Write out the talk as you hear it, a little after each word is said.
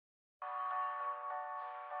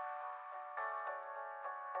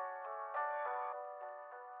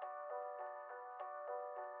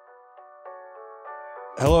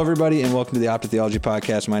Hello, everybody, and welcome to the Opta Theology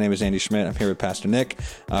Podcast. My name is Andy Schmidt. I'm here with Pastor Nick.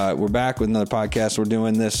 We're back with another podcast. We're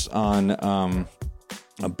doing this on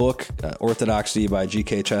a book, Orthodoxy by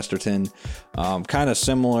G.K. Chesterton. Kind of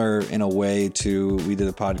similar in a way to, we did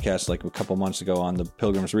a podcast like a couple months ago on The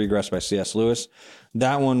Pilgrim's Regress by C.S. Lewis.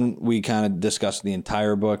 That one, we kind of discussed the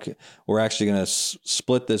entire book. We're actually going to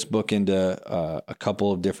split this book into a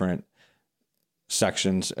couple of different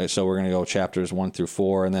sections. So we're going to go chapters 1 through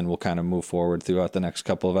 4, and then we'll kind of move forward throughout the next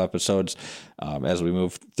couple of episodes as we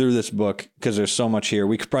move through this book, because there's so much here.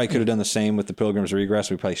 We probably could have done the same with The Pilgrim's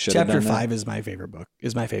Regress. We probably should have done that. Chapter 5 is my favorite book.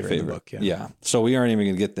 Is my favorite in the book. Yeah. So we aren't even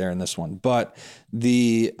going to get there in this one. But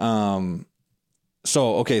the so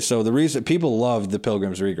the reason people love The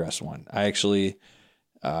Pilgrim's Regress one, I actually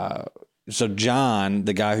so John,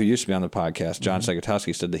 the guy who used to be on the podcast, John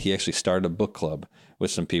Segotowski, said that he actually started a book club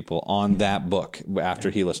with some people on that book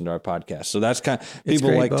after he listened to our podcast. So that's kind of,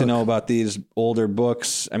 people like to know about these older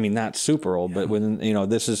books. I mean, not super old, but when,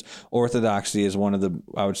 this is Orthodoxy is one of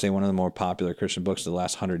the more popular Christian books of the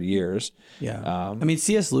last 100 years. Yeah. I mean,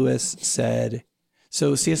 C.S. Lewis said,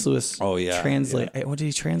 so C.S. Lewis what did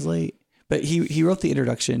he translate? But he wrote the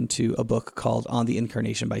introduction to a book called On the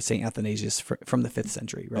Incarnation by St. Athanasius from the 5th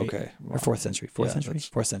century, right? Okay. Wow. Or 4th century.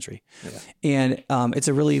 4th century. Yeah. And it's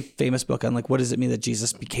a really famous book on like, what does it mean that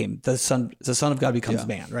Jesus became the Son of God becomes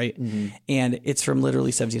man, right? Mm-hmm. And it's from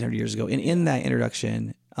literally 1700 years ago. And in that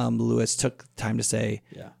introduction, Lewis took time to say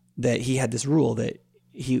that he had this rule that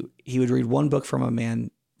he would read one book from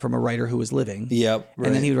a writer who was living. Yep. Right,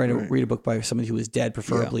 and then he would read a book by somebody who was dead,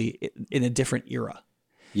 preferably in a different era.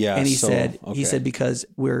 Yeah, and he said because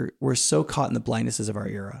we're so caught in the blindnesses of our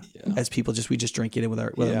era as people, we just drink it in with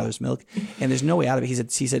our mother's milk, and there's no way out of it.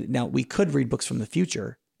 He said now we could read books from the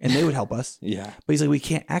future and they would help us. But he's like, we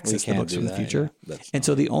can't access the books from the future, and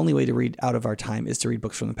so the only way to read out of our time is to read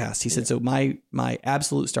books from the past. He said, so my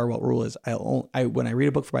absolute Starwalt rule is when I read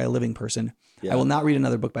a book by a living person, I will not read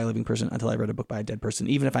another book by a living person until I read a book by a dead person,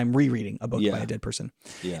 even if I'm rereading a book by a dead person.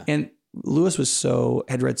 And Lewis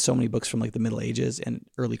had read so many books from like the Middle Ages and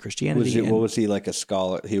early Christianity. What was he, like a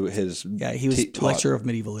scholar? He was lecturer of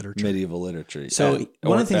medieval literature. So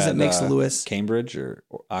one of the things that makes Lewis Cambridge or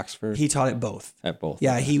Oxford. He taught at both.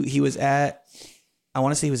 Yeah, he was at. I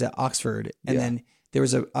want to say he was at Oxford, and then there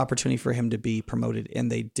was an opportunity for him to be promoted, and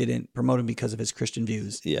they didn't promote him because of his Christian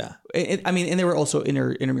views. Yeah. And there were also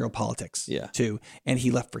intramural politics too. And he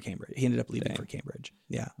left for Cambridge. He ended up leaving for Cambridge.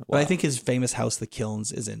 Yeah. Wow. But I think his famous house, the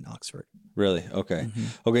Kilns, is in Oxford. Really? Okay.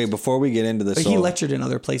 Mm-hmm. Okay. Before we get into this, he lectured in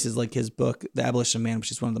other places, like his book, The Abolition of Man,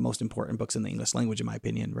 which is one of the most important books in the English language, in my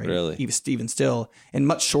opinion. Right. Really? Even still, and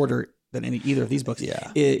much shorter than either of these books.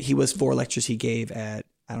 Yeah. He was 4 lectures he gave at,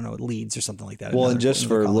 I don't know, Leeds or something like that. Well, and just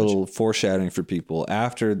for a little foreshadowing for people,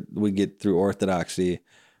 after we get through Orthodoxy,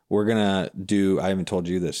 we're going to do, I haven't told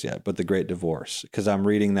you this yet, but The Great Divorce, because I'm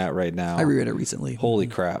reading that right now. I reread it recently. Holy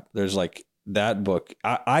crap. There's like that book.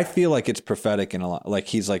 I feel like it's prophetic in a lot. Like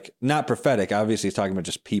he's like, not prophetic. Obviously he's talking about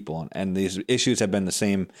just people, and these issues have been the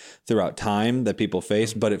same throughout time that people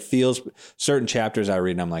face, but it feels certain chapters I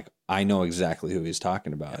read and I'm like, I know exactly who he's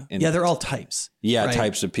talking about. And they're all types. Yeah. Right?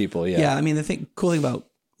 Types of people. Yeah. Yeah. I mean, cool thing about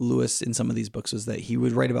Lewis in some of these books was that he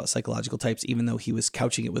would write about psychological types, even though he was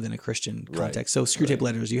couching it within a Christian context. So Screwtape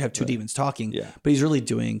Letters, you have two demons talking, but he's really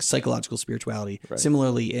doing psychological spirituality.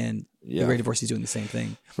 Similarly in The Great Divorce, he's doing the same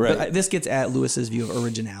thing. But this gets at Lewis's view of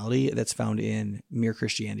originality that's found in Mere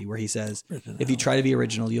Christianity, where he says, if you try to be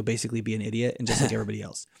original, you'll basically be an idiot and just like everybody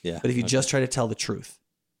else. But if you just try to tell the truth,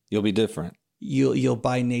 you'll be different. You'll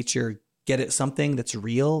by nature get at something that's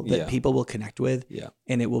real that people will connect with,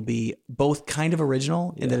 and it will be both kind of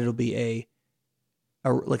original and that it'll be a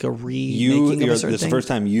remaking of a certain thing. This is the first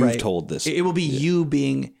time you've told this. It will be you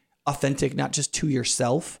being authentic, not just to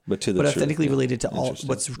yourself, but authentically related to all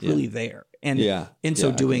what's really there. And in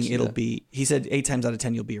so doing, it'll be, he said 8 times out of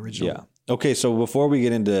 10, you'll be original. Yeah. Okay. So before we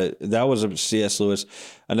get into, that was a C.S. Lewis.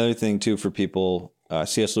 Another thing too, for people,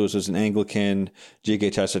 C.S. Lewis was an Anglican.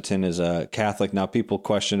 G.K. Chesterton is a Catholic. Now, people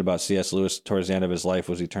question about C.S. Lewis towards the end of his life.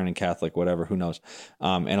 Was he turning Catholic? Whatever, who knows?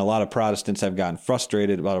 And a lot of Protestants have gotten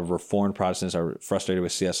frustrated. A lot of Reformed Protestants are frustrated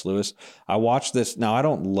with C.S. Lewis. I watched this. Now, I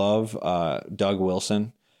don't love Doug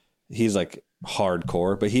Wilson. He's like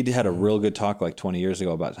hardcore, but he had a real good talk like 20 years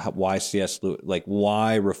ago about why C.S. Lewis, like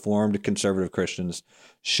why Reformed conservative Christians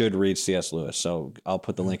should read C.S. Lewis. So I'll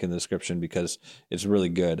put the link in the description because it's really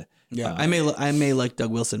good. Yeah, I may like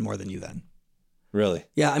Doug Wilson more than you then. Really?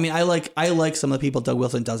 Yeah, I mean, I like some of the people Doug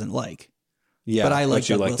Wilson doesn't like. Yeah, but I like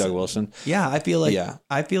Doug Wilson. Yeah, I feel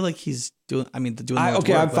like he's doing. I mean, doing.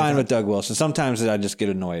 I'm fine with Doug Wilson. Sometimes I just get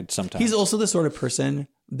annoyed. Sometimes he's also the sort of person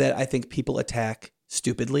that I think people attack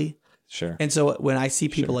stupidly. Sure. And so when I see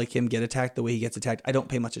people like him get attacked the way he gets attacked, I don't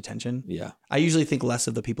pay much attention. Yeah. I usually think less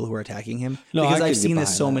of the people who are attacking him No, because I I've could seen get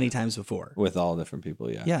this so behind many times before. With all different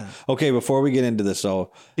people, yeah. Yeah. Okay, before we get into this,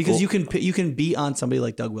 because you can be on somebody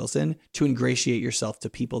like Doug Wilson to ingratiate yourself to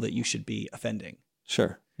people that you should be offending.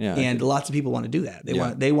 Sure. Yeah. And lots of people want to do that.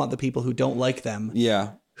 They want the people who don't like them.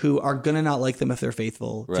 Yeah. Who are going to not like them if they're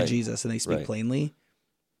faithful to Jesus and they speak plainly.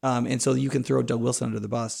 And so you can throw Doug Wilson under the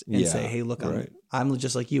bus and say, hey, look, I'm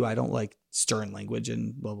just like you. I don't like stern language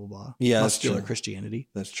and blah, blah, blah. Yeah, muscular Christianity.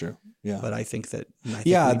 That's true. Yeah. But I think that we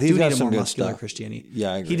do need a more muscular Christianity.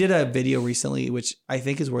 Yeah, I agree. He did a video recently, which I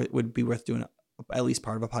think would be worth doing at least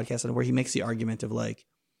part of a podcast on, where he makes the argument of like,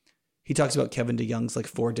 he talks about Kevin DeYoung's like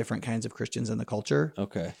 4 different kinds of Christians in the culture.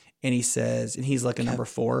 Okay. And he says, and he's like a number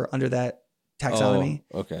 4 under that taxonomy.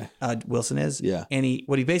 Oh, okay. Wilson is. Yeah. And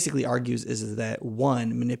what he basically argues is that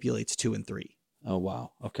 1 manipulates 2 and 3. Oh,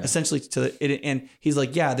 wow. Okay. Essentially and he's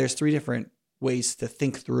like, yeah, there's 3 different ways to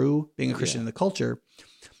think through being a Christian in the culture.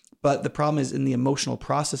 But the problem is in the emotional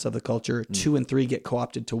process of the culture, 2 and 3 get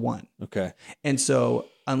co-opted to 1. Okay. And so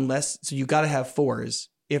you got to have 4s.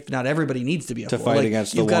 If not everybody needs to be a 4. Fight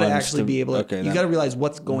against you've the got to ones actually be able to, you got to realize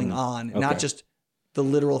what's going on, Okay. not just the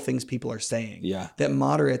literal things people are saying. Yeah. That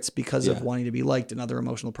moderates, because of wanting to be liked and other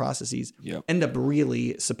emotional processes, end up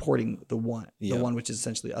really supporting the one which is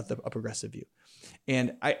essentially a progressive view.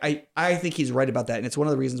 And I think he's right about that. And it's one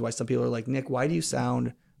of the reasons why some people are like, Nick, why do you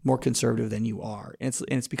sound more conservative than you are? And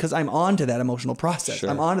it's because I'm on to that emotional process. Sure.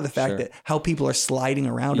 I'm on to the fact that how people are sliding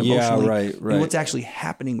around emotionally and what's actually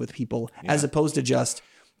happening with people, as opposed to just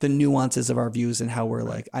the nuances of our views and how we're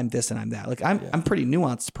like, I'm this and I'm that. Like I'm pretty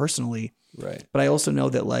nuanced personally. Right. But I also know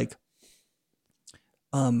that like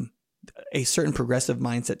a certain progressive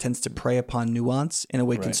mindset tends to prey upon nuance in a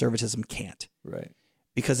way conservatism can't. Right.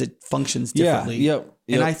 Because it functions differently. Yeah.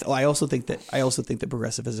 Yep. And I also think that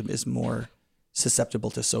progressivism is more susceptible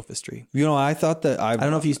to sophistry. You know, I thought that I don't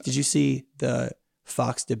know if did you see the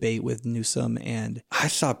Fox debate with Newsom and I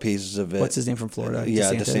saw pieces of it. What's his name from Florida?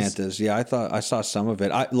 Yeah, DeSantis. Yeah, I thought I saw some of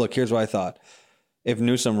it. Look, here's what I thought. If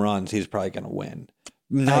Newsom runs, he's probably going to win.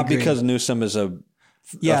 Not because Newsom is a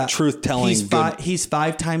truth-telling. He's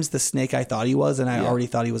 5 times the snake I thought he was, and I already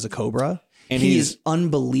thought he was a cobra. And he's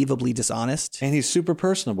unbelievably dishonest. And he's super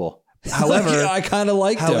personable. However, I kind of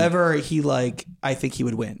liked him. However, I think he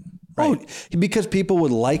would win. Right? Oh, because people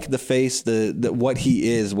would like the face, the what he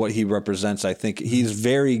is, what he represents. I think he's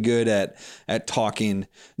very good at talking.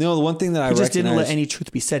 You know, the one thing that I just didn't let any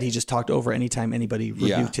truth be said. He just talked over anytime anybody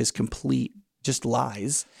rebuked his complete just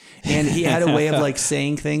lies. And he had a way of like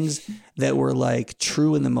saying things that were like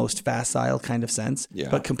true in the most facile kind of sense,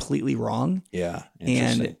 but completely wrong. Yeah.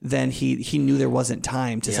 And then he knew there wasn't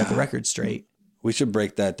time to set the record straight. We should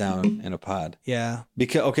break that down in a pod. Yeah.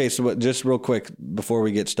 So just real quick before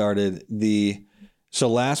we get started, so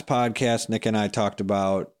last podcast, Nick and I talked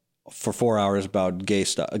about for 4 hours about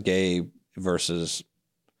gay versus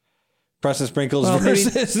press and sprinkles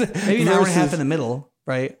versus maybe an hour and a half in the middle.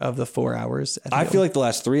 Right, of the 4 hours. I feel like the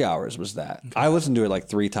last 3 hours was that. Okay. I listened to it like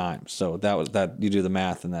 3 times. So that was that. You do the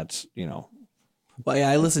math, and that's, you know. Well, yeah,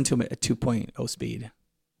 I listened to him at 2.0 speed.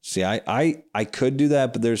 See, I could do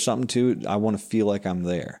that, but there's something to it. I want to feel like I'm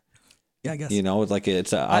there. Yeah, I guess. You know, it's like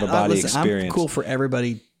it's an out of body experience. I'm cool for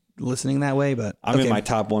everybody listening that way, but I'm in my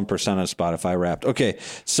top 1% on Spotify Wrapped. Okay,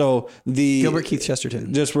 so Gilbert Keith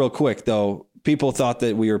Chesterton. Just real quick though. People thought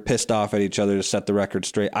that we were pissed off at each other to set the record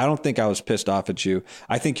straight. I don't think I was pissed off at you.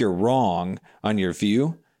 I think you're wrong on your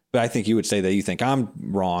view, but I think you would say that you think I'm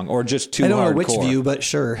wrong or just too hardcore. I don't know which view, but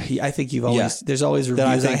sure. I think there's always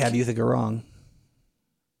reviews I have you think are wrong.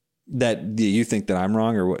 That you think that I'm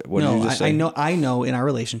wrong, or what did you just say? I know in our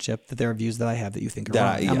relationship that there are views that I have that you think are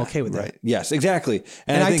wrong. I'm okay with that. Yes, exactly.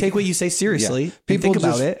 And I take what you say seriously. Yeah. People think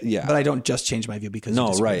about it. Yeah. But I don't just change my view because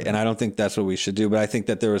and I don't think that's what we should do. But I think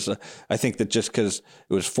that I think that just because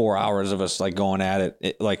it was 4 hours of us like going at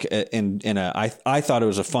it like I thought it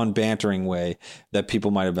was a fun bantering way that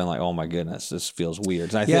people might have been like, oh my goodness, this feels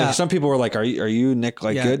weird. And I think some people were like, are you Nick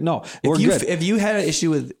good? No, we're good. If you had an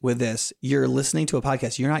issue with this, you're listening to a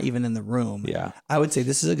podcast. You're not even in the room. Yeah. I would say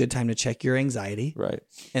this is a good time to check your anxiety. Right.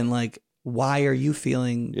 And like, why are you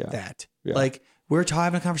feeling that? Yeah. Like, we're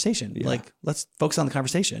having a conversation. Yeah. Like, let's focus on the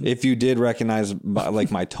conversation. If you did recognize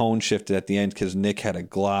like my tone shifted at the end because Nick had a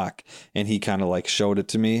Glock and he kind of like showed it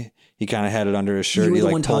to me. He kind of had it under his shirt. You were he the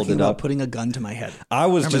like one pulled talking it about up. putting a gun to my head. I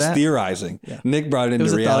was just theorizing. Yeah. Nick brought it into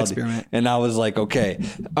reality. Thought experiment. And I was like, okay.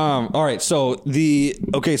 All right. So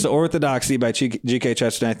Orthodoxy by G.K.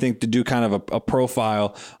 Chesterton, I think to do kind of a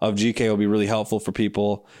profile of G.K. will be really helpful for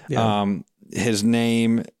people. Yeah. His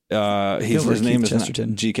name His name is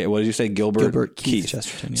Chesterton. GK. What did you say? Gilbert Keith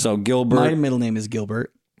Chesterton. Yeah. So Gilbert. My middle name is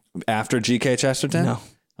Gilbert. After GK Chesterton? No.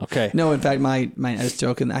 Okay. No, in fact, I was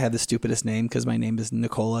joking. I have the stupidest name because my name is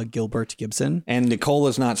Nicola Gilbert Gibson. And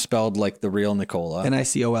Nicola's not spelled like the real Nicola.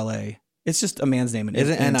 Nicola. It's just a man's name.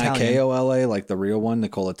 Isn't Nikola like the real one,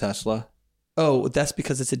 Nikola Tesla? Oh, that's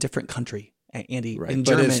because it's a different country, Andy. Right. In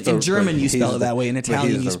German, you spell it that way. In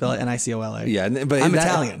Italian, you spell it Nicola. Yeah, but I'm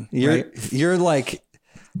Italian. You're like,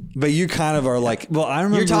 but you kind of are like. Well, I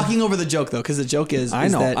remember you're talking over the joke though, because the joke is I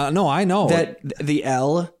know that the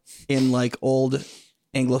L in like old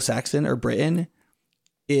Anglo-Saxon or Britain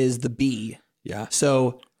is the B. Yeah.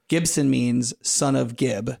 So Gibson means son of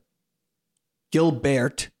Gib.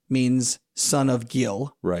 Gilbert means son of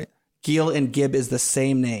Gil. Right. Gil and Gib is the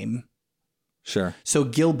same name. Sure. So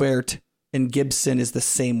Gilbert and Gibson is the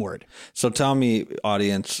same word. So tell me,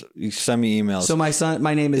 audience, you send me emails. So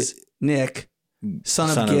my name is Nick,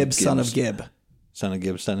 son of Gib. Son of Gib.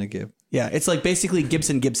 Yeah, it's like basically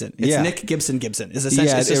Gibson. It's Nick Gibson. Is essentially.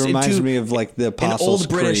 Yeah, it reminds me of like the Apostles' Old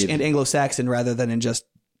British Creed. and Anglo-Saxon rather than in just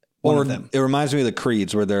one of them. It reminds me of the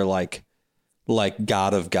creeds where they're like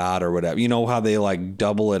God of God or whatever. You know how they like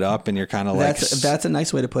double it up and you're kind of like... That's a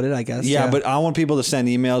nice way to put it, I guess. Yeah, but I want people to send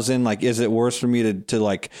emails in. Like, is it worse for me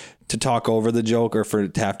to talk over the joke or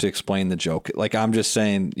to have to explain the joke? Like, I'm just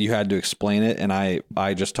saying you had to explain it and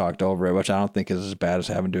I just talked over it, which I don't think is as bad as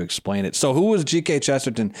having to explain it. So who was G.K.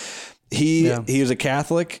 Chesterton? He was a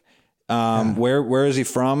Catholic. Where is he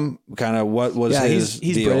from? Kind of what was his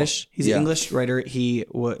he's deal? British. He's an English writer. He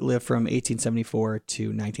lived from 1874 to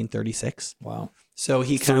 1936. Wow. So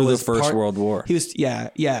he through the First World War. He was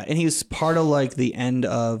and he was part of like the end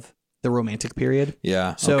of the Romantic period.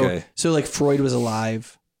 Yeah. So like Freud was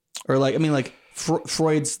alive, or like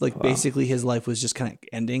Freud's like basically his life was just kind of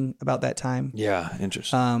ending about that time. Yeah.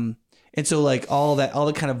 Interesting. And so like all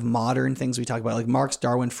the kind of modern things we talk about, like Marx,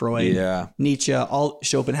 Darwin, Freud, Nietzsche,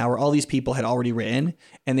 Schopenhauer, all these people had already written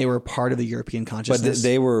and they were part of the European consciousness.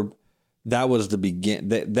 But that was the begin.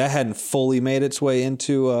 That hadn't fully made its way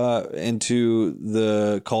into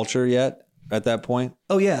the culture yet at that point.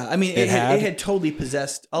 Oh yeah. I mean, it had totally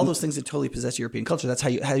possessed all those things that totally possessed European culture. That's how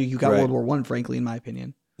you got World War I, frankly, in my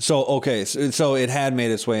opinion. So, okay. So it had made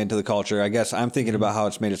its way into the culture. I guess I'm thinking about how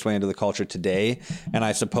it's made its way into the culture today. And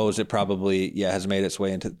I suppose it probably, has made its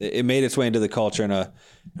way into the culture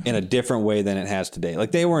in a different way than it has today. Like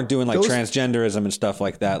they weren't doing like transgenderism and stuff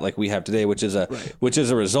like that, like we have today, which is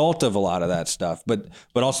a result of a lot of that stuff. But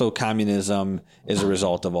also communism is a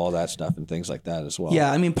result of all that stuff and things like that as well.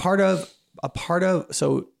 Yeah. I mean,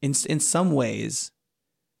 so in some ways,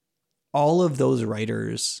 all of those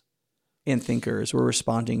writers and thinkers were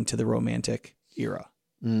responding to the Romantic era.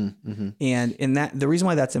 Mm-hmm. And in that, the reason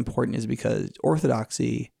why that's important is because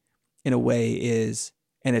Orthodoxy, in a way, is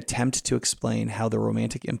an attempt to explain how the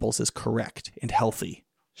Romantic impulse is correct and healthy.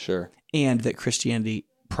 Sure. And that Christianity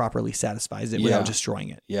properly satisfies it without destroying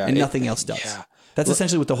it. Yeah. And nothing else does. Yeah. That's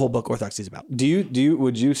essentially what the whole book Orthodoxy is about.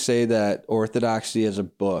 Would you say that Orthodoxy as a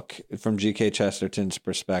book, from G.K. Chesterton's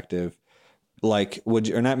perspective,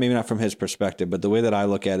 maybe not from his perspective, but the way that I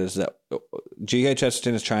look at it is that G.K.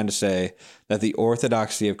 Chesterton is trying to say that the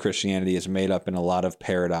orthodoxy of Christianity is made up in a lot of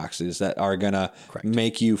paradoxes that are going to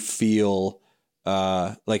make you feel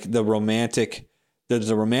like there's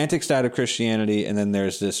a romantic side of Christianity, and then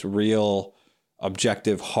there's this real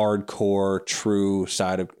objective, hardcore, true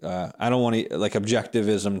side of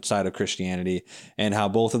objectivism side of Christianity, and how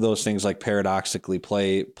both of those things like paradoxically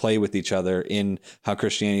play with each other in how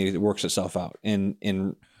Christianity works itself out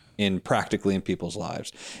in practically in people's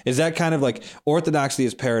lives. Is that kind of like orthodoxy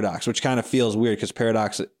is paradox, which kind of feels weird because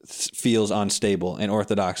paradox feels unstable and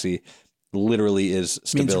orthodoxy literally is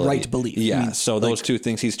stability. Means right belief. Yeah. So those two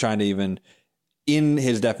things he's trying to even in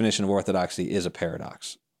his definition of orthodoxy is a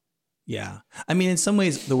paradox. Yeah. I mean, in some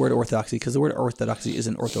ways, the word orthodoxy, because the word orthodoxy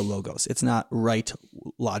isn't orthologos. It's not right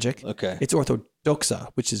logic. Okay. It's orthodoxa,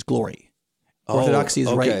 which is glory. Orthodoxy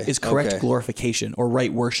is correct glorification or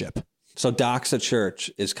right worship. So doxa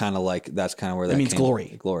church is kind of like, that's kind of where that means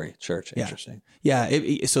glory. Glory, church. Yeah. Interesting. Yeah.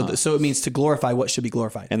 So it means to glorify what should be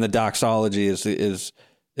glorified. And the doxology is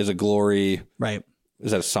a glory. Right.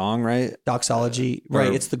 Is that a song, right? Doxology,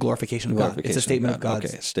 right? It's the glorification of God. It's a statement of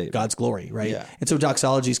God's glory, right? Yeah. And so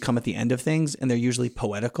doxologies come at the end of things, and they're usually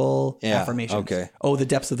poetical affirmations. Okay. Oh, the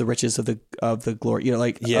depths of the riches of the glory,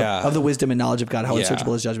 of the wisdom and knowledge of God, how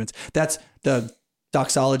unsearchable his judgments. That's the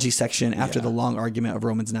doxology section after the long argument of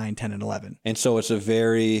Romans 9, 10, and 11. And so it's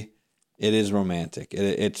It is romantic.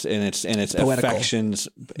 It's poetical. Affections.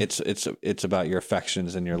 It's about your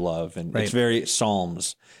affections and your love, and it's very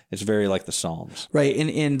Psalms. It's very like the Psalms. Right.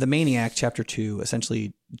 In The Maniac, chapter 2,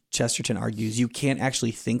 essentially Chesterton argues you can't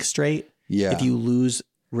actually think straight if you lose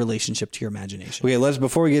relationship to your imagination. Okay,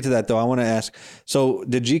 before we get to that though, I want to ask. So,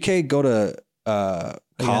 did GK go to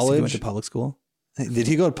college? He went to public school. Did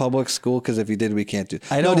he go to public school? Because if he did, we can't do.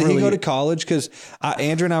 Did he go to college? Because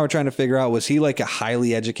Andrew and I were trying to figure out, was he like a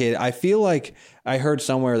highly educated? I feel like I heard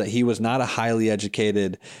somewhere that he was not a highly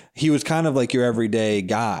educated. He was kind of like your everyday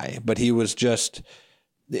guy, but he was just,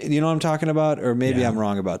 you know what I'm talking about? Or maybe I'm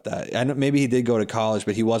wrong about that. I know maybe he did go to college,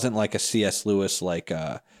 but he wasn't like a C.S. Lewis, like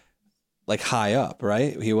high up,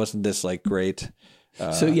 right? He wasn't this like great.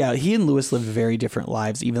 He and Lewis lived very different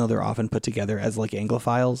lives, even though they're often put together as like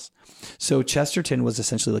Anglophiles. So Chesterton was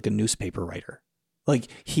essentially like a newspaper writer. Like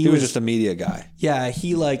he was just a media guy. Yeah,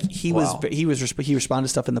 he responded to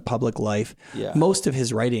stuff in the public life. Yeah. Most of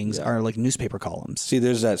his writings are like newspaper columns. See,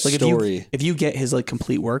 there's that story. If you get his like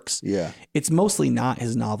complete works, it's mostly not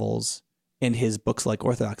his novels and his books like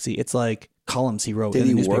Orthodoxy. It's like columns he wrote. Did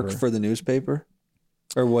he work for the newspaper?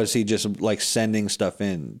 Or was he just like sending stuff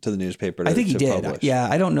in to the newspaper? I think he did. Publish? Yeah,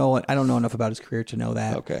 I don't know enough about his career to know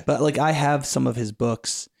that. Okay, but like I have some of his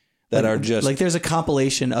books that are just like there's a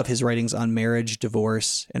compilation of his writings on marriage,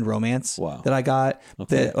 divorce, and romance that I got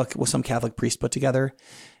that like, some Catholic priest put together,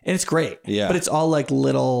 and it's great. Yeah, but it's all like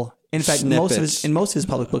little. In fact, snippets. most of his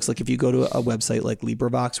public books, like if you go to a website like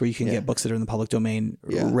LibriVox where you can get books that are in the public domain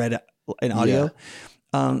read in audio. Yeah.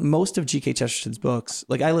 Most of G.K. Chesterton's books,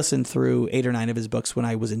 like I listened through 8 or 9 of his books when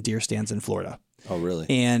I was in deer stands in Florida. Oh, really?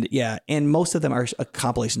 And most of them are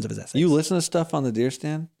compilations of his essays. You listen to stuff on the deer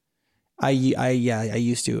stand? I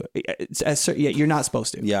used to. You're not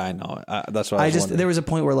supposed to. Yeah, I know. That's why there was a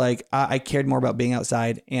point where like I cared more about being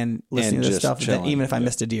outside and listening to this stuff than even if I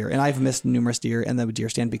missed a deer. And I've missed numerous deer in the deer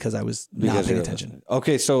stand because I was not paying attention.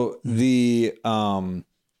 Okay, so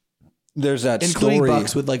there's that including story.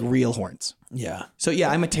 bucks with like real horns. Yeah. So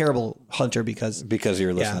I'm a terrible hunter because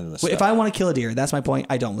you're listening to this stuff. If I want to kill a deer, that's my point.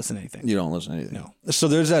 I don't listen to anything. You don't listen to anything. No. So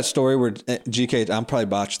there's that story where GK, I'm probably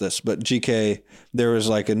botched this, but GK, there was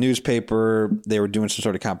like a newspaper, they were doing some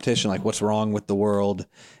sort of competition, like what's wrong with the world.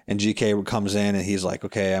 And GK comes in and he's like,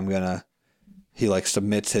 okay, he like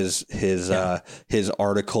submits his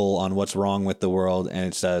article on what's wrong with the world. And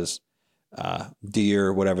it says,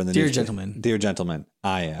 dear gentlemen,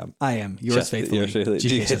 I am yours faithfully,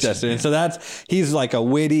 G.K. Chesterton. So he's like a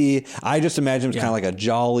witty. I just imagine him as kind of like a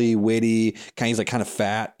jolly, witty he's like kind of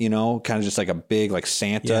fat, kind of just like a big like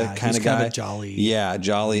Santa kind of guy. Kind of jolly. Yeah,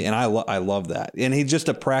 jolly, and I love that. And he's just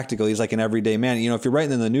a practical. He's like an everyday man. If you're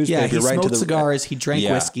writing in the newspaper, you're writing to the cigars. He drank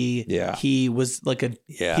whiskey. Yeah, he was like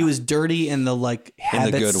he was dirty in the like habit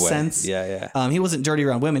in the good sense. Way. Yeah. He wasn't dirty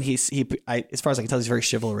around women. As far as I can tell, he's a very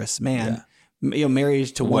chivalrous man. Yeah. Married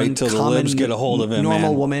to one till common the libs get a hold of him,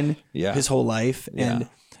 normal woman his whole life. And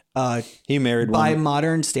he married by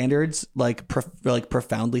modern standards, like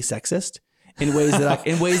profoundly sexist in ways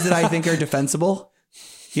that I think are defensible.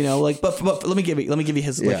 But let me give you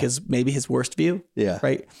his his worst view. Yeah.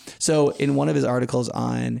 Right. So in one of his articles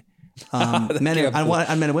on men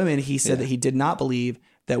and women, he said that he did not believe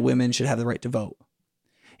that women should have the right to vote.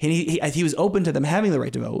 And he was open to them having the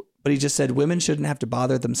right to vote, but he just said women shouldn't have to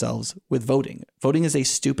bother themselves with voting. Voting is a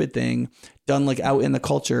stupid thing done like out in the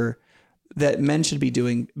culture that men should be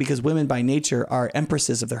doing because women by nature are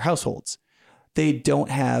empresses of their households.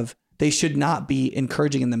 They should not be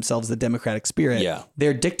encouraging in themselves the democratic spirit. Yeah.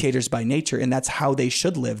 They're dictators by nature, and that's how they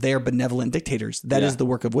should live. They are benevolent dictators. That is the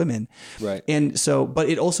work of women. Right. And so, but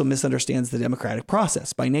it also misunderstands the democratic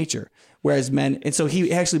process by nature. Whereas men, and so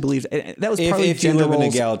he actually believed that was partly if you live in an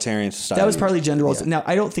egalitarian society. That was partly gender roles. Yeah. Now,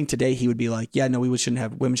 I don't think today he would be like, women shouldn't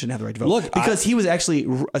have the right to vote. Look, because he was actually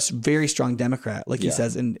a very strong Democrat, like he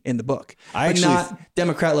says in the book. Not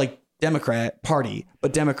Democrat like Democrat party,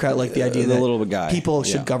 but Democrat like the idea that people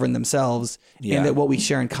should govern themselves and that what we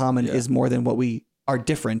share in common is more than what we are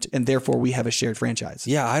different, and therefore we have a shared franchise.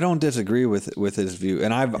 Yeah, I don't disagree with his view,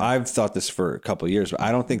 and I've thought this for a couple of years. But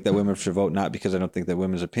I don't think that women should vote, not because I don't think that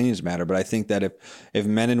women's opinions matter, but I think that if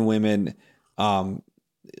men and women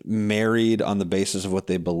married on the basis of what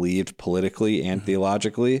they believed politically and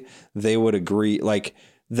theologically, they would agree. Like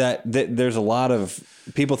that there's a lot of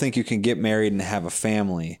people think you can get married and have a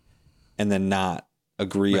family and then not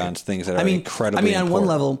agree on things that are incredibly important. On one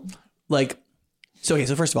level, like, so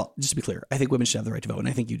first of all, just to be clear, I think women should have the right to vote, and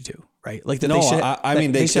I think you do too, right? Like, they should have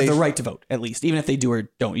the right to vote, at least, even if they do or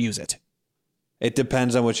don't use it. It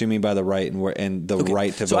depends on what you mean by the right and the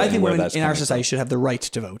right to vote. So I think women in our society should have the right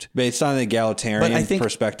to vote. Based on the egalitarian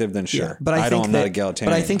perspective, then sure. Yeah, but I don't think know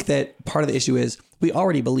egalitarian. But I think that part of the issue is we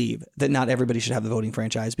already believe that not everybody should have the voting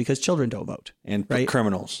franchise because children don't vote. And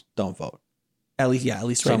criminals don't vote. At least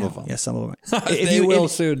right some now. of them. Yeah, some of them. They will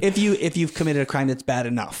soon. If you've committed a crime that's bad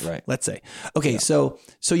enough, right? Let's say. Okay, so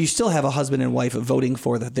you still have a husband and wife voting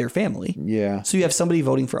for their family. Yeah. So you have somebody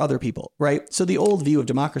voting for other people, right? So the old view of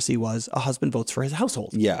democracy was a husband votes for his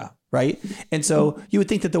household. Yeah. Right. And so you would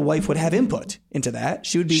think that the wife would have input into that.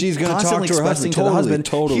 She would be She's going to talk to her husband. To the husband,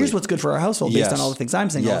 here's what's good for our household based on all the things I'm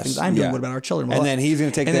saying, all the things I'm doing. What about our children? Well, and then he's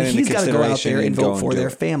going to take that into consideration. And then he's got to go out there and vote for their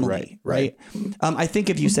it. family. Right. I think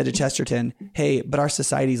if you said to Chesterton, hey, but our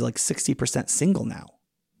society is like 60% single now.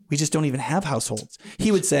 We just don't even have households. He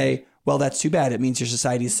would say, well, that's too bad. It means your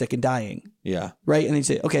society is sick and dying. Yeah. Right. And he'd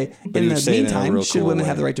say, okay, but in the meantime, should women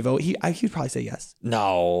have the right to vote? He'd probably say yes.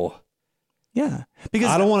 No. Yeah, because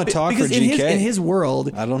I don't want to talk for GK. In his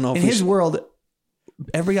world, I don't know. In his world,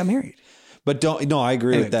 everybody got married. But I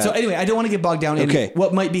agree with that. So anyway, I don't want to get bogged down in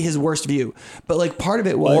what might be his worst view, but like part of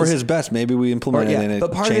it was, or his best. Maybe we implement it and it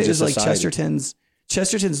but part of it is society. Like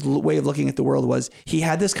Chesterton's way of looking at the world was he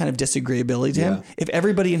had this kind of disagreeability to him. If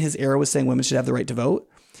everybody in his era was saying women should have the right to vote,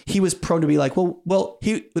 he was prone to be like, well,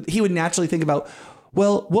 he would naturally think about,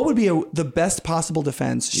 well, what would be the best possible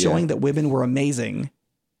defense showing that women were amazing.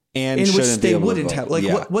 And in which they wouldn't have.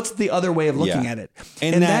 Like, what's the other way of looking at it?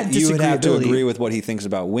 And that you would have to agree with what he thinks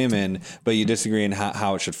about women, but you disagree in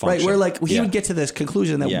how it should function. Right, where like he would get to this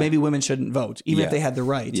conclusion that maybe women shouldn't vote, even if they had the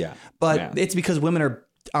right. Yeah. But it's because women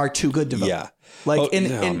are too good to vote. Yeah. Like,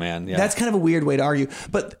 that's kind of a weird way to argue.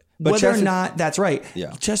 But whether or not that's right,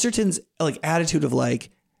 Chesterton's like attitude of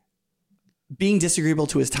like, being disagreeable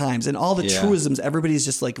to his times and all the truisms everybody's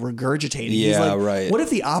just like regurgitating. Yeah, he's like, right. What if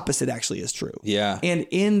the opposite actually is true? Yeah. And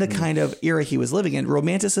in the kind of era he was living in,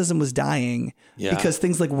 romanticism was dying because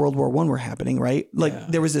things like World War I were happening, right? Like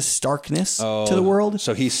there was this starkness to the world.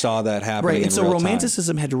 So he saw that happening. Right. And so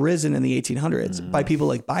romanticism had risen in the 1800s by people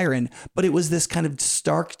like Byron, but it was this kind of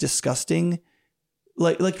stark, disgusting,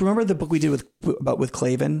 like remember the book we did with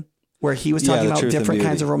Clavin? Where he was talking about different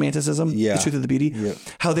kinds of romanticism, the truth of the beauty,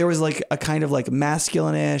 how there was like a kind of like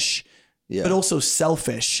masculine-ish, but also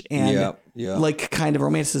selfish and like kind of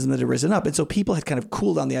romanticism that had risen up. And so people had kind of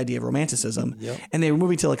cooled on the idea of romanticism and they were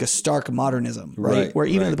moving to like a stark modernism, right? Where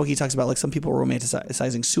even in the book he talks about like some people were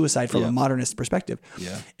romanticizing suicide from a modernist perspective.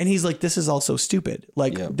 Yeah. And he's like, this is all so stupid.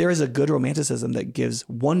 Like there is a good romanticism that gives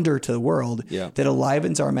wonder to the world that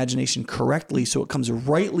enlivens our imagination correctly so it comes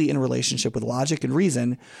rightly in relationship with logic and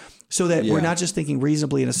reason. So that we're not just thinking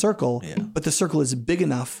reasonably in a circle, but the circle is big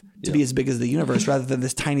enough to be as big as the universe rather than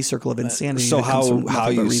this tiny circle of insanity. So how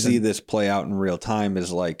you see this play out in real time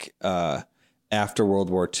is like after World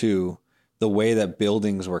War II, the way that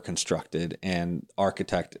buildings were constructed and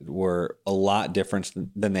architected were a lot different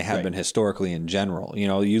than they have been historically in general. You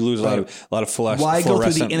know, you lose a lot of fluorescent Why go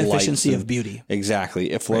through the inefficiency of beauty?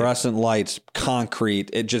 Exactly. If fluorescent lights, concrete,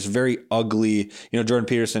 it just very ugly. You know, Jordan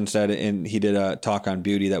Peterson said, and he did a talk on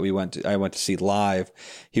beauty that I went to see live.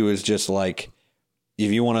 He was just like, if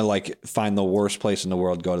you want to like find the worst place in the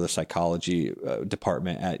world, go to the psychology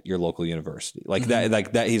department at your local university. Like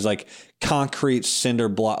that. He's like concrete cinder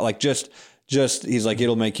block, like just he's like,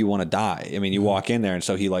 it'll make you want to die. I mean, you walk in there, and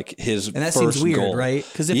so he like his and that first seems weird, goal, right?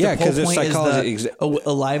 Because if the whole point is the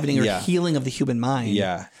alivening or healing of the human mind,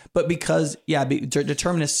 but because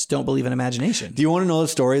determinists don't believe in imagination. Do you want to know the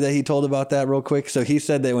story that he told about that real quick? So he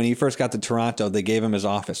said that when he first got to Toronto, they gave him his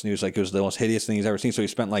office, and he was like, it was the most hideous thing he's ever seen. So he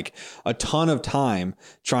spent like a ton of time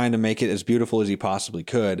trying to make it as beautiful as he possibly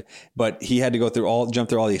could, but he had to jump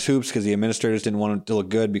through all these hoops because the administrators didn't want it to look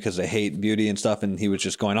good because they hate beauty and stuff, and he was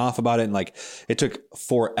just going off about it, and like it took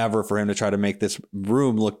forever for him to try to make this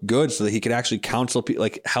room look good so that he could actually counsel people,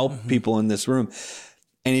 like help people in this room.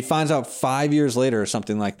 And he finds out 5 years later or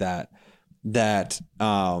something like that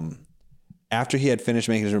after he had finished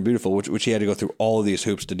making his room beautiful, which he had to go through all of these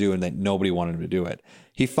hoops to do, and that nobody wanted him to do it.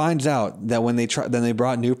 He finds out that when they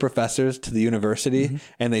brought new professors to the university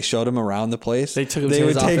and they showed him around the place, they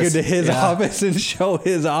would take him to his office and show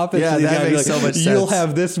his office. Yeah, and that makes so much sense. You'll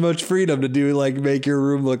have this much freedom to do like make your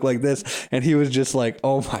room look like this. And he was just like,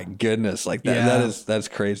 oh my goodness, like that. That's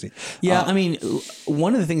crazy. Yeah, I mean,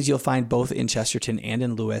 one of the things you'll find both in Chesterton and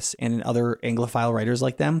in Lewis and in other Anglophile writers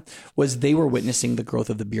like them was they were witnessing the growth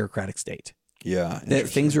of the bureaucratic state. Yeah, that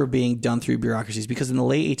things were being done through bureaucracies because in the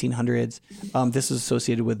late 1800s, this was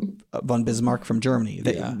associated with von Bismarck from Germany.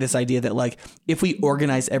 This idea that like if we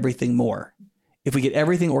organize everything more if we get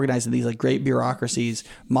everything organized in these like great bureaucracies,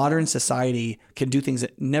 modern society can do things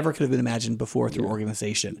that never could have been imagined before through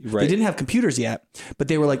organization. Right. They didn't have computers yet, but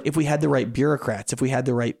they were like, if we had the right bureaucrats, if we had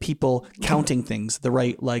the right people counting things, the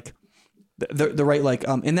right like the right like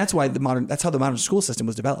and that's why that's how the modern school system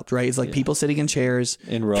was developed, right? It's like people sitting in chairs,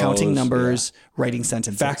 in rows, counting numbers, writing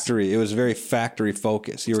sentences. Factory. It was very factory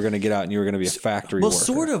focused. You were going to get out and you were going to be a factory worker.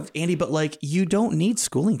 Sort of, Andy, but like you don't need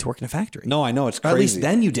schooling to work in a factory. No, I know, it's crazy. Or at least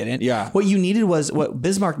then you didn't. Yeah. What you needed was what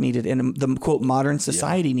Bismarck needed and the quote modern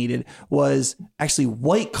society needed was actually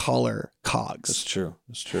white collar cogs. That's true.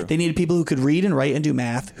 They needed people who could read and write and do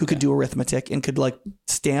math, who could do arithmetic and could like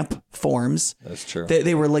stamp forms. That's true.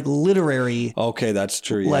 They were like literary. Okay, that's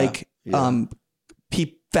true. Yeah. Like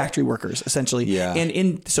factory workers, essentially. Yeah. And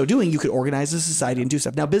in so doing, you could organize a society and do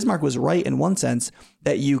stuff. Now, Bismarck was right in one sense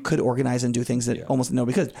that you could organize and do things that almost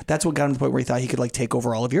nobody could. That's what got him to the point where he thought he could like take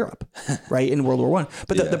over all of Europe, right, in World War I.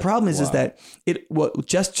 But the problem is that what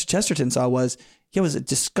Chesterton saw was it was a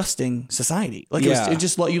disgusting society. Like it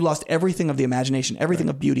just you lost everything of the imagination, everything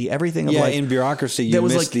of beauty, everything of like in bureaucry you that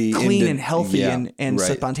was missed like the clean and healthy and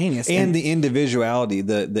spontaneous and the individuality,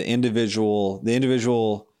 the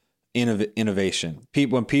individual innovation.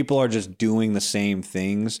 When people are just doing the same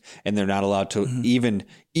things and they're not allowed to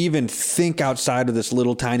even think outside of this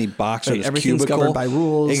little tiny box or this everything's cubicle. Governed by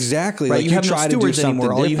rules. Exactly. Right. Like you have try no stewards to do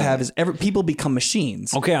anymore. All different. you have is people become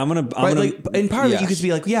machines. Okay, I'm gonna like, and part of it you could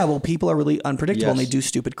be like, yeah, well, people are really unpredictable and they do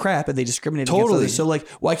stupid crap and they discriminate against others. So like,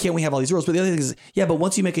 why can't we have all these rules? But the other thing is, but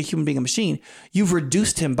once you make a human being a machine, you've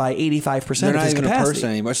reduced him by 85% of his capacity. They're not even a person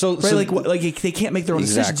anymore. So they can't make their own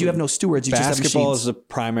decisions. You have no stewards. You basketball just have machines. Is a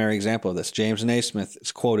primary example of this. James Naismith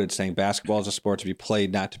is quoted saying, "Basketball is a sport to be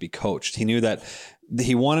played, not to be coached." He knew that.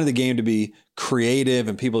 He wanted the game to be creative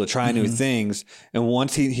and people to try new things. And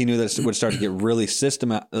once he knew that it would start to get really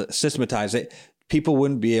systematized, people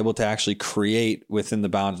wouldn't be able to actually create within the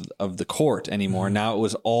bounds of the court anymore. Now it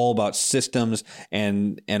was all about systems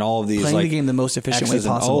and all of these playing like the game the most efficient way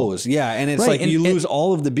possible. Yeah, and it's like you lose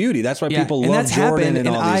all of the beauty. That's why people love Jordan and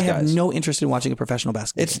all these guys. I have no interest in watching a professional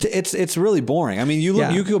basketball game. It's really boring. I mean, you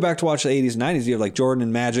could go back to watch the 80s and 90s. You have like Jordan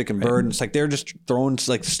and Magic and Bird, and it's like they're just throwing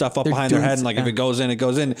like stuff up behind their head, and like if it goes in, it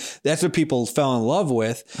goes in. That's what people fell in love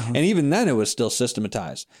with, and even then it was still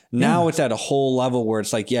systematized. Now it's at a whole level where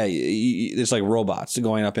it's like it's like robots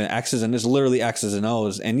going up in X's, and there's literally X's and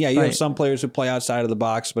O's, and you have some players who play outside of the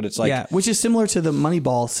box, but it's like which is similar to the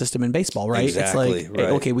Moneyball system in baseball, right? Exactly, it's like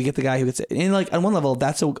okay, we get the guy who gets it, and like on one level,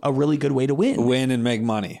 that's a really good way to win and make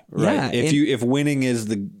money, right? If winning is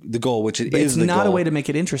the goal, which it is, it's not a way to make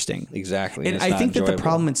it interesting, exactly. And I think that the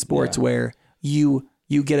problem in sports where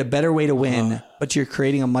you get a better way to win, but you're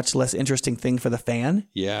creating a much less interesting thing for the fan.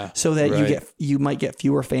 Yeah. So that you might get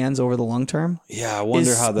fewer fans over the long term. Yeah, I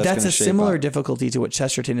wonder how that's a similar difficulty to what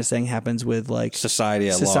Chesterton is saying happens with like society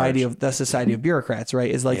of bureaucrats,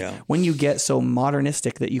 right? Is like when you get so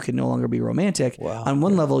modernistic that you can no longer be romantic. On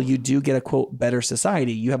one level, you do get a quote better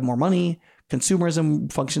society. You have more money.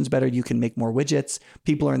 Consumerism functions better. You can make more widgets.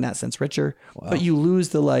 People are in that sense richer, but you lose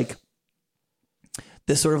the like.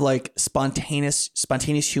 This sort of like spontaneous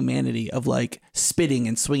humanity of like spitting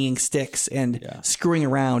and swinging sticks and screwing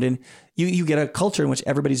around, and you get a culture in which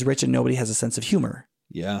everybody's rich and nobody has a sense of humor.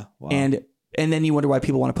 Yeah, wow. And then you wonder why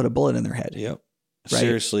people want to put a bullet in their head. Yep, right?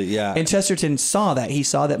 Seriously, yeah. And Chesterton saw that. He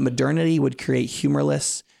saw that modernity would create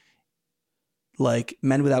humorless, like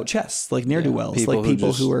men without chests, like ne'er-do-wells, like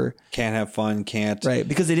people who are can't have fun, right,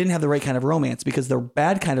 because they didn't have the right kind of romance, because the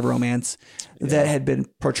bad kind of romance that had been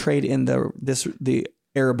portrayed in the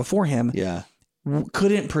era before him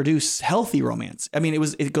couldn't produce healthy romance. I mean,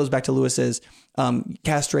 it goes back to Lewis's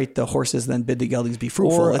castrate the horses, then bid the geldings be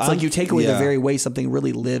fruitful. It's like you take away the very way something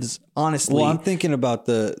really lives honestly. Well, I'm thinking about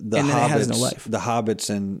the hobbits, the hobbits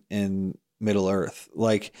in Middle Earth.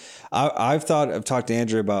 Like I've talked to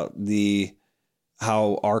Andrew about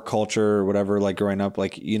how our culture or whatever, like growing up,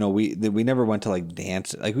 like, we never went to like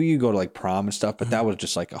dance. Like we could go to like prom and stuff, but that was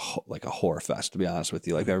just like a whore fest, to be honest with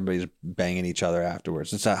you. Like everybody's banging each other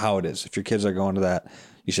afterwards. It's not how it is. If your kids are going to that,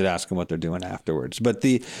 you should ask them what they're doing afterwards. But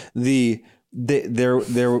we look at,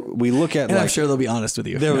 and like, I'm sure they'll be honest with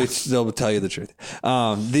you. They'll tell you the truth.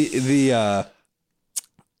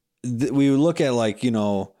 We look at like,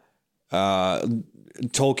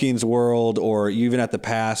 Tolkien's world, or even at the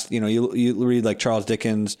past, you read like Charles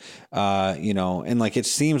Dickens, and like it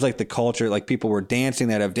seems like the culture, like people were dancing,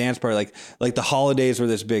 that have dance party, like the holidays were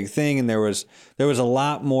this big thing, and there was a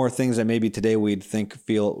lot more things that maybe today we'd feel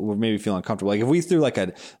uncomfortable. Like if we threw like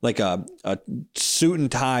a suit and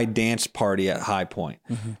tie dance party at High Point,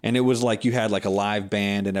 and it was like you had like a live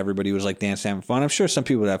band and everybody was like dancing, having fun. I'm sure some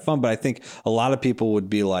people would have fun, but I think a lot of people would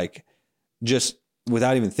be like, just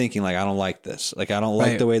without even thinking, like, I don't like this. Like, I don't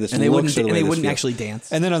like the way this and looks. And they wouldn't actually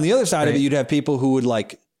dance. And then on the other side of it, you'd have people who would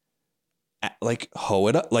like hoe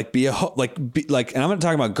it up, like be a and I'm not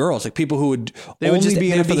talking about girls, like people who would only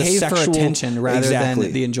be in it for the sexual attention rather than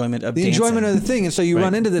the enjoyment of dancing. Enjoyment of the thing. And so you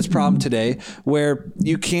run into this problem today where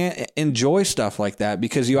you can't enjoy stuff like that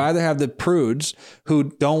because you either have the prudes who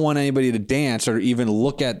don't want anybody to dance or even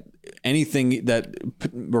look at anything that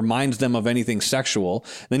reminds them of anything sexual.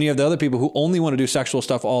 Then you have the other people who only want to do sexual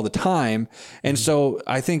stuff all the time. And so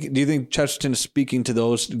do you think Chesterton is speaking to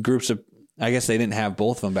those groups of, I guess they didn't have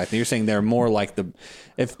both of them back then. You're saying they're more like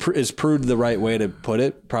is prude the right way to put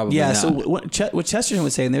it? Probably not. So what Chesterton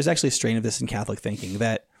was saying, there's actually a strain of this in Catholic thinking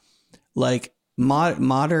that like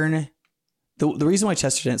modern, the reason why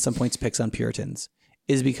Chesterton at some points picks on Puritans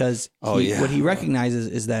is because what he recognizes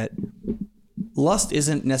is that lust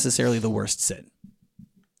isn't necessarily the worst sin.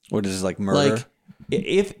 What is this, like murder? Like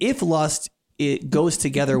if lust, it goes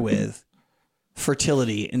together with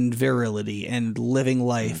fertility and virility and living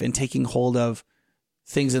life and taking hold of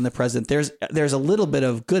things in the present, there's a little bit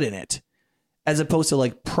of good in it, as opposed to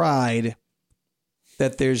like pride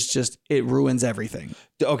that there's just, it ruins everything.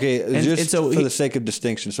 Okay. And so for the sake of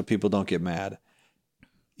distinction, so people don't get mad.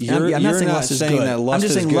 I'm not saying lust is good. That lust I'm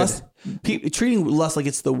just saying good. Treating lust like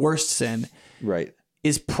it's the worst sin, right,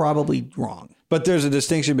 is probably wrong. But there's a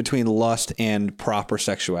distinction between lust and proper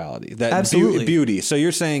sexuality. That Absolutely. Beauty. So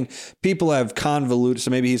you're saying people have convoluted. So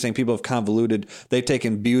maybe he's saying people have convoluted. They've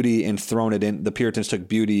taken beauty and thrown it in. The Puritans took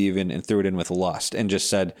beauty even and threw it in with lust and just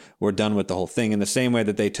said, we're done with the whole thing. In the same way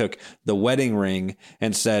that they took the wedding ring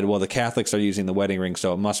and said, well, the Catholics are using the wedding ring,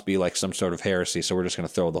 so it must be like some sort of heresy. So we're just going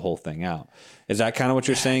to throw the whole thing out. Is that kind of what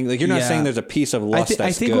you're saying? Like, you're not saying there's a piece of lust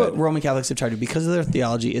that's good. I think what Roman Catholics have tried to, because of their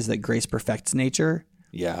theology, is that grace perfects nature.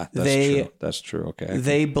 Yeah, true. That's true. Okay.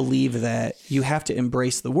 They believe that you have to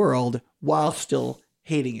embrace the world while still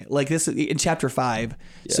hating it. Like this in chapter 5.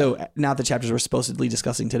 Yeah. So not the chapters we're supposedly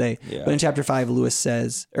discussing today, but in chapter 5,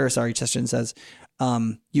 Chesterton says,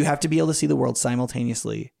 you have to be able to see the world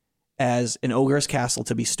simultaneously as an ogre's castle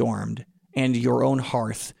to be stormed and your own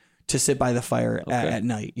hearth to sit by the fire at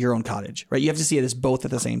night, your own cottage, right? You have to see it as both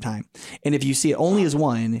at the same time. And if you see it only as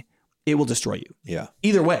one, it will destroy you. Yeah.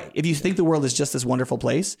 Either way, if you think the world is just this wonderful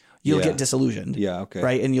place, you'll get disillusioned. Yeah. Okay.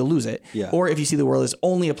 Right. And you'll lose it. Yeah. Or if you see the world as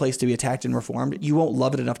only a place to be attacked and reformed, you won't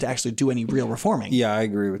love it enough to actually do any real reforming. Yeah, I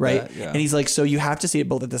agree with that. Yeah. And he's like, so you have to see it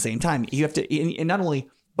both at the same time. You have to, and not only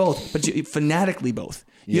both, but fanatically both.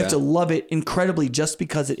 You have to love it incredibly just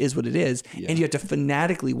because it is what it is. Yeah. And you have to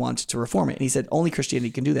fanatically want to reform it. And he said only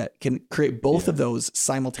Christianity can do that, can create both of those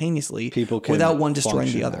simultaneously without one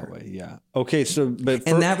destroying the other. Yeah. Okay. So,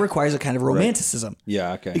 and that requires a kind of romanticism. Right.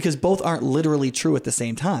 Yeah. Okay. Because both aren't literally true at the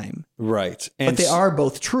same time. Right. But they are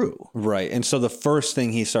both true. Right. And so the first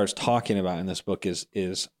thing he starts talking about in this book is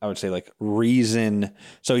I would say like reason.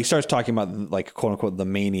 So he starts talking about like quote unquote the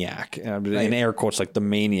maniac, in air quotes, like the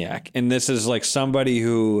maniac. And this is like somebody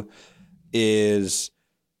who is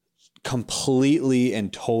completely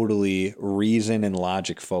and totally reason and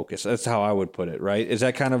logic focused. That's how I would put it, right? Is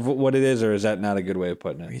that kind of what it is, or is that not a good way of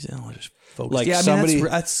putting it? Reason and logic focused. Like somebody,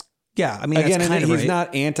 that's again, that's kind of he's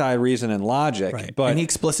not anti-reason and logic, but and he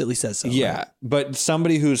explicitly says so. Yeah, right? But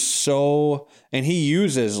somebody who's so, and he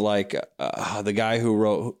uses like the guy who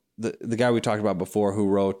wrote. The guy we talked about before who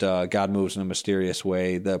wrote God Moves in a Mysterious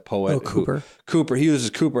Way, the poet Cooper. He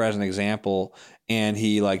uses Cooper as an example, and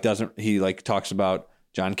he talks about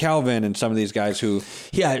John Calvin and some of these guys who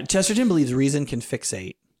Chesterton believes reason can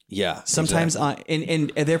fixate. Yeah. Sometimes and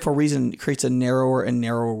therefore reason creates a narrower and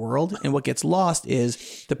narrower world, and what gets lost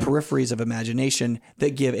is the peripheries of imagination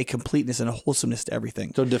that give a completeness and a wholesomeness to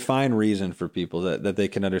everything. So define reason for people that they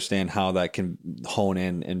can understand how that can hone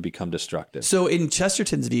in and become destructive. So in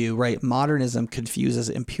Chesterton's view, right, modernism confuses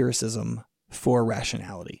empiricism for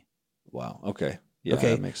rationality. Wow. Okay. Yeah,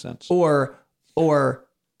 that makes sense. Or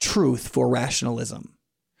truth for rationalism.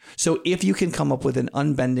 So if you can come up with an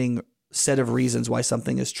unbending set of reasons why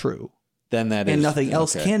something is true, then nothing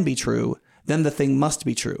else can be true, then the thing must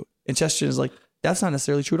be true. And Chesterton is like, that's not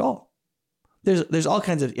necessarily true at all. There's all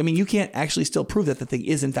kinds of, you can't actually still prove that the thing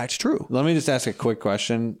is in fact true. Let me just ask a quick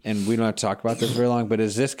question, and we don't have to talk about this very long, but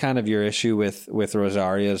is this kind of your issue with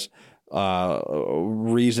Rosaria's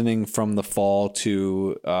reasoning from the fall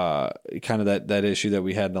to kind of that issue that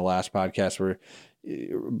we had in the last podcast where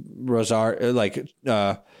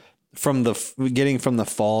Rosaria, from the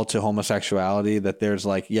fall to homosexuality, that there's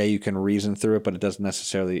like, you can reason through it, but it doesn't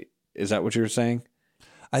necessarily. Is that what you were saying?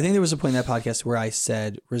 I think there was a point in that podcast where I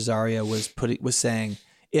said Rosaria was saying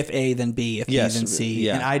if A, then B, if B, then C.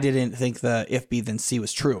 Yeah. And I didn't think the if B, then C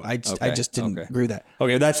was true. I just didn't agree with that.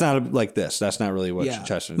 Okay, that's not like this. That's not really what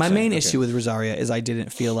Chesterton My saying. main issue with Rosaria is I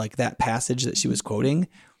didn't feel like that passage that she was quoting,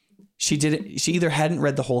 she either hadn't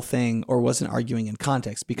read the whole thing or wasn't arguing in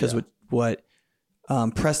context, because what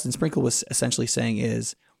Preston Sprinkle was essentially saying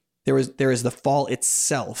is there is the fall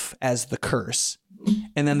itself as the curse,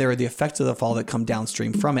 and then there are the effects of the fall that come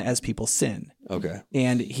downstream from it as people sin. Okay.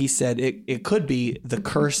 And he said it could be the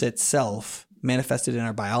curse itself manifested in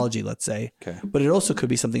our biology, let's say, but it also could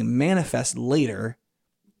be something manifest later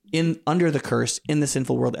under the curse in the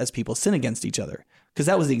sinful world as people sin against each other. Because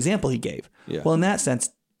that was the example he gave. Yeah. Well, in that sense,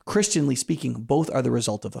 Christianly speaking, both are the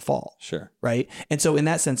result of the fall. Sure. Right. And so in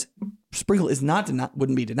that sense, Sprinkle is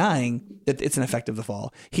wouldn't be denying that it's an effect of the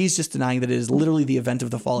fall. He's just denying that it is literally the event of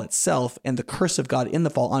the fall itself and the curse of God in the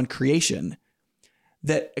fall on creation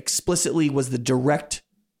that explicitly was the direct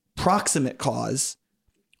proximate cause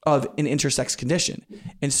of an intersex condition.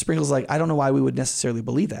 And Sprinkle's like, I don't know why we would necessarily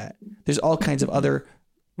believe that. There's all kinds of other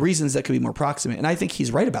reasons that could be more proximate. And I think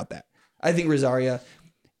he's right about that. I think Rosaria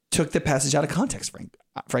took the passage out of context,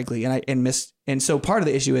 frankly, and missed. And so part of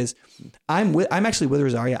the issue is I'm actually with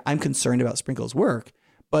Rosaria. I'm concerned about Sprinkle's work,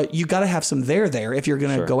 but you got to have some there if you're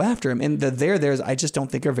going to go after him. And the there's I just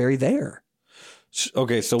don't think are very there.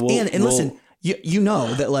 Okay, so listen, you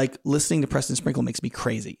know that like listening to Preston Sprinkle makes me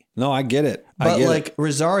crazy. No, I get it. But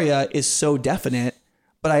Rosaria is so definite,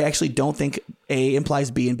 but I actually don't think A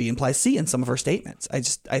implies B and B implies C in some of her statements. I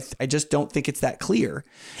just don't think it's that clear.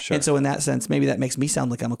 Sure. And so in that sense, maybe that makes me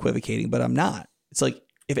sound like I'm equivocating, but I'm not. It's like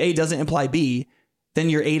if A doesn't imply B, then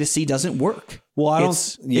your A to C doesn't work. Well,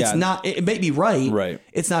 it's not, it may be right. Right.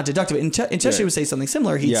 It's not deductive. And Chesterton would say something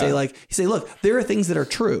similar. He'd say, look, there are things that are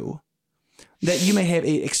true that you may have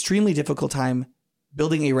an extremely difficult time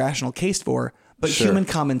building a rational case for, but human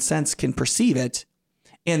common sense can perceive it.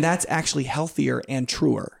 And that's actually healthier and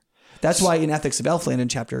truer. That's why in Ethics of Elfland in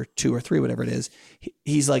chapter 2 or 3, whatever it is,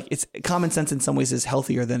 he's like, it's common sense in some ways is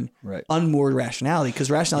healthier than unmoored rationality, because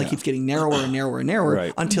rationality keeps getting narrower and narrower and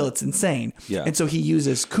narrower until it's insane. Yeah. And so he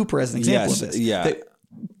uses Cooper as an example of this. Yeah. That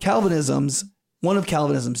one of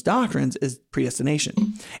Calvinism's doctrines is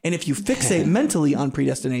predestination. And if you fixate mentally on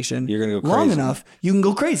predestination you're gonna go long enough, you can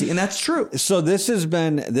go crazy. And that's true. So this has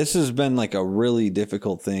been like a really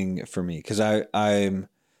difficult thing for me, because I'm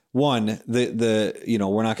one,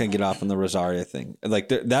 we're not going to get off on the Rosaria thing. Like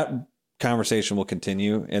that conversation will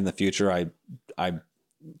continue in the future. I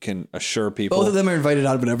can assure people. Both of them are invited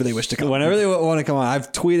on whenever they wish to come. Whenever they want to come on.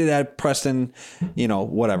 I've tweeted at Preston,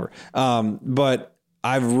 whatever. But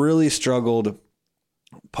I've really struggled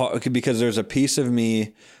because there's a piece of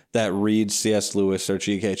me that reads C.S. Lewis or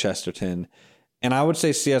G.K. Chesterton. And I would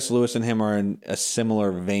say C.S. Lewis and him are in a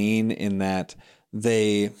similar vein in that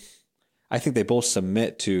I think they both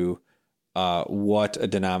submit to what a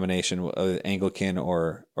denomination, Anglican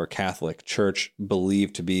or Catholic church,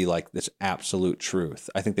 believe to be like this absolute truth.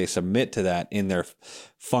 I think they submit to that in their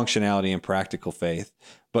functionality and practical faith,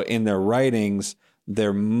 but in their writings,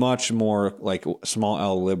 they're much more like small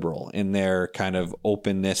L liberal in their kind of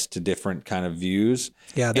openness to different kind of views.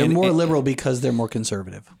 Yeah, they're more liberal because they're more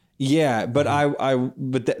conservative. Yeah, but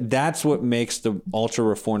that's what makes the ultra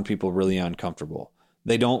reformed people really uncomfortable.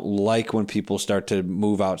 They don't like when people start to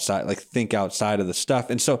move outside, like think outside of the stuff.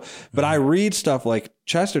 And so, but I read stuff like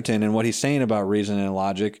Chesterton and what he's saying about reason and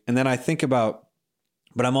logic. And then I think about,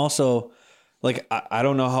 but I'm also like, I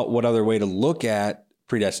don't know what other way to look at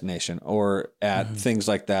predestination or at things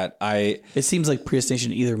like that. It seems like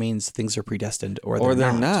predestination either means things are predestined or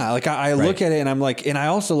they're not. Like I look at it and I'm like, and I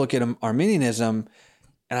also look at Arminianism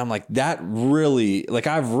and I'm like, that really, like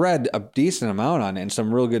I've read a decent amount on it and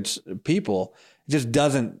some real good people. It just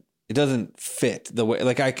doesn't fit the way,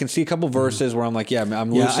 like I can see a couple verses where I'm like, I'm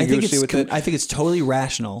loosey-goosey with it. I think it's totally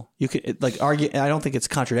rational. You could argue, I don't think it's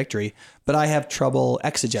contradictory, but I have trouble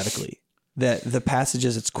exegetically that the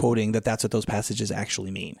passages it's quoting, that's what those passages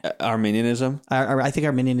actually mean. Arminianism? I think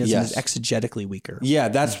Arminianism is exegetically weaker. Yeah,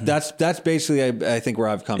 that's basically I think where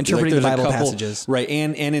I've come interpreting to. Like, the Bible passages. Right,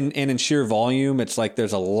 and in sheer volume, it's like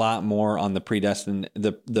there's a lot more on the predestination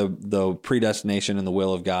and the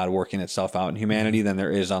will of God working itself out in humanity than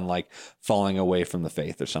there is on like falling away from the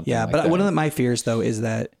faith or something. Yeah, like but that. One of my fears though is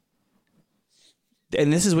that,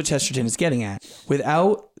 and this is what Chesterton is getting at,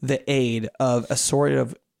 without the aid of a sort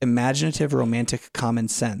of imaginative, romantic common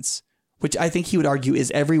sense, which I think he would argue is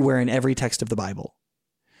everywhere in every text of the Bible.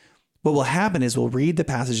 What will happen is we'll read the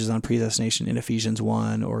passages on predestination in Ephesians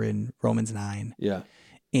 1 or in Romans 9. Yeah.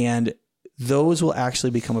 And those will actually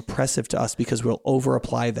become oppressive to us because we'll over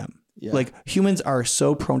apply them. Yeah. Like humans are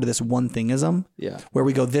so prone to this one thingism where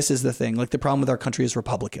we go, this is the thing. Like the problem with our country is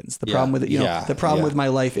Republicans. The problem with, the problem with my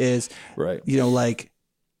life is, like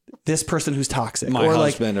this person who's toxic my or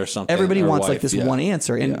husband like or something. Everybody or wants wife. like this one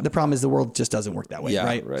answer. And the problem is the world just doesn't work that way.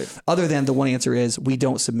 Right. Other than the one answer is we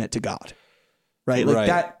don't submit to God. Right. Like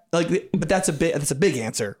that, like, but that's a big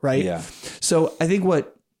answer. Right. Yeah. So I think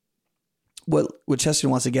what Chesterton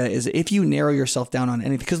wants to get at is if you narrow yourself down on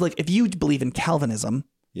anything, because like if you believe in Calvinism,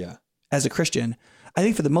 as a Christian, I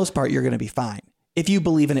think for the most part you're going to be fine. If you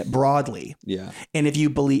believe in it broadly, and if you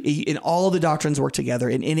believe in all the doctrines work together,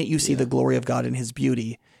 and in it you see the glory of God and His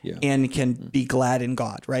beauty, and can be glad in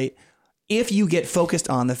God, right? If you get focused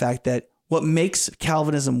on the fact that what makes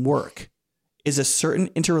Calvinism work is a certain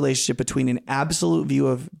interrelationship between an absolute view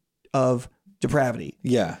of depravity,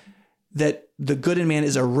 that the good in man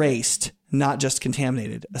is erased, not just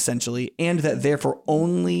contaminated, essentially, and that therefore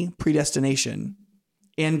only predestination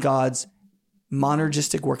and God's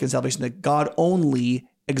monergistic work in salvation, that God only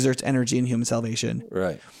exerts energy in human salvation.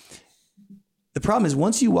 Right. The problem is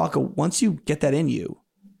once you get that in you,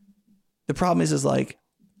 the problem is like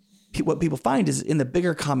what people find is in the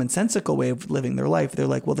bigger commonsensical way of living their life. They're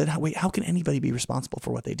like, well, then how can anybody be responsible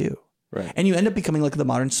for what they do? Right. And you end up becoming like the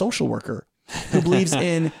modern social worker who believes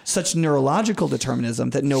in such neurological determinism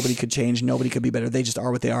that nobody could change, nobody could be better. They just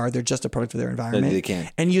are what they are. They're just a product of their environment. They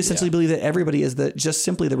can't. And you essentially believe that everybody is just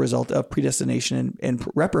simply the result of predestination and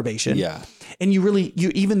reprobation. Yeah. And you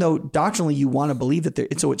even though doctrinally you want to believe that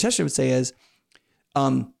and so what Chesterton would say is,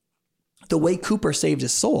 the way Cooper saved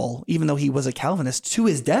his soul, even though he was a Calvinist to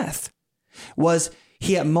his death, was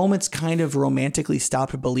he at moments kind of romantically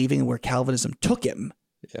stopped believing where Calvinism took him.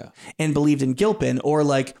 Yeah. And believed in Gilpin or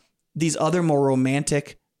like these other more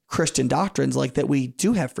romantic Christian doctrines, like that we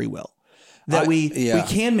do have free will, that we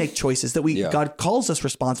can make choices, that God calls us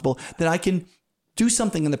responsible, that I can do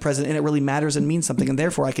something in the present and it really matters and means something. And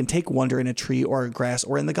therefore I can take wonder in a tree or grass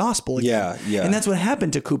or in the gospel again. Yeah. And that's what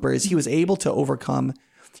happened to Cooper is he was able to overcome.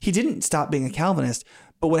 He didn't stop being a Calvinist,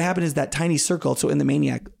 but what happened is that tiny circle. So in The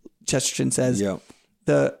Maniac, Chesterton says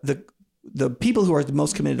the people who are the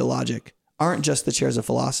most committed to logic aren't just the chairs of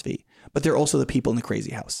philosophy, but they're also the people in the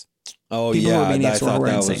crazy house. Oh, people yeah. Who are maniacs I thought or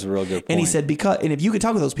that insane. was a real good point. And he said, and if you could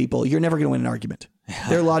talk with those people, you're never going to win an argument.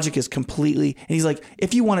 Their logic is completely, and he's like,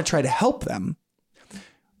 if you want to try to help them,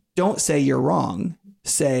 don't say you're wrong.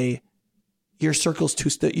 Say your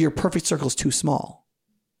perfect circle's too small.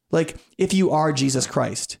 Like if you are Jesus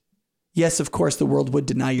Christ, yes, of course the world would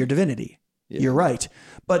deny your divinity. Yeah. You're right.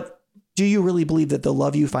 But do you really believe that the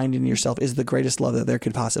love you find in yourself is the greatest love that there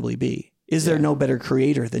could possibly be? Is there no better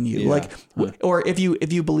creator than you? Like, or if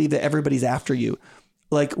you believe that everybody's after you,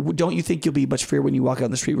 like, don't you think you'll be much freer when you walk out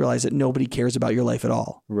in the street, realize that nobody cares about your life at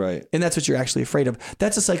all? Right. And that's what you're actually afraid of.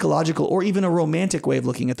 That's a psychological or even a romantic way of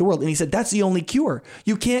looking at the world. And he said, that's the only cure.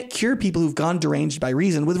 You can't cure people who've gone deranged by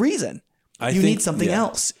reason with reason. You need something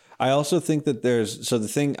else. I also think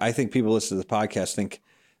that I think people listen to the podcast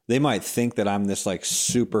they might think that I'm this like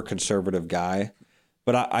super conservative guy,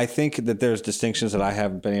 but I think that there's distinctions that I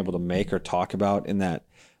haven't been able to make or talk about in that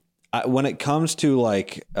when it comes to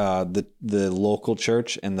like the local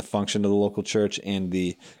church and the function of the local church and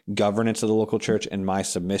the governance of the local church and my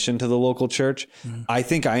submission to the local church, I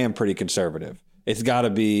think I am pretty conservative. It's got to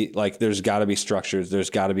be like, there's got to be structures. There's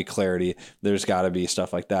got to be clarity. There's got to be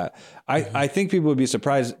stuff like that. I think people would be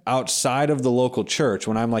surprised outside of the local church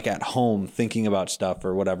when I'm like at home thinking about stuff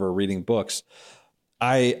or whatever, reading books.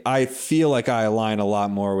 I feel like I align a lot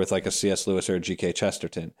more with like a C.S. Lewis or a G.K.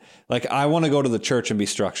 Chesterton. Like I want to go to the church and be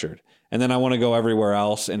structured. And then I want to go everywhere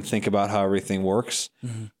else and think about how everything works.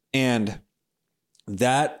 Mm-hmm. And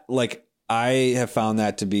that, like, I have found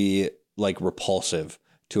that to be like repulsive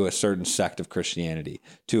to a certain sect of Christianity,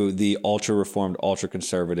 to the ultra reformed, ultra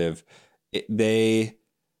conservative. They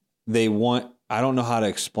want, I don't know how to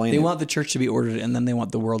explain it. They want the church to be ordered, and then they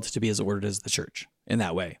want the world to be as ordered as the church in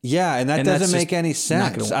that way. Yeah. And that doesn't make any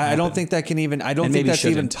sense. I don't think that can even, I don't think that's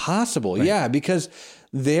even possible. Right. Yeah. Because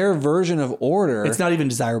their version of order, it's not even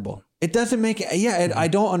desirable. It doesn't make, I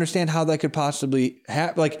don't understand how that could possibly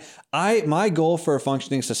happen. Like my goal for a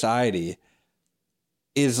functioning society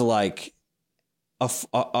is like a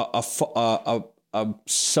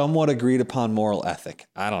somewhat agreed upon moral ethic.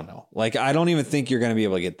 I don't know. Like, I don't even think you're going to be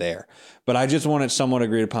able to get there, but I just want it somewhat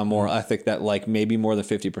agreed upon moral ethic that like maybe more than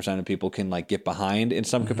 50% of people can like get behind in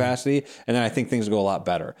some capacity. And then I think things go a lot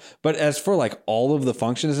better. But as for like all of the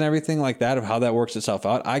functions and everything like that, of how that works itself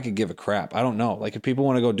out, I could give a crap. I don't know. Like if people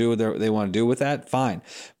want to go do what they want to do with that, fine.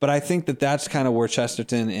 But I think that that's kind of where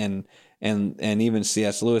Chesterton and even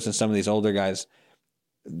C.S. Lewis and some of these older guys,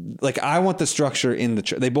 like I want the structure in the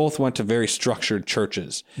church. They both went to very structured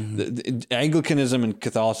churches. The Anglicanism and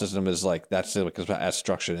Catholicism is like, that's as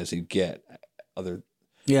structured as you get.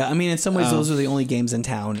 Yeah, I mean, in some ways, those are the only games in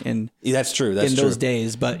town. That's true. Those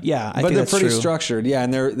days, but yeah, I think they're pretty structured. Yeah,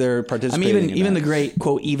 and they're participating. I mean, even the great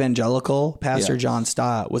quote evangelical pastor John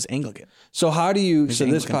Stott was Anglican. So how do you? So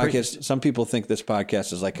this podcast, some people think this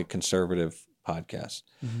podcast is like a conservative podcast.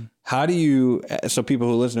 How do you? So people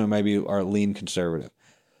who listen to it maybe are lean conservative.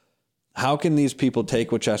 How can these people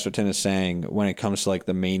take what Chesterton is saying when it comes to like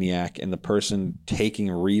the maniac and the person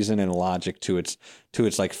taking reason and logic to its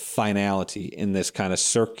like finality in this kind of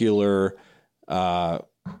circular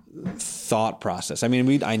thought process? I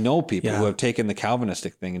mean, I know people who have taken the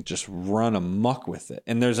Calvinistic thing and just run amok with it.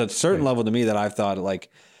 And there's a certain level to me that I've thought, like,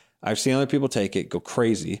 I've seen other people take it, go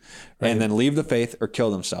crazy, and then leave the faith or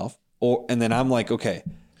kill themselves. And then I'm like, okay,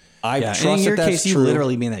 I trust in your that case, that's you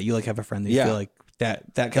literally mean that. You like have a friend that you feel like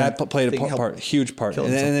that played a huge part.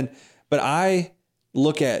 And then, but I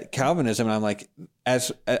look at Calvinism and I'm like,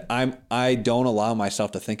 I don't allow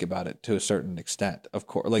myself to think about it to a certain extent, of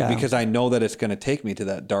course, because I know that it's going to take me to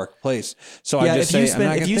that dark place. So I just say, I'm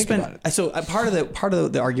not going to think about it. So part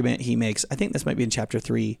of the argument he makes, I think this might be in chapter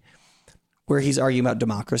 3, where he's arguing about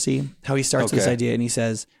democracy, how he starts this idea and he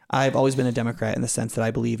says, I've always been a Democrat in the sense that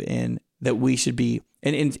I believe in that we should be,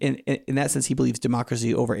 and in that sense, he believes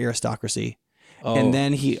democracy over aristocracy. And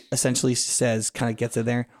then he essentially says, kind of gets in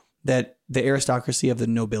there, that the aristocracy of the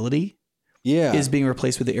nobility is being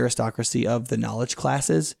replaced with the aristocracy of the knowledge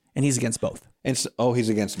classes, and he's against both. And so, he's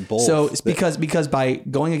against both. So it's because by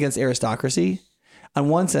going against aristocracy, on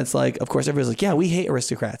one sense, like, of course, everybody's like, yeah, we hate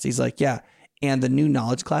aristocrats. He's like, yeah, and the new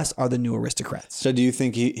knowledge class are the new aristocrats. So do you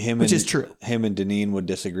think which is true. Him and Deneen would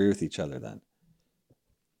disagree with each other then?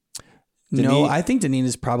 No, I think Deneen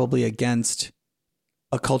is probably against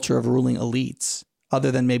a culture of ruling elites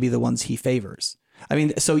other than maybe the ones he favors. I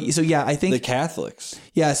mean, so yeah, I think the Catholics.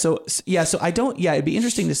 Yeah. So I don't, it'd be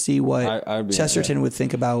interesting to see what Chesterton would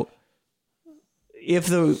think about if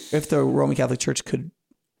the Roman Catholic Church could.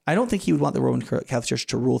 I don't think he would want the Roman Catholic Church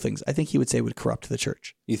to rule things. I think he would say it would corrupt the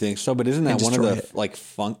church. You think so? But isn't that one of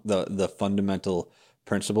the the fundamental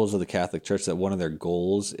principles of the Catholic Church, that one of their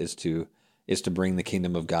goals is to bring the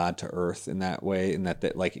kingdom of God to earth in that way, in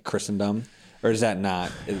that like Christendom? Or is that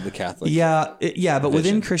not the Catholic? But vision?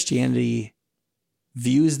 Within Christianity,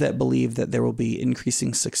 views that believe that there will be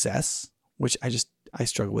increasing success, which I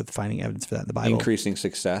struggle with finding evidence for that in the Bible. Increasing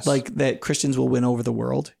success? Like that Christians will win over the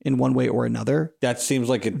world in one way or another. That seems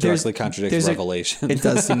like it directly contradicts Revelation. It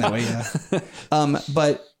does seem that way, yeah.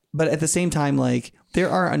 But at the same time, like, there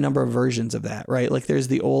are a number of versions of that, right? Like there's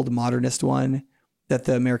the old modernist one that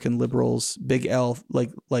the American liberals, big L,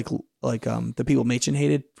 like the people Machen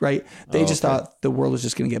hated, right? They just thought the world was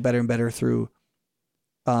just going to get better and better through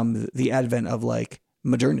the advent of like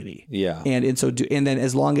modernity. Yeah. And then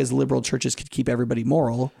as long as liberal churches could keep everybody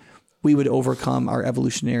moral, we would overcome our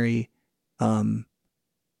evolutionary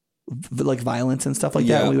like violence and stuff like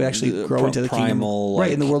that. We would actually grow into the kingdom,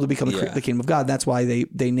 right? And the world would become the kingdom of God. That's why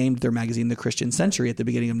they named their magazine The Christian Century at the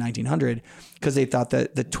beginning of 1900, because they thought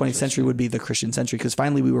that the 20th century would be the Christian century, because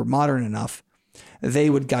finally we were modern enough. They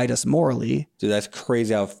would guide us morally. Dude, that's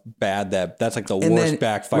crazy how bad that's like the worst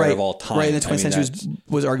backfire of all time. Right. And the 20th century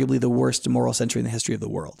was arguably the worst moral century in the history of the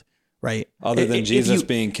world. Right. Other than Jesus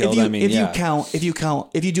being killed. If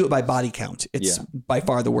you do it by body count, it's by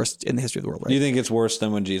far the worst in the history of the world. Right? Do you think it's worse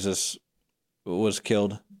than when Jesus was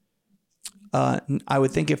killed? I would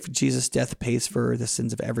think if Jesus' death pays for the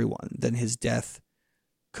sins of everyone, then his death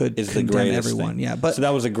could condemn everyone. Yeah. But so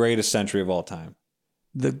that was the greatest century of all time.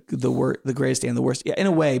 The greatest and the worst. Yeah, in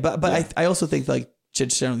a way. But I also think, like,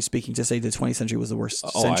 generally speaking, to say the 20th century was the worst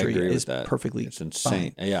century is perfectly It's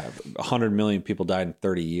insane. Fine. Yeah. 100 million people died in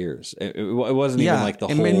 30 years. It wasn't even like the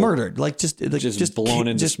whole... And murdered. Like just blown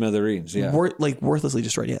into smithereens. Yeah. Worthlessly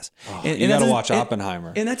destroyed. Yes. And you got to watch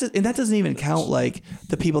Oppenheimer. And that doesn't even count like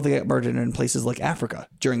the people that got murdered in places like Africa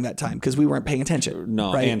during that time, because we weren't paying attention.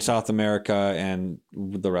 No. Right? And South America and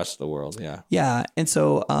the rest of the world. Yeah. Yeah. And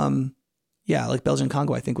so... like Belgian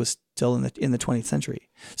Congo, I think, was still in the 20th century.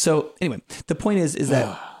 So anyway, the point is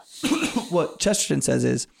that what Chesterton says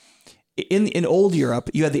is in old Europe,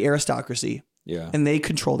 you had the aristocracy, and they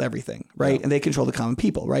controlled everything, right? Yeah. And they controlled the common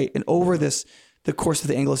people, right? And over the course of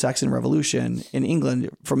the Anglo-Saxon Revolution in England,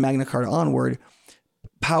 from Magna Carta onward,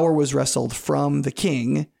 power was wrestled from the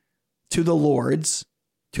king to the lords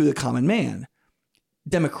to the common man,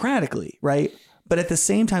 democratically, right? But at the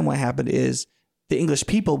same time, what happened is the English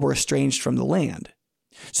people were estranged from the land.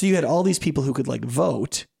 So you had all these people who could like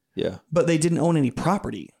vote, but they didn't own any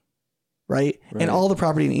property, right? And all the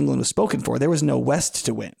property in England was spoken for. There was no west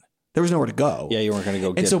to win. There was nowhere to go. Yeah, you weren't going to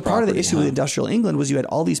go. And so part of the issue with industrial England was you had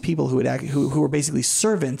all these people who were basically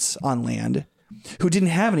servants on land, who didn't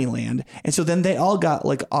have any land. And so then they all got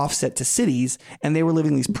like offset to cities, and they were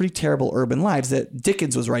living these pretty terrible urban lives that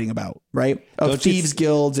Dickens was writing about, right? Of thieves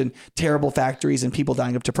guilds and terrible factories and people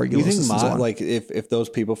dying of tuberculosis. You think and so on. like if those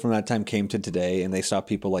people from that time came to today and they saw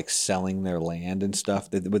people like selling their land and stuff,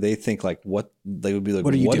 would they think like they would be like,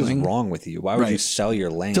 what is wrong with you? Why would you sell your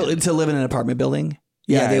land? To live in an apartment building?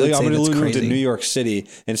 Yeah, they would say that's crazy. I'm going to New York City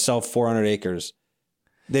and sell 400 acres.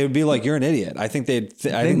 They would be like, "You're an idiot." I think I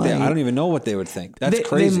don't even know what they would think. That's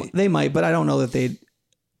crazy. They might, but I don't know that they'd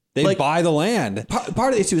like, buy the land. Part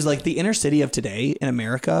of the issue is like the inner city of today in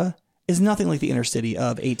America is nothing like the inner city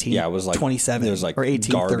of 1827. Yeah, it was like 27. There was like or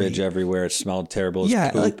 1830. Garbage everywhere. It smelled terrible.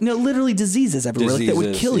 Like literally diseases everywhere that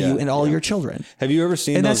would kill you and all your children. Have you ever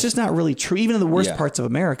seen? And that's just not really true. Even in the worst parts of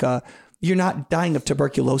America, you're not dying of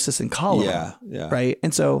tuberculosis and cholera. Right.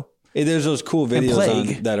 And so there's those cool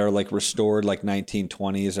videos that are like restored like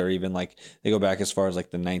 1920s, or even like they go back as far as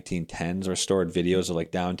like the 1910s, restored videos of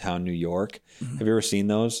like downtown New York. Mm-hmm. Have you ever seen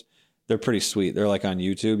those? They're pretty sweet. They're like on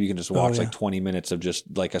YouTube. You can just watch like 20 minutes of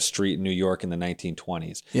just like a street in New York in the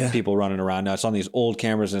 1920s. Yeah. People running around. Now it's on these old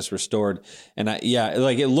cameras and it's restored. And like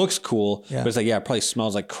it looks cool, but it's like, it probably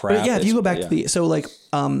smells like crap. But if you go back to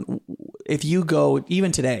if you go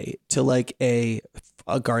even today to like a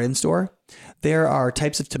garden store, there are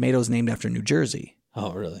types of tomatoes named after New Jersey.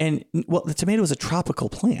 Oh, really? And the tomato is a tropical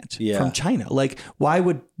plant from China. Like, why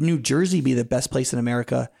would New Jersey be the best place in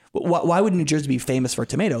America? Why would New Jersey be famous for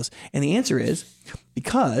tomatoes? And the answer is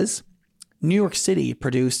because New York City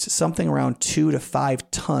produced something around 2 to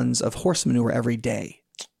 5 tons of horse manure every day.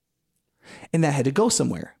 And that had to go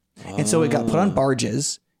somewhere. And so it got put on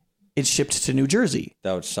barges. It shipped to New Jersey.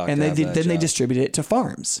 That would suck. And they distributed it to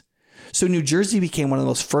farms. So New Jersey became one of the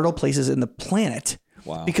most fertile places in the planet.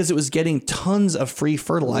 Wow. Because it was getting tons of free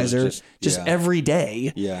fertilizer just every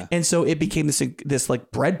day. Yeah. And so it became this like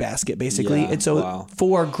breadbasket basically. Yeah. And so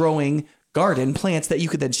for growing garden plants that you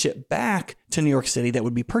could then ship back to New York City that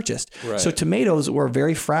would be purchased. Right. So tomatoes were a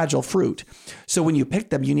very fragile fruit. So when you picked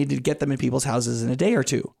them, you needed to get them in people's houses in a day or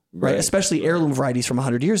two. Right. Especially heirloom varieties from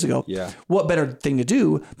 100 years ago. Yeah. What better thing to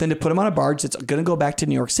do than to put them on a barge that's going to go back to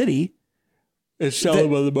New York City and sell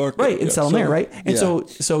them on the market. Right, and sell them there, right? And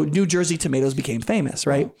so New Jersey tomatoes became famous,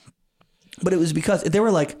 right? But it was because there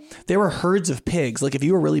were herds of pigs. Like if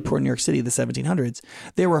you were really poor in New York City in the 1700s,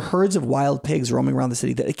 there were herds of wild pigs roaming around the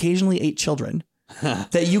city that occasionally ate children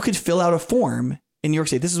that you could fill out a form in New York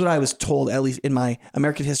City. This is what I was told, at least in my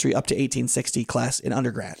American history up to 1860 class in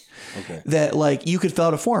undergrad. Okay. That like you could fill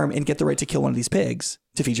out a form and get the right to kill one of these pigs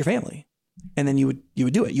to feed your family. And then you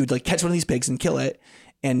would do it. You would like catch one of these pigs and kill it,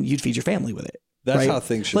 and you'd feed your family with it. That's how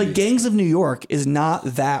things should be. Like Gangs of New York is not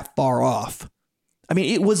that far off. I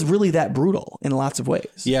mean, it was really that brutal in lots of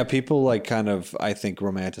ways. Yeah, people like kind of, I think,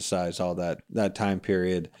 romanticize all that time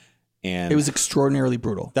period. And it was extraordinarily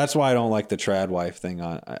brutal. That's why I don't like the trad wife thing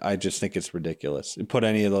on. I just think it's ridiculous. You put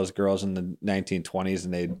any of those girls in the 1920s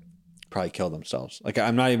and they'd probably kill themselves. Like,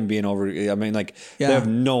 I'm not even being over. I mean, like, they have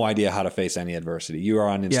no idea how to face any adversity. You are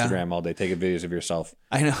on Instagram all day taking videos of yourself.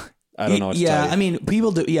 I know. I don't know what to tell you. I mean,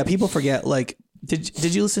 people do. Yeah, people forget. Like,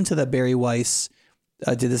 did you listen to the Barry Weiss?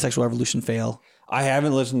 Did the sexual revolution fail? I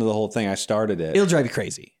haven't listened to the whole thing. I started it. It'll drive you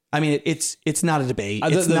crazy. I mean, it's not a debate.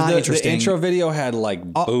 It's not interesting. The intro video had like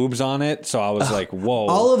boobs on it, so I was like, "Whoa!"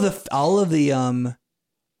 All of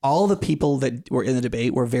the people that were in the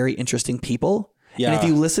debate were very interesting people. Yeah. And if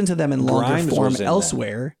you listen to them in longer form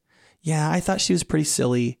elsewhere, I thought she was pretty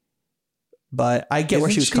silly. But I get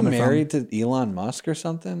where she was coming from. Married to Elon Musk or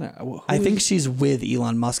something? I think she's with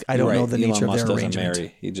Elon Musk. I don't know the nature of their arrangement.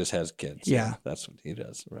 Marry. He just has kids. Yeah. That's what he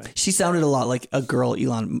does, right? She sounded a lot like a girl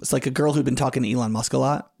It's like a girl who'd been talking to Elon Musk a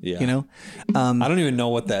lot. Yeah. You know? I don't even know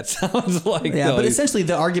what that sounds like. Yeah, but essentially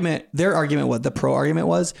their argument, the pro argument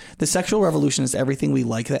was the sexual revolution is everything we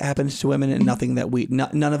like that happens to women and nothing that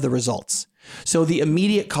none of the results. So the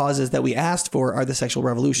immediate causes that we asked for are the sexual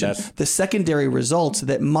revolution. The secondary results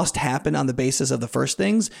that must happen on the basis of the first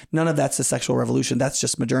things, none of that's the sexual revolution. That's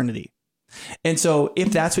just modernity. And so if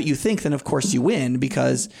that's what you think, then of course you win,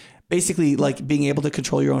 because basically like being able to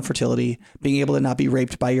control your own fertility, being able to not be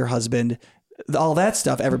raped by your husband, all that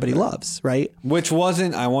stuff everybody loves, right? Which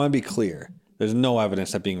wasn't, I want to be clear, there's no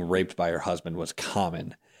evidence that being raped by your husband was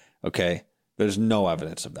common. Okay. There's no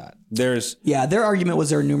evidence of that. Their argument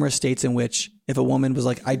was there are numerous states in which if a woman was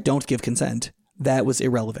like, I don't give consent, that was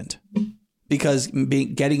irrelevant because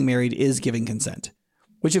getting married is giving consent,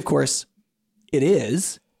 which of course it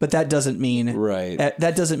is, but that doesn't mean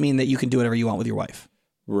that you can do whatever you want with your wife.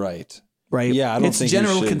 Right. right? Yeah, I don't think it's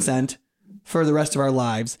general consent for the rest of our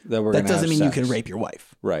lives. That doesn't mean you can rape your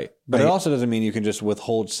wife. Right. But it also doesn't mean you can just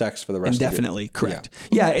withhold sex for the rest indefinitely. Correct.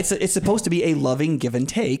 Yeah, it's supposed to be a loving give and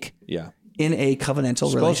take. Yeah. In a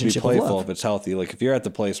covenantal relationship. It's supposed to be playful of love. if it's healthy. Like if you're at the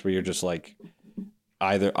place where you're just like,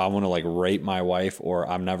 either I want to like rape my wife or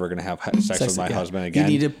I'm never going to have sex with my husband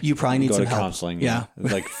again. You probably need some help. Counseling. Yeah.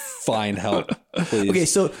 Like find help, please. Okay.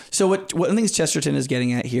 So what one of the things Chesterton is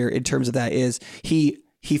getting at here in terms of that is he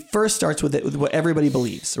first starts with what everybody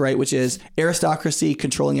believes, right? Which is aristocracy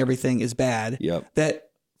controlling everything is bad. Yep.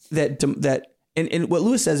 And what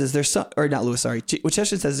Lewis says is what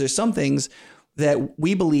Chesterton says is there's some things that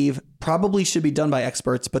we believe probably should be done by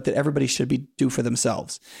experts, but that everybody should do for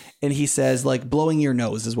themselves. And he says like blowing your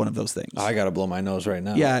nose is one of those things. I got to blow my nose right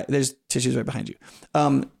now. Yeah. There's tissues right behind you.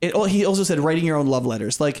 He also said writing your own love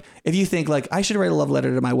letters. Like if you think like I should write a love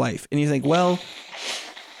letter to my wife and you think, well,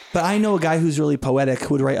 but I know a guy who's really poetic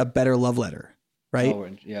who would write a better love letter. Right? Oh,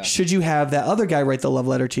 yeah. Should you have that other guy write the love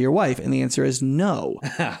letter to your wife? And the answer is no.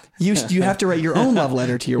 You have to write your own love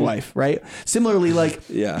letter to your wife, right? Similarly, like,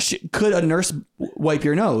 could a nurse wipe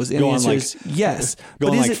your nose? And the answer is yes. Go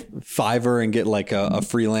on Fiverr and get like a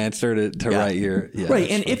freelancer to write your... Yeah,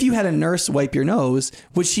 right. And if you had a nurse wipe your nose,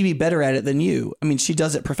 would she be better at it than you? I mean, she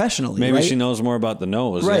does it professionally, Maybe right? she knows more about the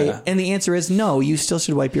nose. Right. Yeah. And the answer is no, you still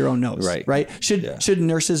should wipe your own nose. Right. Should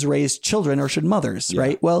nurses raise children or should mothers? Yeah.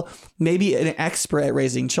 Right. Well, maybe an expert at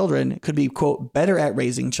raising children could be, quote, better at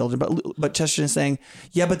raising children. But Chesterton is saying,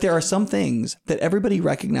 yeah, but there are some things that everybody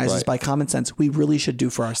recognizes by common sense we really should do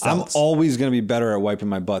for ourselves. I'm always going to be better at wiping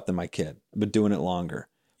my butt than my kid, but doing it longer.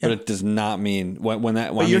 But it does not mean when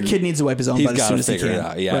your kid needs to wipe his own butt as soon as he can. It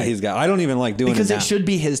out. Yeah, right. I don't even like doing it because it should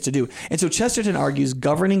be his to do. And so Chesterton argues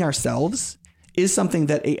governing ourselves is something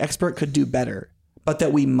that an expert could do better, but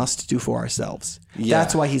that we must do for ourselves. Yeah.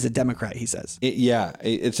 That's why he's a Democrat, he says.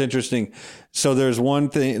 It's interesting. So there's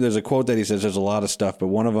a quote that he says, there's a lot of stuff, but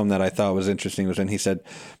one of them that I thought was interesting was when he said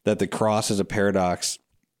that the cross is a paradox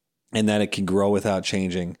and that it can grow without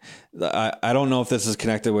changing. I don't know if this is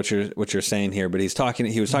connected what you're saying here, but he was talking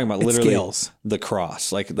about literally the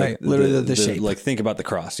cross, like literally the shape. Like think about the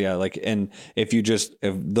cross. Yeah. Like, and if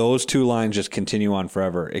those two lines just continue on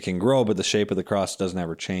forever, it can grow, but the shape of the cross doesn't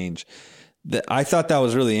ever change. I thought that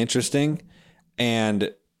was really interesting.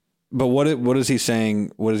 But what is he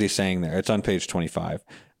saying? What is he saying there? It's on page 25.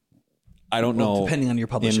 I don't know. Depending on your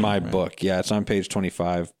publishing. In my book. Yeah. It's on page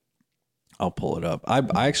 25. I'll pull it up.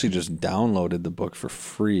 I actually just downloaded the book for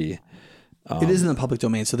free. It is in the public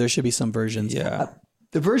domain, so there should be some versions. Yeah.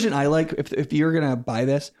 The version I like, if you're going to buy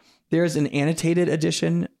this, there's an annotated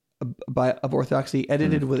edition of Orthodoxy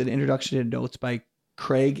edited with an introduction and notes by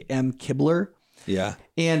Craig M. Kibler. Yeah.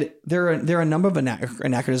 And there are a number of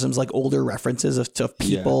anachronisms, like older references of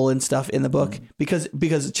people and stuff in the book, because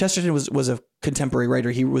Chesterton was a contemporary writer.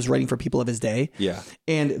 He was writing for people of his day. Yeah.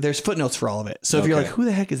 And there's footnotes for all of it. So if you're like, who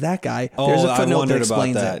the heck is that guy? There's a footnote that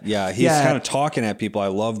explains about that. it. Yeah. He's kind of talking at people. I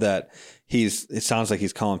love that. It sounds like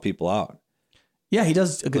he's calling people out. Yeah, he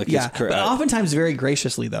does. But oftentimes very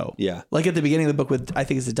graciously, though. Yeah. Like at the beginning of the book with, I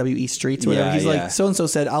think it's the W.E. Streets, or whatever. He's like, so-and-so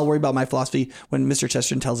said, I'll worry about my philosophy when Mr.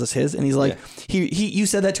 Chesterton tells us his. And he's like, you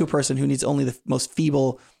said that to a person who needs only the most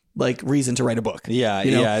feeble reason to write a book. Yeah.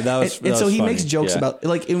 You know? Yeah. That was and so he funny. makes jokes about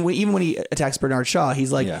even when he attacks Bernard Shaw,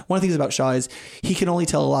 he's like, one of the things about Shaw is he can only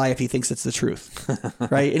tell a lie if he thinks it's the truth.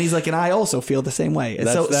 Right. And he's like, and I also feel the same way.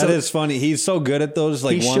 That is funny. He's so good at those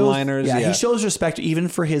one-liners. Yeah. He shows respect even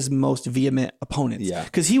for his most vehement opponents. Yeah.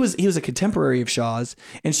 Cause he was a contemporary of Shaw's,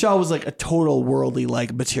 and Shaw was like a total worldly,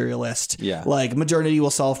 materialist. Yeah. Like modernity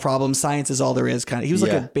will solve problems. Science is all there is kind of. He was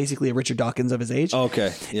basically a Richard Dawkins of his age.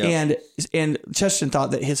 Okay. Yeah. And Chesterton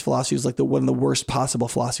thought that his philosophy was like one of the worst possible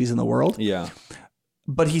philosophies in the world. Yeah.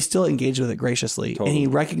 But he still engaged with it graciously. Totally. And he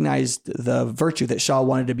recognized the virtue that Shaw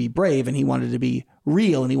wanted to be brave, and he wanted to be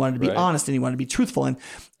real, and he wanted to be honest, and he wanted to be truthful.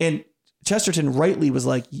 And Chesterton rightly was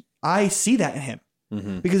like, I see that in him.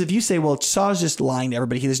 Mm-hmm. Because if you say, well, Shaw's just lying to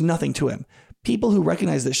everybody, there's nothing to him. People who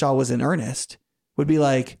recognize that Shaw was in earnest would be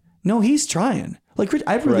like, no, he's trying. Like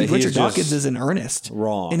I believe Richard Dawkins is in earnest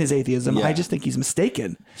wrong in his atheism. Yeah. I just think he's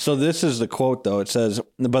mistaken. So this is the quote, though. It says,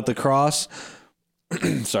 but the cross,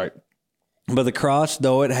 but the cross,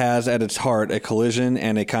 though it has at its heart a collision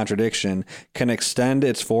and a contradiction, can extend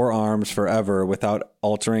its four arms forever without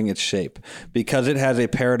altering its shape. Because it has a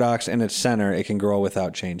paradox in its center, it can grow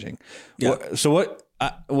without changing. Yeah. So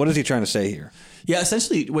what is he trying to say here? Yeah,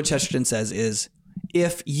 essentially what Chesterton says is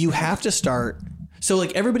if you have to start... So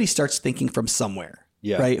everybody starts thinking from somewhere,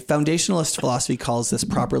 right? Foundationalist philosophy calls this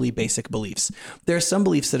properly basic beliefs. There are some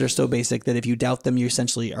beliefs that are so basic that if you doubt them, you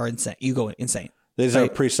essentially are insane. You go insane. These are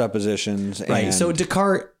presuppositions. Right. And so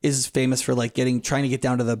Descartes is famous for like trying to get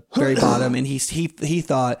down to the very bottom. And he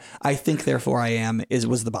thought, I think, therefore I am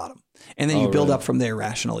was the bottom. And then you build up from there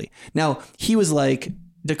rationally. Now, he was like,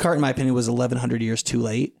 Descartes, in my opinion, was 1,100 years too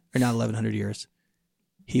late. Or not 1,100 years.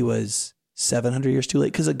 He was 700 years too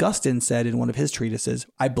late. Because Augustine said in one of his treatises,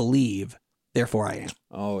 I believe, therefore I am.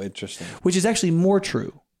 Oh, interesting. Which is actually more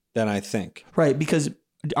true than I think. Right. Because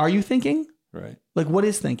are you thinking? Right. Like, what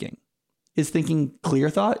is thinking? Is thinking clear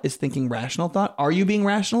thought? Is thinking rational thought? Are you being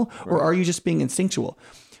rational or are you just being instinctual?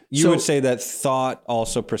 You would say that thought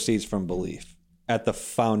also proceeds from belief at the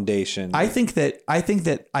foundation. I think that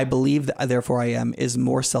I believe that therefore I am is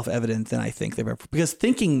more self-evident than I think, because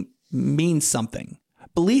thinking means something.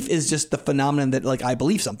 Belief is just the phenomenon that like I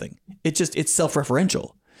believe something. It's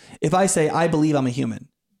self-referential. If I say I believe I'm a human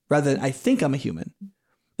rather than I think I'm a human,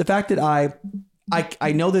 the fact that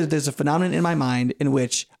I know that there's a phenomenon in my mind in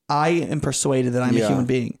which I am persuaded that I'm a human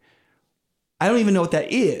being. I don't even know what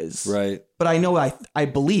that is. Right. But I know I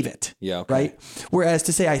believe it. Yeah. Okay. Right. Whereas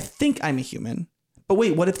to say I think I'm a human, but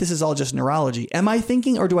wait, what if this is all just neurology? Am I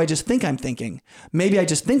thinking or do I just think I'm thinking? Maybe I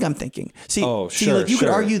just think I'm thinking. See, you could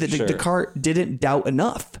argue that Descartes didn't doubt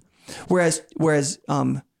enough. Whereas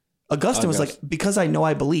Augustine was like, because I know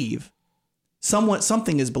I believe,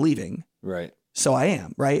 something is believing. Right. So I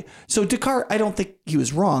am, right? So Descartes, I don't think he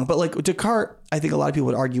was wrong, but like Descartes, I think a lot of people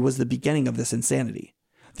would argue was the beginning of this insanity.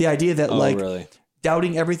 The idea that really?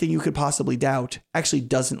 Doubting everything you could possibly doubt actually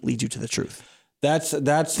doesn't lead you to the truth. I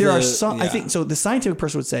think so. The scientific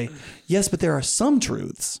person would say, yes, but there are some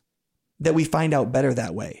truths that we find out better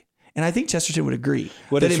that way. And I think Chesterton would agree.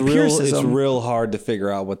 But it's real hard to figure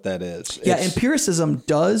out what that is. Empiricism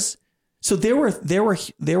does. So there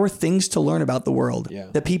were things to learn about the world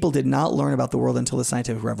that people did not learn about the world until the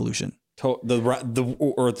scientific revolution.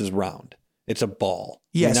 The Earth is round. It's a ball.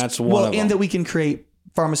 Yes, and that's one of them. And that we can create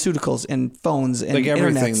pharmaceuticals and phones and like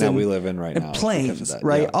everything that and, we live in right now. Planes,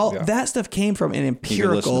 right? That stuff came from an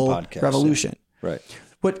empirical revolution. Right.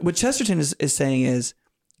 What Chesterton is saying is,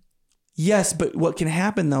 yes, but what can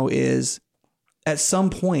happen though is at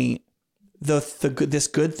some point this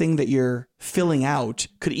good thing that you're filling out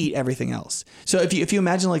could eat everything else. So if you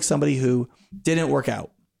imagine like somebody who didn't work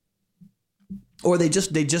out, or they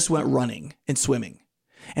just went running and swimming,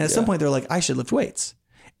 and at some point they're like, I should lift weights,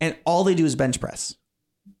 and all they do is bench press,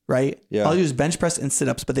 right? Yeah. All they do is bench press and sit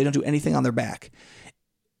ups, but they don't do anything on their back.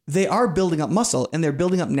 They are building up muscle, and they're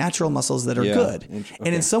building up natural muscles that are good. Okay.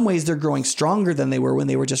 And in some ways, they're growing stronger than they were when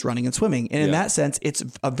they were just running and swimming. And in that sense, it's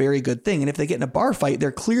a very good thing. And if they get in a bar fight,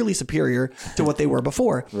 they're clearly superior to what they were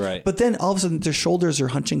before. Right. But then all of a sudden, their shoulders are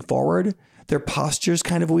hunching forward. Their posture's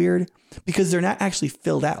kind of weird because they're not actually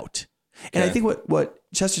filled out. And I think what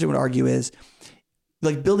Chesterton would argue is,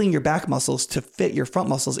 like building your back muscles to fit your front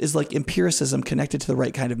muscles is like empiricism connected to the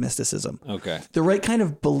right kind of mysticism. Okay. The right kind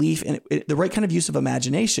of belief and the right kind of use of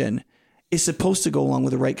imagination is supposed to go along with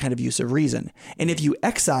the right kind of use of reason. And if you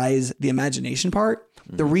excise the imagination part,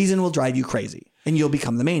 the reason will drive you crazy and you'll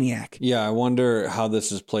become the maniac. Yeah. I wonder how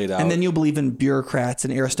this is played out. And then you'll believe in bureaucrats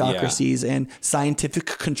and aristocracies and scientific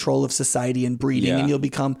control of society and breeding. And you'll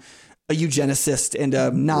become a eugenicist and a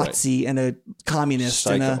Nazi and a communist.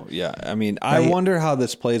 Psycho. I mean, I wonder how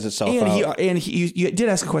this plays itself out. You did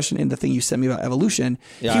ask a question in the thing you sent me about evolution.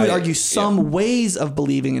 Yeah, he would argue some ways of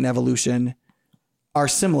believing in evolution are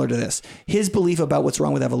similar to this. His belief about what's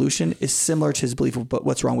wrong with evolution is similar to his belief about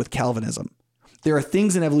what's wrong with Calvinism. There are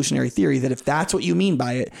things in evolutionary theory that if that's what you mean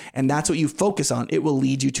by it and that's what you focus on, it will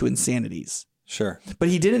lead you to insanities. Sure. But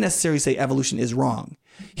he didn't necessarily say evolution is wrong.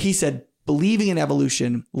 He said believing in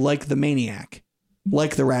evolution like the maniac,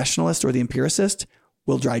 like the rationalist or the empiricist,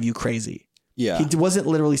 will drive you crazy. Yeah. He wasn't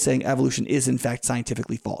literally saying evolution is in fact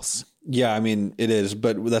scientifically false. Yeah, I mean, it is,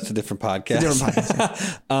 but that's a different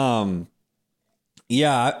podcast. I'm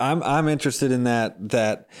interested in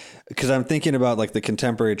that because I'm thinking about like the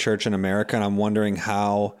contemporary church in America, and I'm wondering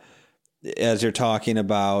how, as you're talking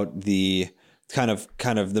about the kind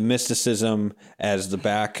of the mysticism as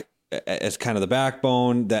kind of the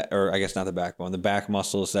backbone or I guess not the backbone, the back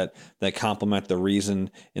muscles that complement the reason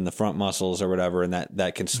in the front muscles or whatever. And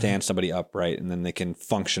that can stand somebody upright and then they can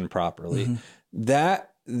function properly.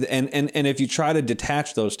 And if you try to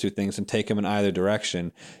detach those two things and take them in either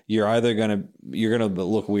direction, you're going to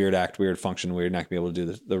look weird, act weird, function weird, not be able to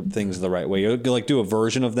do the things the right way. You'll like do a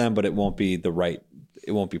version of them, but it won't be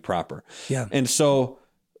it won't be proper. Yeah. And so,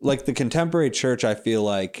 like the contemporary church, I feel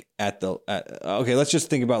like okay, let's just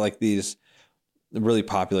think about like these really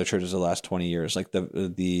popular churches of the last 20 years, like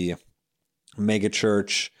the mega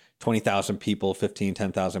church 20,000 people,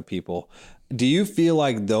 10,000 people. Do you feel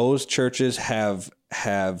like those churches have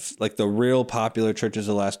like the real popular churches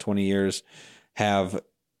of the last 20 years have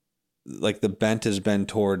like the bent has been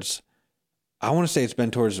towards, I want to say it's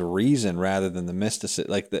been towards the reason rather than the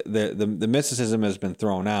mysticism. Like the mysticism has been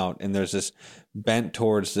thrown out and there's this bent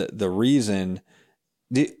towards the reason.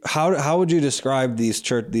 How would you describe these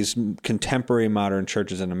contemporary modern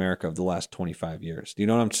churches in America of the last 25 years? Do you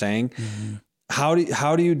know what I'm saying? Mm-hmm.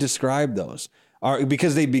 How do you describe those?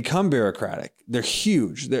 Because they become bureaucratic. They're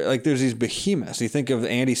huge. They're like, there's these behemoths. You think of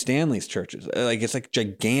Andy Stanley's churches. Like, it's like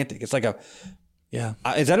gigantic. It's like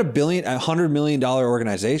is that $100 million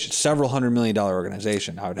organization? Several $100 million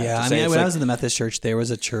organization. I would have to say. When I was in the Methodist church, there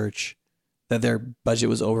was a church that their budget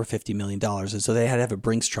was over $50 million. And so they had to have a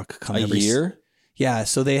Brinks truck come every year. Yeah.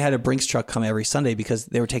 So they had a Brinks truck come every Sunday because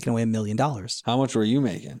they were taking away $1 million. How much were you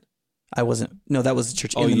making? I wasn't. No, that was the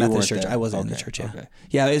church in the Methodist church. I wasn't in the church. Yeah, okay.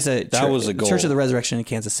 Yeah. It was a goal. Church of the Resurrection in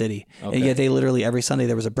Kansas City. Okay. And yet they literally every Sunday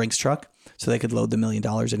there was a Brinks truck so they could load the $1 million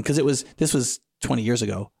in because this was 20 years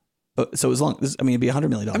ago. But so as long, it'd be $100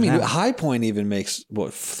 million. I mean, High Point even makes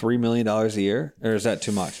what $3 million a year, or is that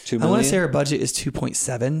too much? $2 million. I want to say our budget is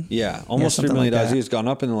 2.7. Yeah, almost $3 million a year. It's gone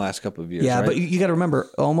up in the last couple of years. Yeah, right? But you got to remember,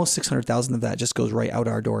 almost 600,000 of that just goes right out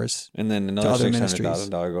our doors. And then another $600,000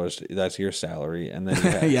 goes. That's your salary, and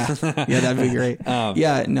then yeah, that'd be great.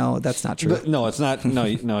 No, that's not true. But no, it's not. No,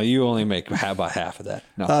 you only make about half of that.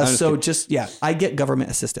 No, I get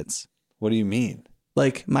government assistance. What do you mean?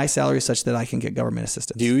 Like my salary is such that I can get government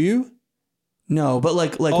assistance. Do you? No, but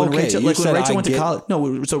like when Rachel went to college.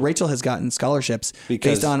 No, so Rachel has gotten scholarships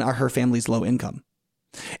based on her family's low income.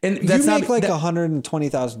 And that's you make like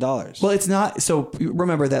 $120,000. Well, it's not. So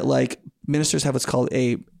remember that like ministers have what's called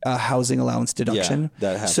a housing allowance deduction. Yeah,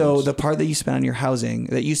 that happens. So the part that you spend on your housing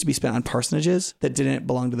that used to be spent on parsonages that didn't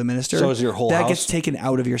belong to the minister. So is your whole house? That gets taken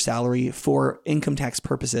out of your salary for income tax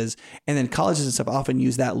purposes. And then colleges and stuff often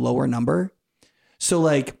use that lower number. So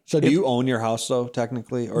do you own your house though,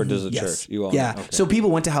 technically, or does the church? You own it? Okay. So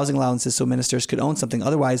people went to housing allowances so ministers could own something.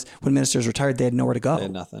 Otherwise, when ministers retired, they had nowhere to go. They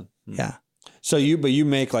had nothing. Yeah. So you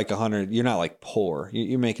make like 100. You're not like poor.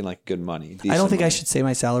 You're making like good money. I don't think I should say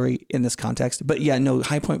my salary in this context, but yeah, no.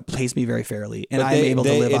 High Point pays me very fairly, and I'm able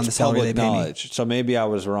to live on the salary they pay me. So maybe I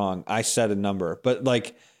was wrong. I said a number, but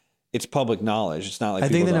like it's public knowledge. It's not like I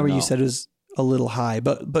think the number you said was a little high,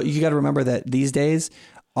 but you got to remember that these days.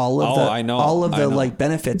 All of the like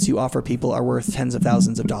benefits you offer people are worth tens of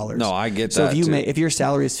thousands of dollars. No, I get that. So if your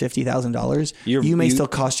salary is $50,000, you may still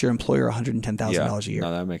cost your employer $110,000 a year.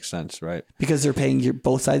 No, that makes sense, right? Because they're paying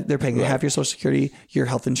both sides. They're paying half your Social Security, your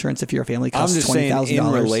health insurance. If you're a family, costs $20,000. I'm just saying,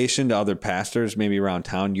 in relation to other pastors, maybe around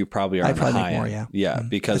town, you probably are. I probably make more. Yeah,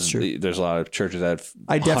 because there's a lot of churches that have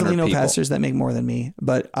I definitely know pastors that make more than me,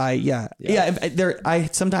 but I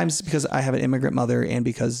sometimes because I have an immigrant mother and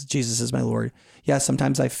because Jesus is my Lord. Yeah,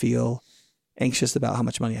 sometimes I feel anxious about how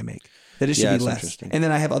much money I make. That it should be less. And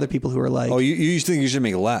then I have other people who are like, oh, you think you should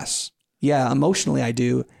make less? Yeah, emotionally I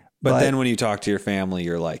do. But then when you talk to your family,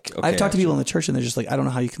 you're like, okay. I've talked to people in the church and they're just like, I don't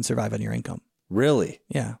know how you can survive on your income. Really?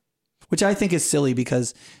 Yeah. Which I think is silly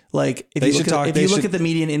because like if you look at the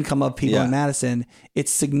median income of people in Madison,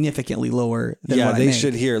 it's significantly lower than what I make. They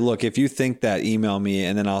should hear, look, if you think that, email me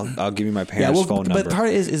and then I'll give you my parents' phone number. But part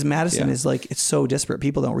is Madison is like, it's so disparate.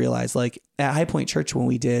 People don't realize like at High Point Church, when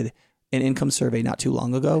we did an income survey not too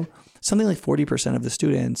long ago, something like 40% of the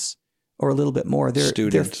students or a little bit more,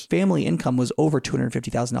 their family income was over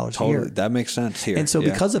 $250,000 a year. That makes sense here. And so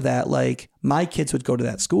because of that, like my kids would go to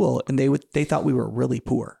that school and they thought we were really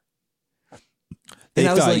poor. They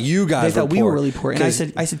thought you guys were poor. We were really poor. And I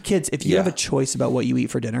said, kids, if you have a choice about what you eat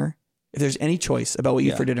for dinner, if there's any choice about what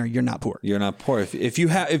you eat for dinner, you're not poor. You're not poor. If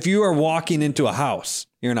you are walking into a house,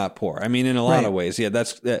 you're not poor. I mean, in a lot of ways. Yeah,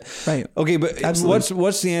 that's right. Okay, but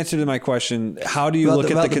what's the answer to my question? How do you look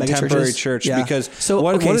at the contemporary church? Yeah. Because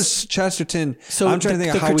what is Chesterton? I'm trying to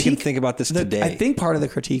think of how we can think about this today. I think part of the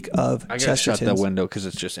critique of I gotta shut the window because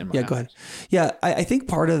it's just in my house. Go ahead. Yeah, I think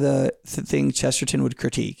part of the thing Chesterton would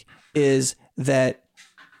critique is that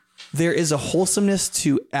there is a wholesomeness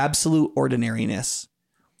to absolute ordinariness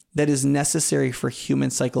that is necessary for human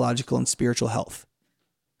psychological and spiritual health.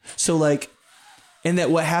 So and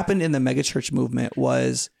that what happened in the megachurch movement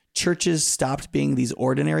was churches stopped being these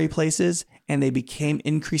ordinary places and they became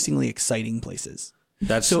increasingly exciting places.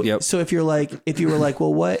 So if you were like,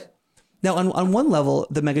 well, what? Now on one level,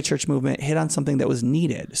 the megachurch movement hit on something that was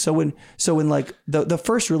needed. So when like the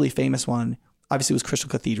first really famous one obviously was Crystal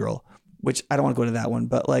Cathedral, which I don't want to go to that one,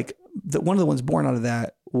 but like one of the ones born out of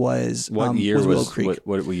that was what year was Willow Creek.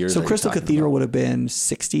 What years? So Crystal Cathedral would have been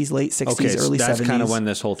 60s, late 60s, okay, early 70s. That's kind of when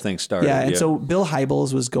this whole thing started. Yeah, and so Bill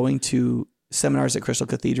Hybels was going to seminars at Crystal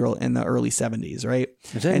Cathedral in the early 70s, right?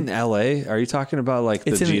 Is it in LA? Are you talking about like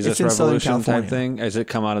the Jesus Revolution type thing? Has it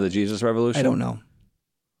come out of the Jesus Revolution? I don't know.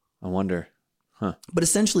 I wonder. Huh. But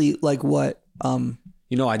essentially, like what...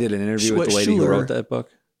 you know, I did an interview with the lady who wrote that book.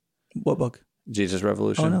 What book? Jesus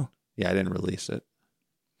Revolution. Oh, no. Yeah, I didn't release it.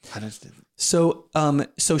 I just didn't. So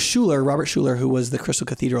Schuller, Robert Schuller, who was the Crystal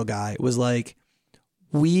Cathedral guy, was like,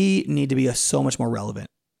 we need to be so much more relevant.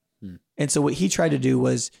 And so what he tried to do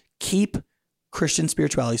was keep Christian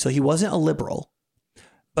spirituality. So he wasn't a liberal,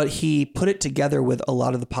 but he put it together with a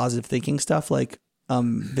lot of the positive thinking stuff, like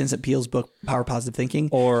Vincent Peale's book, Power Positive Thinking.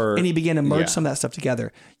 And he began to merge some of that stuff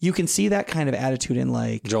together. You can see that kind of attitude in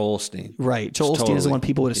like... Joel Osteen. Right. Joel Osteen is the one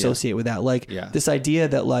people would associate with that. Like this idea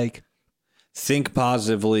that like... think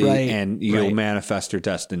positively and you'll manifest your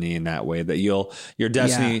destiny in that way, that your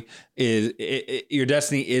destiny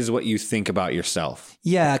is what you think about yourself.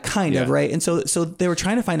 Yeah, kind of. Right. And so they were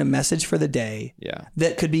trying to find a message for the day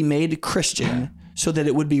that could be made Christian so that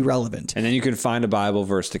it would be relevant. And then you can find a Bible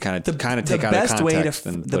verse to kind of take out of context.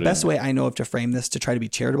 The best way I know of to frame this, to try to be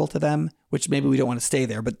charitable to them, which maybe we don't want to stay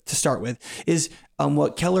there, but to start with, is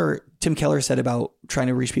what Tim Keller said about trying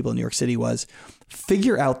to reach people in New York City was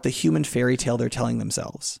figure out the human fairy tale they're telling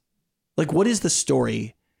themselves. Like, what is the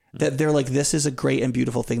story that they're like, this is a great and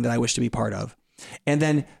beautiful thing that I wish to be part of? And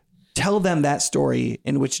then tell them that story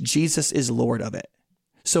in which Jesus is Lord of it.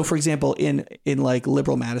 So for example, in like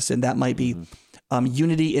liberal Madison, that might be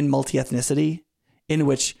unity in multi-ethnicity, in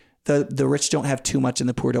which the rich don't have too much and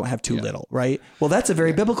the poor don't have too little, right? Well, that's a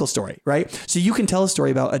very biblical story, right? So you can tell a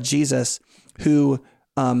story about a Jesus who,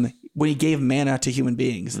 when he gave manna to human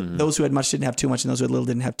beings, those who had much didn't have too much and those who had little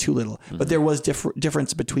didn't have too little. But there was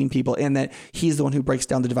difference between people, and that he's the one who breaks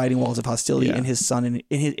down the dividing walls of hostility in his son and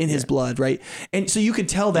in his blood, right? And so you could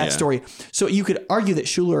tell that story. So you could argue that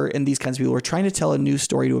Schuller and these kinds of people were trying to tell a new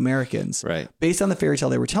story to Americans, right? Based on the fairy tale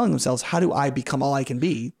they were telling themselves. How do I become all I can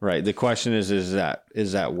be? Right. The question is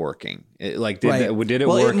that working? Did it work, and what did it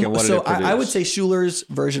produce? So I would say Schuller's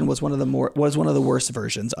version was one of the worst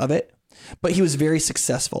versions of it. But he was very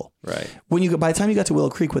successful. Right. By the time you got to Willow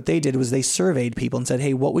Creek, what they did was they surveyed people and said,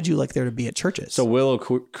 "Hey, what would you like there to be at churches?" So Willow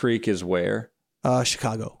Creek is where?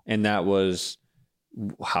 Chicago. And that was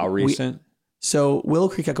how recent? So Willow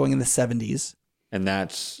Creek got going in the 70s. And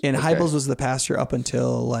that's... And Hybels was the pastor up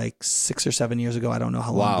until like 6 or 7 years ago. I don't know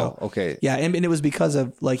how long ago. Wow, okay. Yeah, and it was because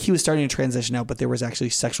of like he was starting to transition out, but there was actually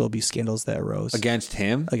sexual abuse scandals that arose. Against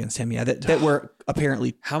him? Against him, yeah. That were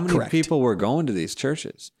apparently How many people were going to these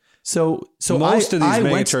churches? So most of these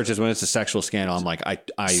mega churches, when it's a sexual scandal, I'm like,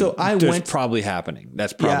 there's probably happening.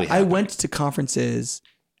 That's probably happening. I went to conferences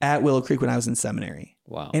at Willow Creek when I was in seminary.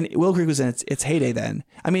 Wow. And Willow Creek was in its heyday then.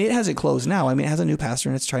 I mean, it hasn't closed now. I mean, it has a new pastor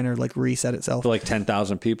and it's trying to like reset itself. For like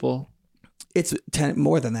 10,000 people? It's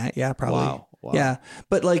more than that. Yeah, probably. Wow. Yeah.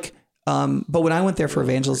 But like, but when I went there for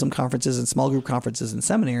evangelism conferences and small group conferences in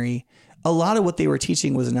seminary, a lot of what they were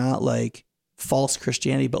teaching was not like false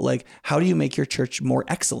Christianity, but like, how do you make your church more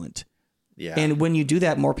excellent? Yeah. And when you do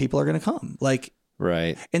that, more people are going to come. Like,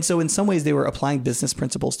 right. And so in some ways they were applying business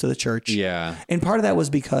principles to the church. Yeah. And part of that was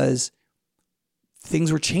because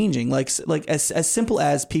things were changing, like as simple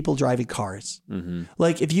as people driving cars. Mm-hmm.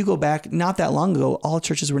 Like if you go back not that long ago, all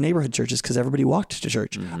churches were neighborhood churches because everybody walked to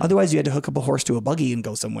church. Mm-hmm. Otherwise you had to hook up a horse to a buggy and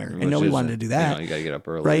go somewhere. And nobody wanted to do that. You got to get up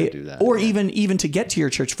early to do that. Or even to get to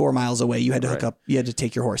your church 4 miles away, you had to hook up, you had to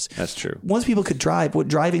take your horse. That's true. Once people could drive,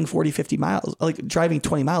 driving 40, 50 miles, like driving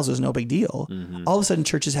 20 miles was no big deal. Mm-hmm. All of a sudden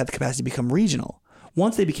churches had the capacity to become regional.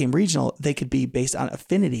 Once they became regional, they could be based on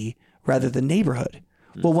affinity rather than neighborhood.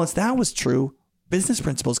 Mm-hmm. Well, once that was true, business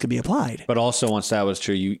principles could be applied. But also once that was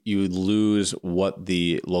true, you lose what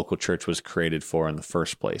the local church was created for in the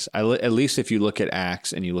first place. At least if you look at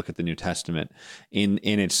Acts and you look at the New Testament in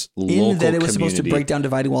its local community. That it was supposed to break down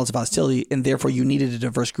dividing walls of hostility and therefore you needed a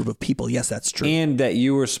diverse group of people. Yes, that's true. And that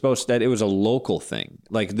you were that it was a local thing.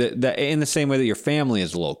 Like in the same way that your family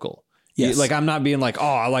is local. Yes. Like I'm not being like, oh,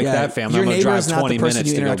 I like that family. Your I'm going to drive 20 minutes. Your neighbor is not the person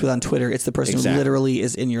you interact with on Twitter. It's the person who literally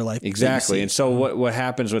is in your life. Exactly. And so what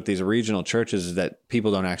happens with these regional churches is that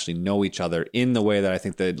people don't actually know each other in the way that I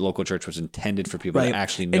think the local church was intended for people to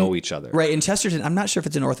actually know each other. Right. And Chesterton, I'm not sure if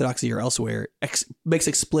it's in Orthodoxy or elsewhere, makes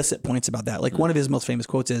explicit points about that. Like one of his most famous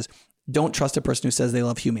quotes is, don't trust a person who says they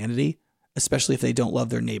love humanity, especially if they don't love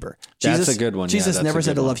their neighbor. That's a good one. Jesus never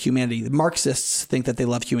said to love humanity. The Marxists think that they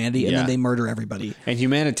love humanity and then they murder everybody. And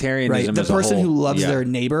humanitarianism The person who loves their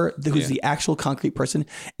neighbor, who's the actual concrete person.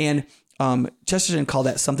 And Chesterton called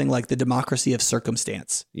that something like the democracy of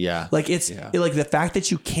circumstance. Yeah. Like like the fact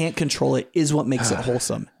that you can't control it is what makes it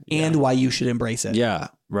wholesome and why you should embrace it. Yeah.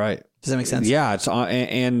 Right. Does that make sense? Yeah. It's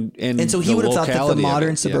and so he would have thought that the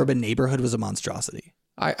modern suburban neighborhood was a monstrosity.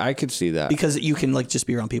 I could see that, because you can like just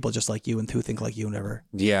be around people just like you and who think like you and whatever.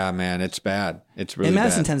 Yeah, man, it's bad. It's really and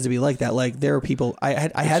Madison bad. tends to be like that. Like there are people. I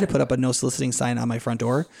had to put up a no soliciting sign on my front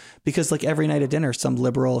door because like every night at dinner, some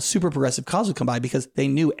liberal, super progressive cause would come by because they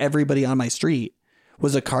knew everybody on my street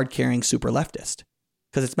was a card carrying super leftist.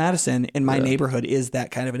 Because it's Madison and my neighborhood is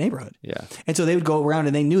that kind of a neighborhood. Yeah. And so they would go around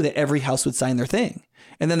and they knew that every house would sign their thing.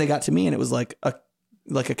 And then they got to me and it was like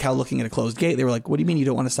a cow looking at a closed gate. They were like, "What do you mean you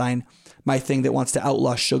don't want to sign my thing that wants to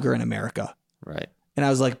outlaw sugar in America?" Right. And I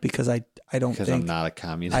was like, because I don't think I'm not a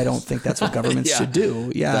communist. I don't think that's what governments should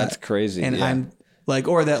do. Yeah. That's crazy. And I'm like,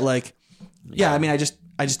 or that like, I mean, I just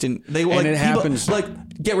didn't, they like, it happens like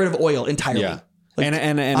get rid of oil entirely. Yeah. Like,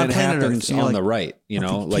 and it happens on the right,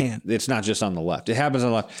 like it's not just on the left. It happens on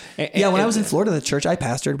the left. When I was in Florida, the church I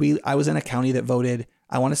pastored, I was in a county that voted,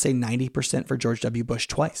 I want to say 90% for George W. Bush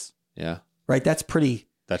twice. Yeah. Right. That's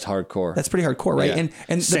hardcore. That's pretty hardcore. Right. Yeah.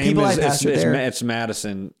 And the people I pastored there, it's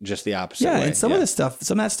Madison, just the opposite way. And some of that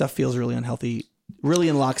stuff feels really unhealthy, really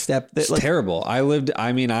in lockstep. It's terrible.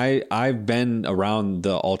 I've been around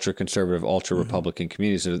the ultra conservative, ultra Republican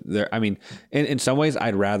communities. In some ways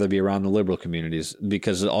I'd rather be around the liberal communities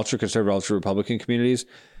because the ultra conservative, ultra Republican communities,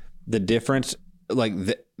 the difference, like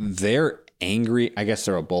they're angry. I guess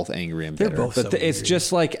they're both angry and bitter. They're both but it's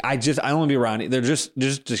just like I don't want to be around it. They're just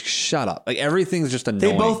shut up. Like everything's just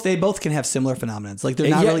annoying. They both can have similar phenomena. Like they're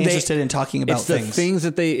not really interested in talking about things.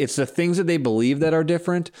 It's the things that they believe that are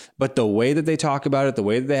different, but the way that they talk about it, the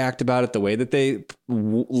way that they act about it, the way that they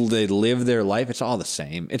live their life, it's all the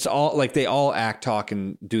same. It's all like they all act, talk,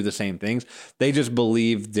 and do the same things. They just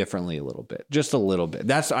believe differently a little bit, just a little bit.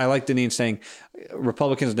 I like Deneen saying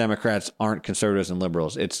Republicans and Democrats aren't conservatives and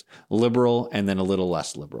liberals. It's liberal and then a little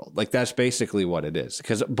less liberal. Like that's basically what it is,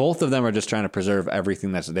 because both of them are just trying to preserve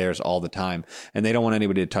everything that's theirs all the time, and they don't want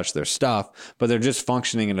anybody to touch their stuff, but they're just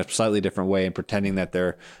functioning in a slightly different way and pretending that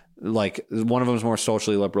they're like, one of them is more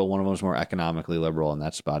socially liberal, one of them is more economically liberal, and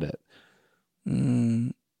that's about it.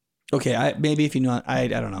 Okay, maybe if you know, I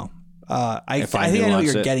don't know. I think I know what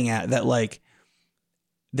you're getting at, that like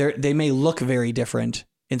they may look very different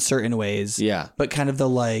in certain ways, but kind of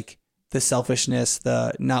the selfishness,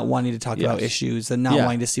 the not wanting to talk about issues, the not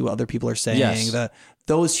wanting to see what other people are saying,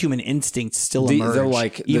 those human instincts still emerge. They're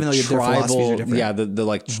like even though their philosophies are different. Yeah,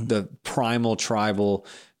 the primal tribal,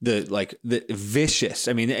 the vicious.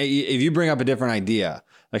 I mean, if you bring up a different idea,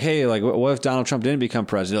 like, hey, like what if Donald Trump didn't become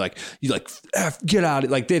president? You get out.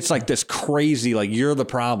 Like it's like this crazy, like you're the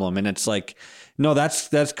problem, and it's like, no,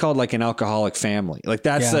 that's called like an alcoholic family. Like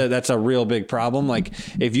that's a real big problem. Like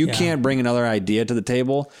if you can't bring another idea to the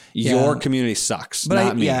table, your community sucks. But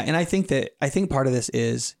not me. Yeah, and I think part of this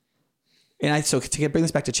is, so to bring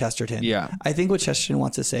this back to Chesterton, I think what Chesterton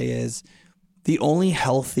wants to say is the only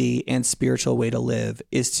healthy and spiritual way to live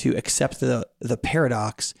is to accept the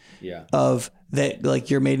paradox of that, like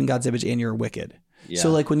you're made in God's image and you're wicked. Yeah. So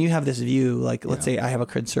like when you have this view, like let's say I have a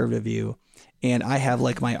conservative view, and I have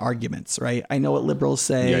like my arguments, right? I know what liberals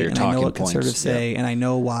say, and I know what conservatives say, and I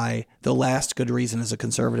know why the last good reason is a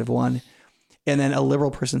conservative one. And then a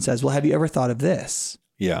liberal person says, well, have you ever thought of this?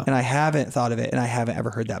 Yeah. And I haven't thought of it, and I haven't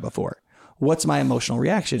ever heard that before. What's my emotional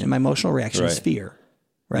reaction? And my emotional reaction is fear,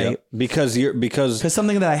 right? Yep. Because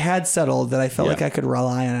something that I had settled, that I felt like I could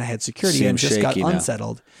rely on, and I had security, and just got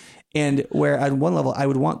unsettled. And where at one level I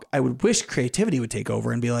would wish creativity would take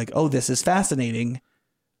over and be like, oh, this is fascinating.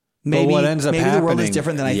 Maybe what ends up happening, the world is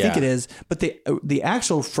different than I think it is, but the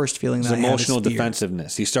actual first feeling that I have is emotional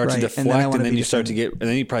defensiveness. You start to deflect, and then you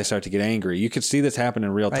probably start to get angry. You could see this happen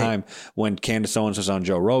in real time when Candace Owens was on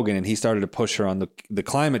Joe Rogan, and he started to push her on the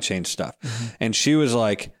climate change stuff, and she was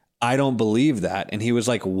like, I don't believe that. And he was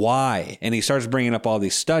like, why? And he starts bringing up all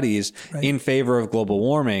these studies in favor of global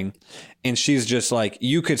warming. And she's just like,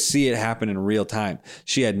 you could see it happen in real time.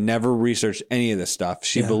 She had never researched any of this stuff.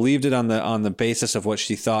 She believed it on the basis of what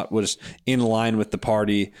she thought was in line with the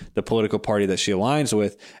political party that she aligns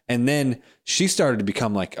with. And then she started to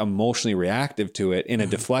become like emotionally reactive to it in a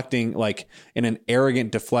deflecting, like in an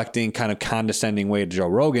arrogant, deflecting, kind of condescending way to Joe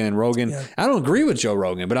Rogan. And Rogan, I don't agree with Joe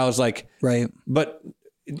Rogan, but I was like, but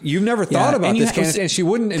you've never thought about this, Candace, and she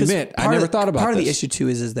wouldn't admit, I never thought about this. Part of the issue too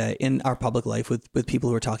is that in our public life with people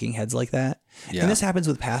who are talking heads like that, and this happens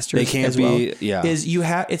with pastors they can't as well, is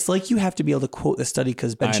it's like you have to be able to quote the study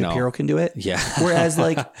because Ben Shapiro can do it. Yeah. Whereas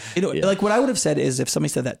like, like what I would have said is if somebody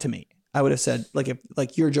said that to me, I would have said, like,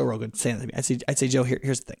 if you're Joe Rogan saying that to me, I'd say, Joe,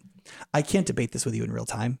 here's the thing. I can't debate this with you in real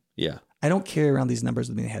time. Yeah. I don't carry around these numbers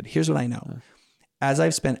with me in my head. Here's what I know. As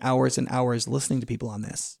I've spent hours and hours listening to people on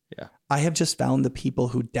this, I have just found the people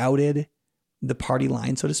who doubted the party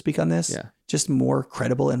line, so to speak, on this, just more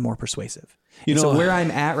credible and more persuasive. So where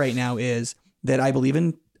I'm at right now is that I believe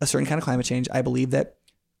in a certain kind of climate change. I believe that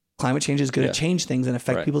climate change is going to change things and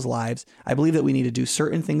affect people's lives. I believe that we need to do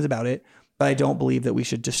certain things about it, but I don't believe that we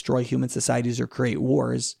should destroy human societies or create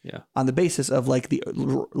wars on the basis of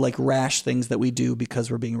like rash things that we do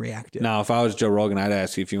because we're being reactive. Now, if I was Joe Rogan, I'd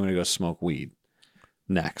ask you if you want to go smoke weed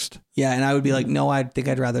next. Yeah. And I would be like, no, I think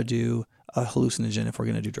I'd rather do a hallucinogen if we're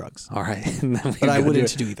going to do drugs. All right. But I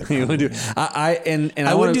wouldn't do either.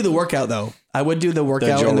 I wouldn't do the workout though. I would do the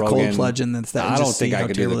workout and the cold plunge and then that. I don't think I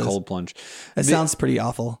could do the cold plunge. That sounds pretty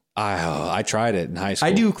awful. I tried it in high school.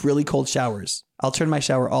 I do really cold showers. I'll turn my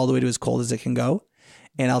shower all the way to as cold as it can go.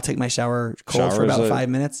 And I'll take my shower cold for about 5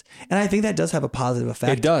 minutes. And I think that does have a positive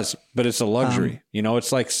effect. It does, but it's a luxury.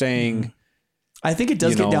 It's like saying... I think it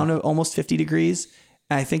does get down to almost 50 degrees.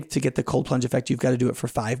 And I think to get the cold plunge effect, you've got to do it for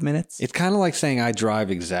 5 minutes. It's kind of like saying I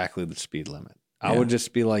drive exactly the speed limit. I would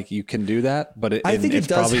just be like, you can do that, but it's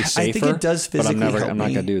probably safer. I think it does physically help me. I'm not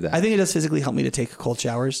going to do that. I think it does physically help me to take cold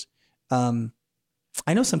showers.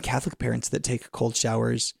 I know some Catholic parents that take cold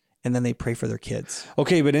showers and then they pray for their kids.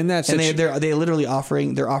 Okay, but in that situation, and they're literally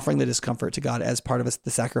offering the discomfort to God as part of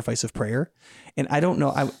the sacrifice of prayer. And I don't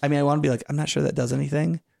know. I mean, I want to be like, I'm not sure that does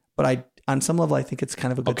anything, but on some level, I think it's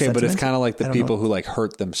kind of a good sentiment. But it's kind of like the people who like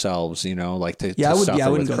hurt themselves, like to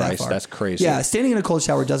suffer with Christ. That's crazy. Yeah, standing in a cold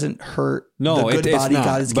shower doesn't hurt the good it's body not,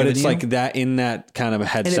 God has given you. But it's like that in that kind of a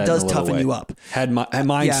headset. And it does toughen you up.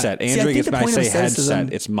 Mindset. Andrew gets when I say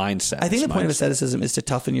headset, it's mindset. I think the point of asceticism is to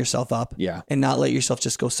toughen yourself up and not let yourself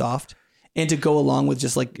just go soft. And to go along with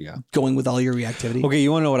just like going with all your reactivity. Okay,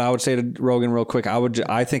 you want to know what I would say to Rogan real quick? I wouldn't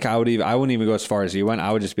even go as far as you went.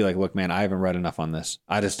 I would just be like, look, man, I haven't read enough on this.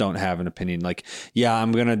 I just don't have an opinion. Like,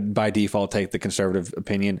 I'm going to by default take the conservative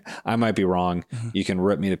opinion. I might be wrong. Mm-hmm. You can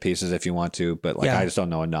rip me to pieces if you want to, but I just don't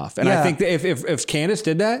know enough. And I think that if Candace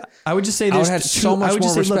did that, I would just say there's so much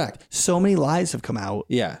more respect. Look, so many lies have come out.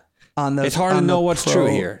 Yeah. It's hard to know what's true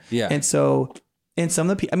here. Yeah. And so, some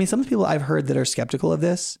of the people I've heard that are skeptical of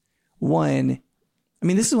this,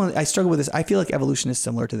 this is one I struggle with this. I feel like evolution is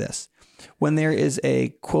similar to this. When there is a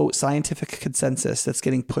quote scientific consensus that's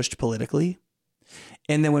getting pushed politically,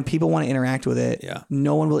 and then when people want to interact with it,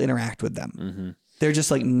 no one will interact with them. Mm-hmm. They're just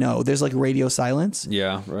like, no, there's like radio silence.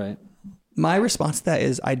 Yeah, right. My response to that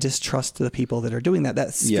is I distrust the people that are doing that.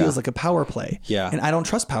 That feels like a power play. Yeah. And I don't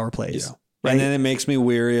trust power plays. Yeah. Right? And then it makes me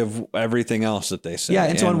weary of everything else that they say. Yeah.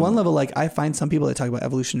 And so on one level, like I find some people that talk about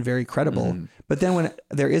evolution very credible, but then when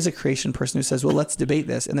there is a creation person who says, well, let's debate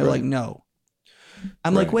this. And they're like, no,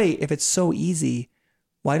 I'm like, wait, if it's so easy,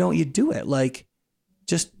 why don't you do it? Like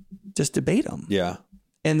just debate them. Yeah.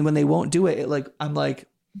 And when they won't do it, I'm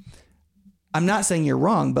I'm not saying you're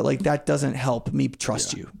wrong, but like, that doesn't help me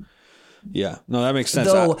trust you. Yeah. No, that makes sense.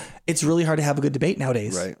 Though it's really hard to have a good debate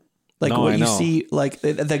nowadays. Right. Like what you see, like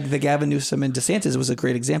the Gavin Newsom and DeSantis was a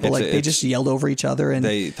great example. They just yelled over each other and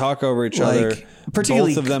they talk over each other.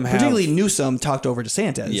 Particularly, both of them particularly Newsom talked over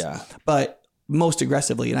DeSantis. Yeah, but most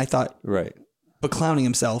aggressively. And I thought, but clowning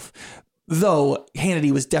himself. Though Hannity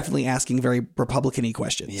was definitely asking very Republican-y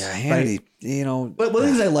questions. Yeah, Hannity. Right? But one of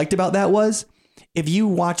the things I liked about that was if you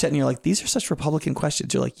watch that and you're like, these are such Republican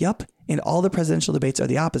questions. You're like, yep. And all the presidential debates are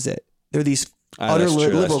the opposite. They're these utter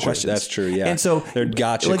liberal questions. That's true. Yeah. And so they're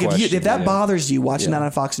gotcha questions. If that bothers you watching that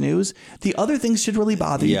on Fox News, the other things should really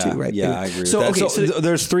bother you too, right? Yeah, I agree. So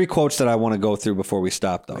there's 3 quotes that I want to go through before we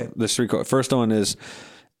stop though. Okay. There's 3 quotes. First one is,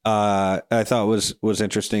 I thought was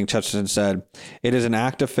interesting. Chesterton said, "It is an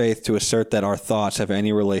act of faith to assert that our thoughts have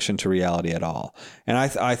any relation to reality at all." And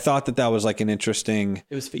I thought that was like an interesting.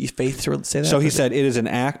 It was faith to say that. So he said, "It is an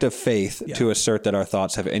act of faith to assert that our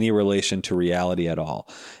thoughts have any relation to reality at all."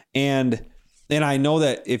 And I know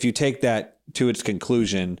that if you take that to its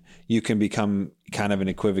conclusion, you can become kind of an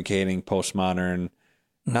equivocating postmodern.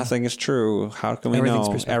 Nothing is true. How can we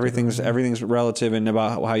know? Everything's relative and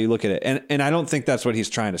about how you look at it. And I don't think that's what he's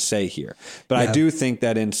trying to say here. But I do think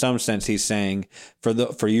that in some sense he's saying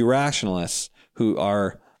for you rationalists who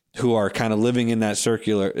are kind of living in that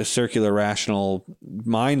circular rational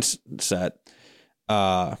mindset,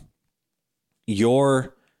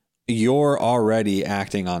 you're already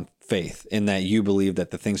acting on faith in that you believe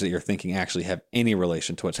that the things that you're thinking actually have any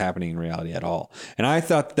relation to what's happening in reality at all. And I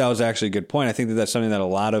thought that was actually a good point. I think that that's something that a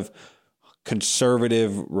lot of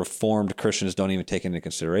conservative reformed Christians don't even take into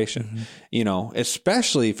consideration,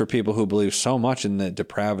 especially for people who believe so much in the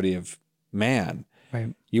depravity of man.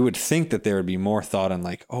 Right. You would think that there would be more thought on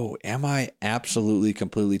like, oh, am I absolutely,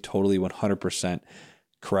 completely, totally 100%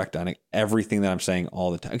 correct on everything that I'm saying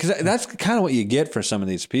all the time. Because that's kind of what you get for some of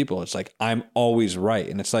these people. It's like, I'm always right.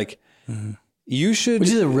 And it's like, you should. Which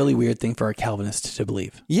is a really weird thing for a Calvinist to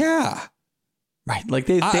believe. Yeah. Right. Like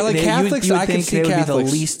Catholics, you would I can think see they would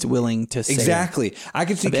Catholics be the least willing to say. Exactly. I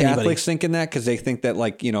can see Catholics thinking that because they think that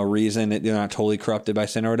reason, they're not totally corrupted by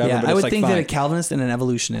sin or whatever. Yeah, but I would like, think fine. that a Calvinist and an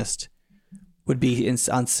evolutionist would be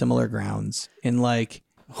on similar grounds in like,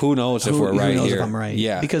 who knows if we're right who knows here? If I'm right.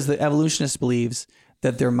 Yeah. Because the evolutionist believes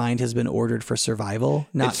that their mind has been ordered for survival,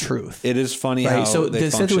 not truth. It is funny right? how So they the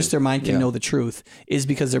extent to function. which their mind can know the truth is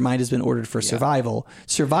because their mind has been ordered for survival.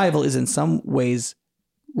 Survival is in some ways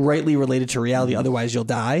rightly related to reality. Otherwise you'll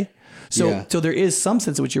die. So there is some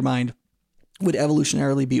sense in which your mind would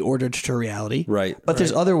evolutionarily be ordered to reality. Right. But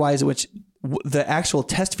there's other ways in which the actual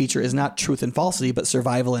test feature is not truth and falsity, but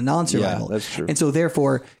survival and non-survival. Yeah, that's true. And so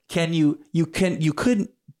therefore, you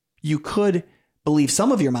could believe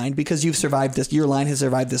some of your mind because you've survived this, your line has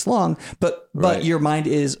survived this long, but your mind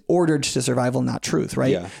is ordered to survival, not truth,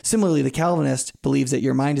 right? Yeah. Similarly, the Calvinist believes that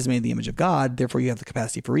your mind is made in the image of God, therefore you have the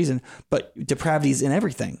capacity for reason, but depravity is in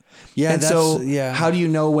everything. Yeah. And so how do you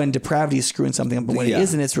know when depravity is screwing something up, but when it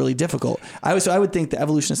isn't, it's really difficult. I would think the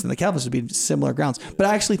evolutionists and the Calvinists would be similar grounds, but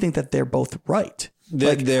I actually think that they're both right.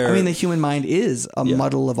 The human mind is a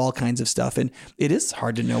muddle of all kinds of stuff, and it is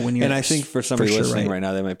hard to know when you're. And I think for somebody listening right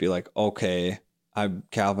now, they might be like, okay, I'm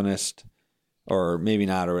Calvinist, or maybe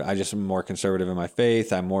not, or I just am more conservative in my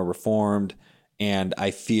faith. I'm more reformed, and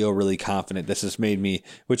I feel really confident. This has made me,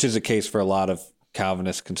 which is the case for a lot of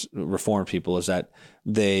Calvinist reformed people, is that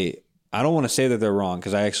I don't want to say that they're wrong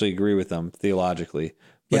because I actually agree with them theologically.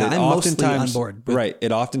 But I'm mostly on board. Right.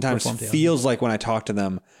 It oftentimes feels like when I talk to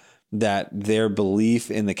them that their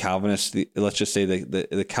belief in the Calvinist, let's just say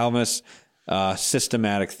the Calvinist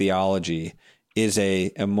systematic theology is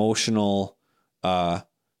a emotional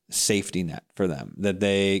safety net for them, that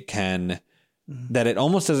they can, that it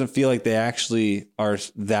almost doesn't feel like they actually are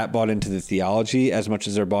that bought into the theology as much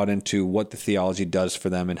as they're bought into what the theology does for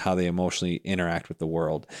them and how they emotionally interact with the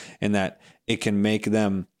world, and that it can make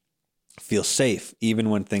them feel safe even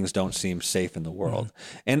when things don't seem safe in the world.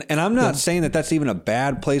 And I'm not saying that that's even a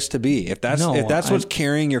bad place to be. If that's what's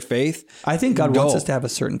carrying your faith, I think God wants us to have a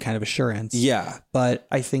certain kind of assurance. Yeah. But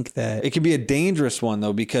I think that it can be a dangerous one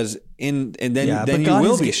though, because then you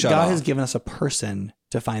will be shut off. God has given us a person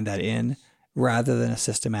to find that in rather than a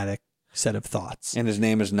systematic set of thoughts. And his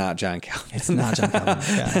name is not John Calvin. It's not John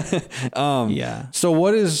Calvin. Yeah.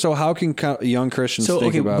 So how can young Christians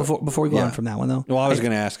think about... Before we go on from that one though. Well, I was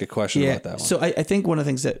going to ask a question about that one. So I think one of the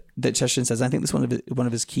things that Chesterton says, I think this is one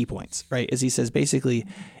of his key points, right, is he says basically,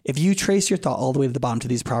 if you trace your thought all the way to the bottom to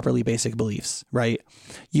these properly basic beliefs, right,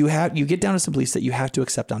 you get down to some beliefs that you have to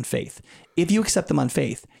accept on faith. If you accept them on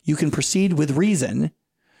faith, you can proceed with reason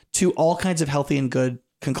to all kinds of healthy and good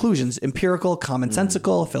conclusions: empirical,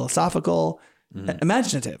 commonsensical, philosophical,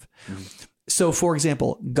 imaginative. So, for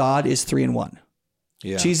example, God is 3 in 1.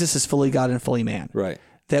 Yeah. Jesus is fully God and fully man. Right.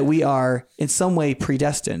 That we are in some way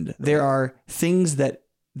predestined. There are things that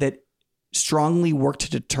strongly work to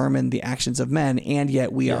determine the actions of men, and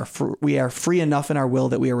yet we are free enough in our will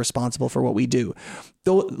that we are responsible for what we do.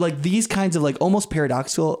 Though, like these kinds of like almost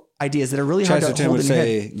paradoxical ideas that are really hard to hold in your head.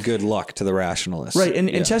 Chesterton would say, "Good luck to the rationalist." Right, and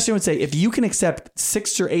Chesterton would say, if you can accept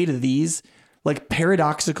 6 or 8 of these like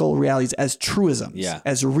paradoxical realities as truisms,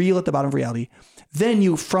 as real at the bottom of reality,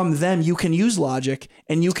 then from them you can use logic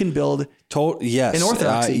and you can build an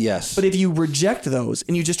orthodoxy. But if you reject those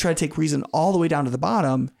and you just try to take reason all the way down to the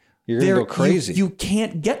bottom, you're going to go crazy. You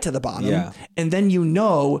can't get to the bottom. And then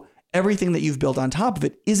everything that you've built on top of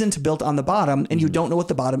it isn't built on the bottom, and you don't know what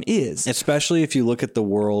the bottom is. Especially if you look at the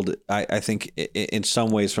world, I think in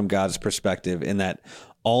some ways from God's perspective, in that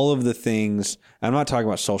all of the things, I'm not talking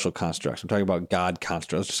about social constructs, I'm talking about God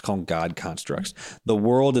constructs. Let's just call them God constructs. The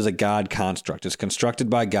world is a God construct. It's constructed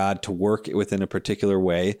by God to work within a particular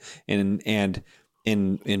way. And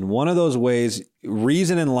in one of those ways,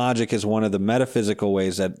 reason and logic is one of the metaphysical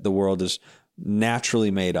ways that the world is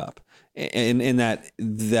naturally made up. In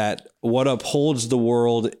that what upholds the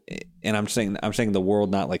world, and I'm saying the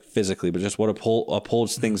world not like physically, but just what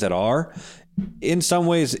upholds things that are, in some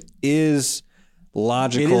ways is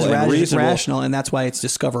logical and reasonable, rational, and that's why it's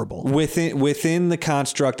discoverable within the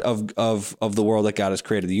construct of the world that God has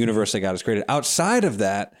created, the universe that God has created. Outside of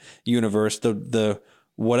that universe, the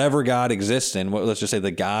whatever God exists in, let's just say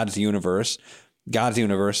the God's universe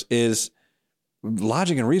is.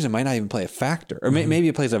 Logic and reason might not even play a factor, or maybe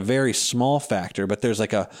it plays a very small factor, but there's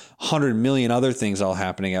like 100 million other things all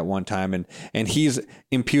happening at one time. And he's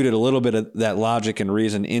imputed a little bit of that logic and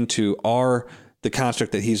reason into the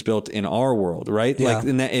construct that he's built in our world, right? Yeah. Like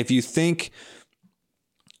in that, if you think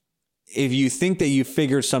if you think that you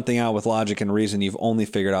figured something out with logic and reason, you've only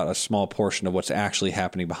figured out a small portion of what's actually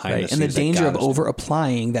happening behind the scenes. And the danger of over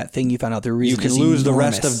applying that thing you found out through reason, you can lose the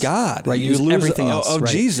rest of God, right? You lose everything else of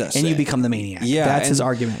Jesus, and you become the maniac. Yeah, that's his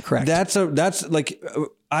argument. Correct. That's like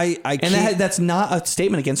I can't. And that's not a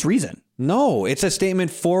statement against reason. No, it's a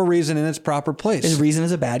statement for reason in its proper place. And reason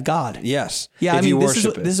is a bad God. Yes. Yeah, I mean, this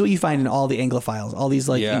is what you find in all the Anglophiles, all these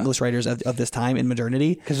English writers of this time in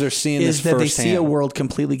modernity. Because they're seeing this firsthand. They see a world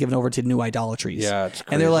completely given over to new idolatries. Yeah, it's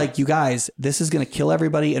crazy. And they're like, you guys, this is going to kill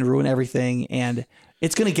everybody and ruin everything. And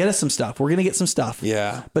it's going to get us some stuff. We're going to get some stuff.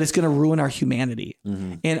 Yeah. But it's going to ruin our humanity.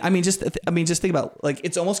 Mm-hmm. And I mean, just think about, like,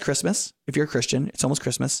 it's almost Christmas. If you're a Christian, it's almost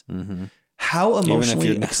Christmas. Mm-hmm. How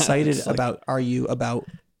emotionally excited are you about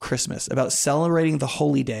Christmas, about celebrating the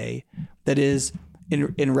holy day that is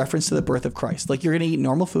in reference to the birth of Christ? Like, you're going to eat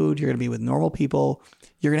normal food. You're going to be with normal people.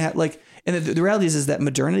 You're going to have and the reality is that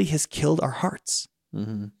modernity has killed our hearts.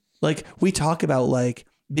 Mm-hmm. Like, we talk about like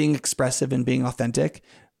being expressive and being authentic,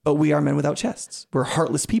 but we are men without chests. We're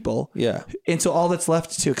heartless people. Yeah. And so all that's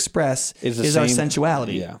left to express is our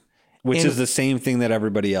sensuality. Yeah. Which is the same thing that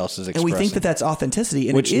everybody else is expressing. And we think that that's authenticity.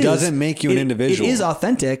 And which doesn't make you an individual. It is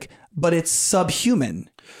authentic, but it's subhuman.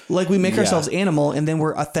 Like, we make ourselves animal, and then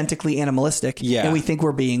we're authentically animalistic. Yeah. And we think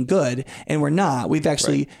we're being good, and we're not. We've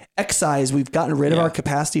actually excised. We've gotten rid of our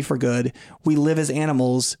capacity for good. We live as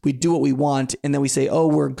animals. We do what we want, and then we say, "Oh,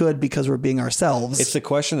 we're good because we're being ourselves." It's the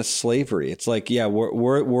question of slavery. It's like, you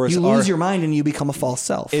lose your mind and you become a false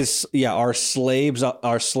self. Are slaves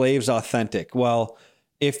authentic? Well,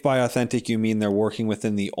 if by authentic you mean they're working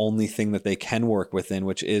within the only thing that they can work within,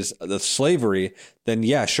 which is the slavery, then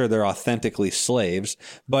yeah, sure, they're authentically slaves.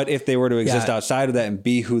 But if they were to exist outside of that and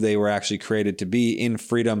be who they were actually created to be, in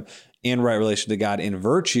freedom, in right relation to God, in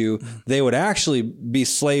virtue, they would actually be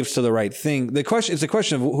slaves to the right thing. It's a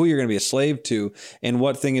question of who you're going to be a slave to and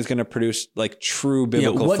what thing is going to produce like true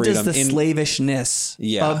biblical freedom. What does the slavishness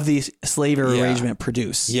of the slavery arrangement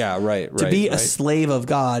produce? Yeah, right. To be a slave of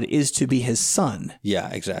God is to be his son. Yeah,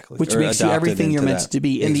 exactly. Which makes you everything you're meant to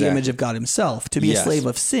be in the image of God himself. To be a slave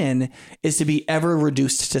of sin is to be ever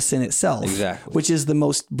reduced to sin itself. Exactly. Which is the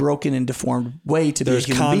most broken and deformed way to be a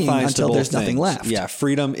human being until there's nothing left. Yeah,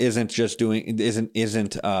 freedom isn't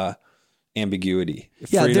ambiguity.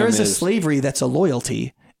 There is a slavery that's a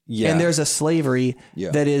loyalty. Yeah. And there's a slavery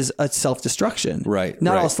that is a self-destruction. Right.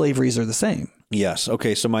 Not all slaveries are the same. Yes.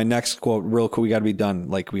 Okay. So my next quote, real quick, we got to be done.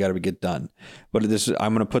 Like, we got to get done. But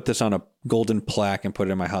I'm going to put this on a golden plaque and put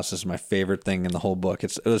it in my house. This is my favorite thing in the whole book.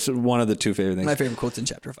 It's one of the two favorite things. My favorite quote's in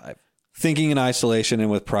chapter 5. Thinking in isolation and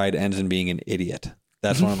with pride ends in being an idiot.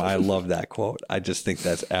 That's one of I love that quote. I just think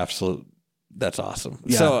that's that's awesome.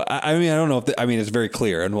 Yeah. So, I mean, I don't know it's very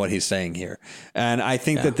clear in what he's saying here. And I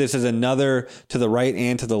think that this is another, to the right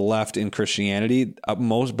and to the left in Christianity,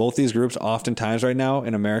 both these groups oftentimes right now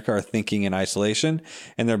in America are thinking in isolation,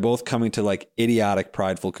 and they're both coming to like idiotic,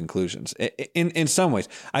 prideful conclusions. In some ways,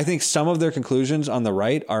 I think some of their conclusions on the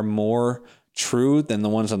right are more true than the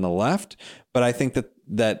ones on the left, but I think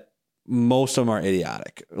that most of them are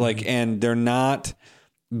idiotic. Like, and they're not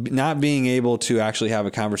being able to actually have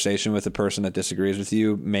a conversation with a person that disagrees with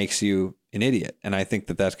you makes you an idiot. And I think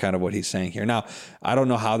that that's kind of what he's saying here. Now, I don't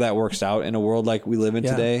know how that works out in a world like we live in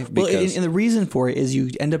today. Because and the reason for it is you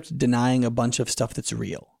end up denying a bunch of stuff that's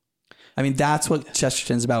real. I mean, that's what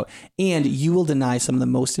Chesterton's about. And you will deny some of the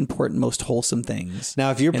most important, most wholesome things.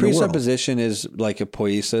 Now, if your presupposition is like a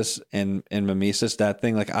poiesis and mimesis, that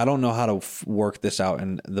thing, like, I don't know how to work this out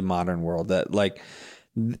in the modern world. That, like,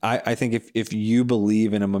 I think if you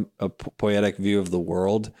believe in a poetic view of the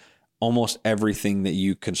world, almost everything that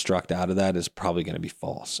you construct out of that is probably going to be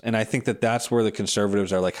false. And I think that's where the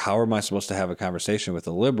conservatives are like, how am I supposed to have a conversation with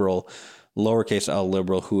a liberal, lowercase l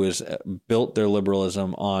liberal, who has built their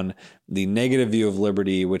liberalism on the negative view of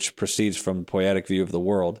liberty, which proceeds from the poetic view of the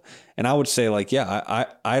world? And I would say, like,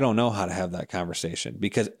 I don't know how to have that conversation,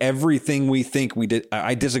 because everything we think we did,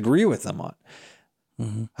 I disagree with them on.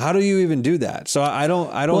 Mm-hmm. How do you even do that? So I don't.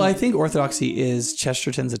 Well, I think Orthodoxy is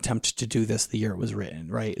Chesterton's attempt to do this the year it was written,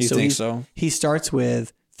 right? You think so? He starts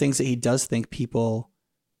with things that he does think people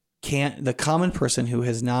can't, the common person who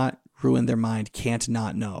has not ruined their mind can't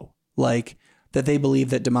not know. Like, that they believe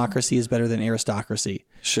that democracy is better than aristocracy.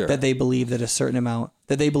 Sure. That they believe that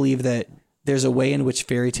that they believe that there's a way in which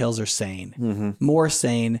fairy tales are sane, more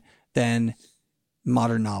sane than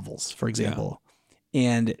modern novels, for example. Yeah.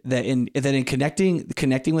 And that in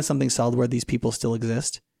connecting with something solid where these people still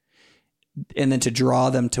exist, and then to draw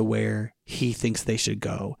them to where he thinks they should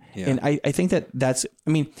go. Yeah. And I think that's, I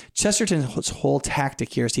mean, Chesterton's whole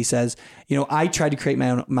tactic here is he says, I tried to create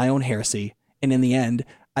my own heresy. And in the end,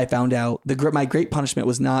 I found out my great punishment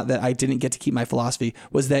was not that I didn't get to keep my philosophy,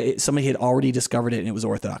 was that somebody had already discovered it and it was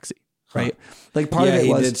orthodoxy. Right. Like part of it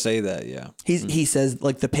was, he did say that. Yeah. He says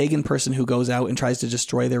like the pagan person who goes out and tries to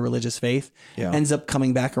destroy their religious faith ends up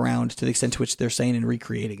coming back around to the extent to which they're sane and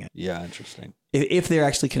recreating it. Yeah. Interesting. If they're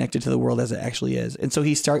actually connected to the world as it actually is. And so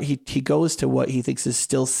he goes to what he thinks is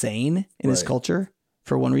still sane in his culture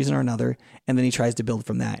for one reason or another. And then he tries to build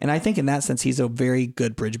from that. And I think in that sense, he's a very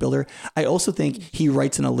good bridge builder. I also think he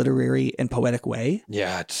writes in a literary and poetic way.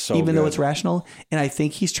 Yeah, it's so even good. though it's rational. And I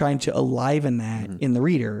think he's trying to enliven that in the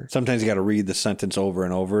reader. Sometimes you got to read the sentence over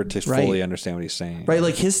and over to fully understand what he's saying. Right.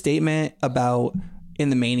 Like his statement in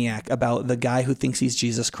The Maniac about the guy who thinks he's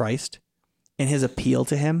Jesus Christ and his appeal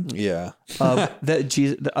to him. Yeah.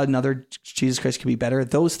 That another Jesus Christ could be better.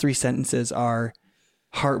 Those 3 sentences are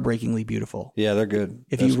heartbreakingly beautiful. Yeah, they're good.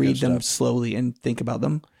 If you read them slowly and think about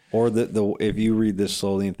them. Or if you read this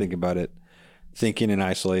slowly and think about it, thinking in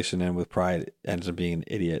isolation and with pride ends up being an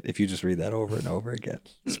idiot. If you just read that over and over again,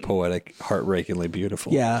 it's poetic, heartbreakingly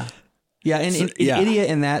beautiful. Yeah. Yeah. And idiot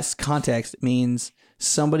in that context means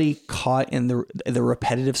somebody caught in the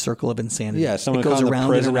repetitive circle of insanity. Yeah, someone it goes caught in around the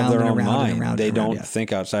prison and around of their and own around mind. and around. They and around, don't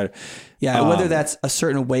think outside. Yeah, whether that's a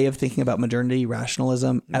certain way of thinking about modernity,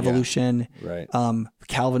 rationalism, evolution, right.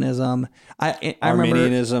 Calvinism. I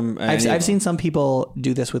Arminianism. remember I've seen some people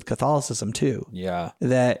do this with Catholicism too. Yeah.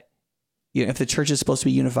 That if the church is supposed to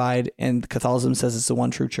be unified and Catholicism says it's the one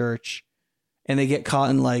true church, and they get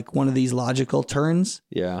caught in like one of these logical turns.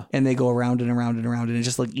 Yeah. And they go around and around and around and it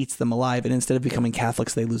just like eats them alive. And instead of becoming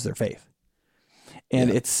Catholics, they lose their faith.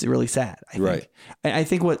 And it's really sad. I think. Right. And I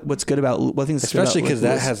think what's good about especially because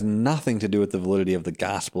that has nothing to do with the validity of the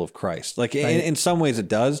gospel of Christ. Like in some ways it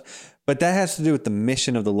does, but that has to do with the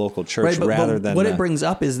mission of the local church rather than what it brings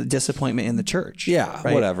up is the disappointment in the church. Yeah.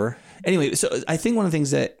 Right? Whatever. Anyway, so I think one of the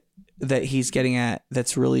things that he's getting at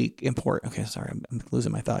that's really important. Okay, sorry, I'm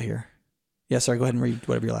losing my thought here. Yeah, sorry, go ahead and read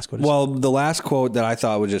whatever your last quote is. Well, the last quote that I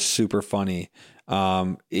thought was just super funny.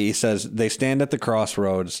 He says, they stand at the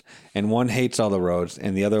crossroads and one hates all the roads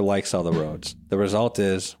and the other likes all the roads. The result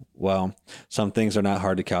is, well, some things are not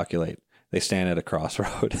hard to calculate. They stand at a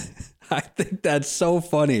crossroad. I think that's so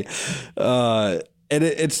funny. And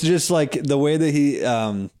it's just like the way that he,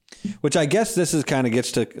 which I guess this is kind of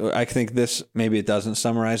gets to, I think this, maybe it doesn't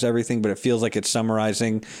summarize everything, but it feels like it's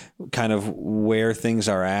summarizing kind of where things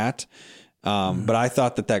are at. But I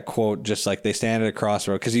thought that quote, just like they stand at a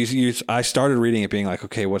crossroad, because I started reading it being like,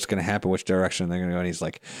 okay, what's going to happen? Which direction they're going to go? And he's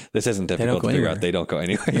like, this isn't difficult to figure out. They don't go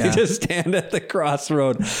anywhere. Yeah. They just stand at the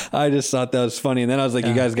crossroad. I just thought that was funny. And then I was like,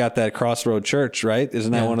 you guys got that Crossroad Church, right?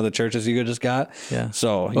 Isn't that one of the churches you just got? Yeah.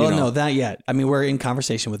 So, no, not yet. I mean, we're in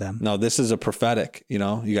conversation with them. No, this is a prophetic, you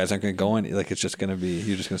guys aren't going to go in. Like, it's just going to be,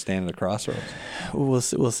 you're just going to stand at the crossroads.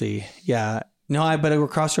 We'll see. Yeah. No, but a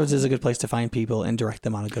crossroads is a good place to find people and direct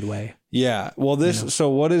them on a good way. Yeah. Well, so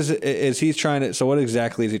what what exactly is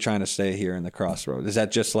he trying to say here in the crossroads? Is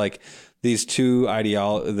that just like these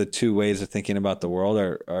the two ways of thinking about the world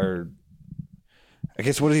are I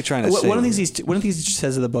guess, what is he trying to say? One of the things he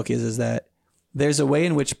says in the book is that there's a way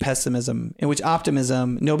in which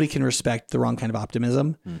optimism, nobody can respect the wrong kind of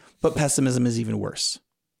optimism, but pessimism is even worse.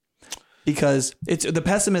 Because the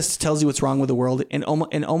pessimist tells you what's wrong with the world and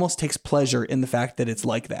almost takes pleasure in the fact that it's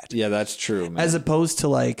like that. Yeah, that's true, man. As opposed to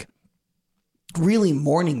like really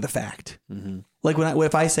mourning the fact. Mm-hmm. Like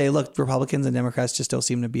if I say, look, Republicans and Democrats just don't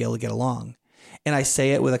seem to be able to get along. And I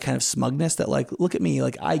say it with a kind of smugness that like, look at me,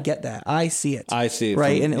 like I get that. I see it.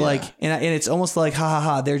 Right. And and it's almost like, ha ha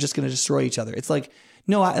ha, they're just going to destroy each other. It's like,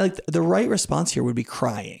 no, the right response here would be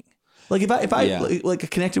crying. Like if I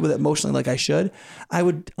like connected with it emotionally like I should, I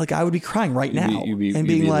would be crying right now and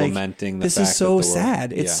being like, lamenting this is so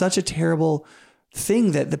sad. It's such a terrible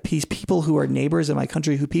thing that the people who are neighbors in my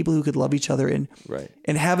country, people who could love each other and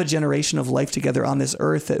have a generation of life together on this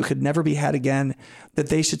earth that could never be had again, that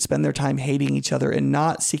they should spend their time hating each other and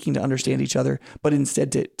not seeking to understand each other, but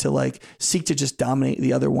instead to like seek to just dominate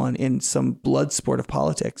the other one in some blood sport of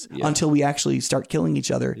politics until we actually start killing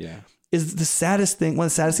each other. Yeah. Is the saddest thing, one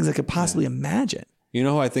of the saddest things I could possibly imagine. You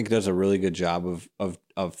know who I think does a really good job of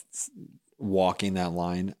walking that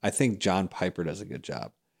line? I think John Piper does a good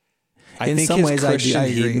job. I think his Christian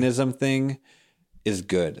hedonism thing is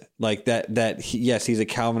good. Like yes, he's a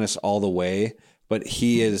Calvinist all the way, but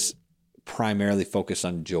he is primarily focused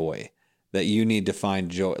on joy. That you need to find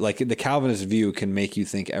joy. Like the Calvinist view can make you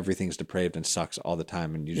think everything's depraved and sucks all the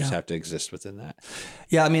time, and you just have to exist within that.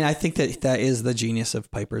 Yeah, I mean, I think that is the genius of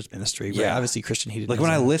Piper's ministry. Yeah, obviously Christian hedonism. Like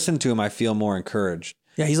when I listen to him, I feel more encouraged.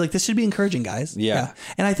 Yeah, he's like, this should be encouraging, guys. Yeah.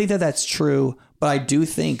 And I think that that's true, but I do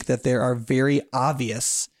think that there are very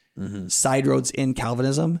obvious side roads in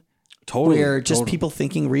Calvinism. Totally. Where just people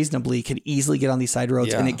thinking reasonably can easily get on these side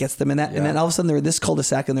roads and it gets them in that. And then all of a sudden they're in this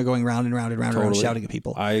cul-de-sac and they're going round and round and round and round shouting at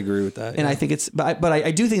people. I agree with that. And I think but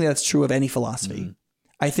I do think that's true of any philosophy.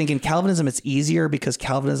 I think in Calvinism, it's easier because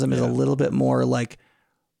Calvinism is a little bit more like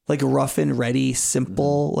rough and ready,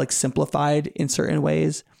 simple, like simplified in certain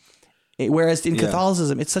ways. Whereas in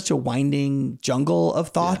Catholicism, it's such a winding jungle of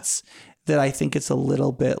thoughts that I think it's a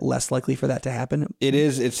little bit less likely for that to happen. It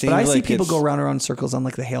is. It seems. But I like see people go round and around in circles on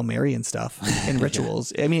like the Hail Mary and stuff and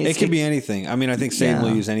rituals. I mean, it could be anything. I mean, I think Satan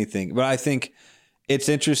will use anything. But I think it's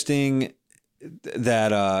interesting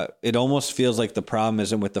that it almost feels like the problem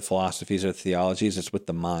isn't with the philosophies or theologies. It's with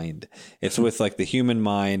the mind. It's with like the human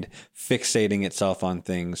mind fixating itself on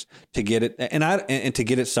things to get it and to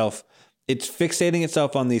get itself. It's fixating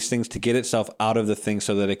itself on these things to get itself out of the thing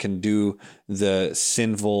so that it can do the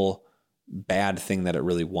sinful, bad thing that it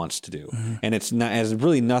really wants to do. And it has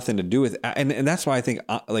really nothing to do with, and that's why I think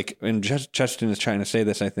like, and Chesterton is trying to say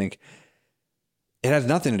this, I think it has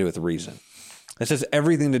nothing to do with reason. It has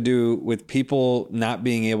everything to do with people not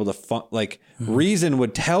being able to reason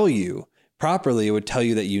would tell you properly, it would tell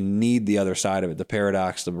you that you need the other side of it, the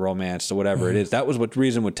paradox, the romance, the whatever it is. That was what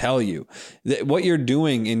reason would tell you. What you're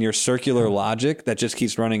doing in your circular logic that just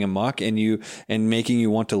keeps running amok and making you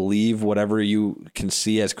want to leave whatever you can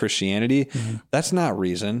see as Christianity, that's not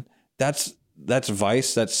reason. That's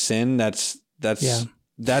vice, that's sin, that's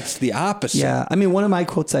the opposite. Yeah. I mean, one of my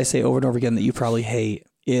quotes I say over and over again that you probably hate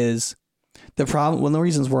is the problem. One of the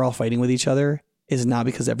reasons we're all fighting with each other is not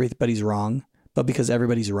because everybody's wrong, but because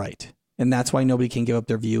everybody's right. And that's why nobody can give up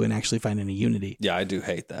their view and actually find any unity. Yeah, I do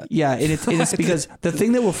hate that. Yeah, and it's because the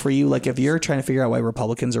thing that will free you, like if you're trying to figure out why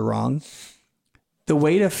Republicans are wrong, the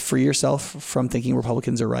way to free yourself from thinking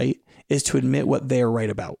Republicans are right is to admit what they are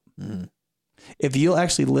right about. If you'll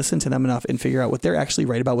actually listen to them enough and figure out what they're actually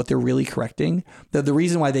right about, what they're really correcting, the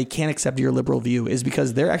reason why they can't accept your liberal view is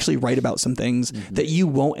because they're actually right about some things that you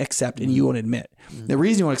won't accept and you won't admit. The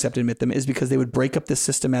reason you won't accept and admit them is because they would break up the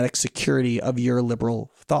systematic security of your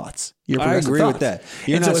liberal thoughts. I agree with that.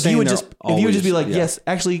 You're not saying if you would just be like, yes,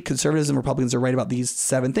 actually conservatives and Republicans are right about these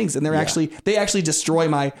 7 things. And they actually destroy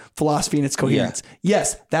my philosophy and its coherence.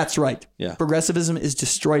 Yes, that's right. Progressivism is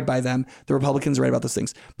destroyed by them. The Republicans are right about those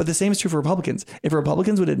things. But the same is true for Republicans. If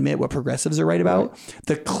Republicans would admit what progressives are right about,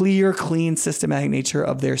 the clear, clean, systematic nature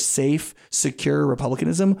of their safe, secure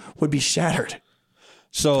republicanism would be shattered.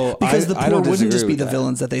 So because the poor wouldn't just be the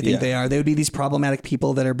villains that they think they are. They would be these problematic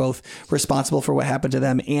people that are both responsible for what happened to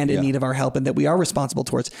them and in need of our help and that we are responsible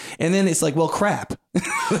towards. And then it's like, well, crap.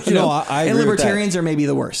 I agree. And libertarians are maybe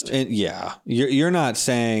the worst. And you're not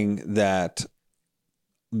saying that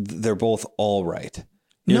they're both all right.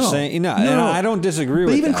 You're saying, no, and I don't disagree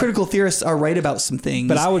with that. But even critical theorists are right about some things.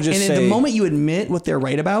 But I would just say, the moment you admit what they're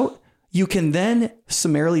right about, you can then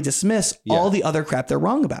summarily dismiss all the other crap they're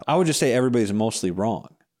wrong about. I would just say everybody's mostly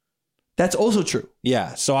wrong. That's also true.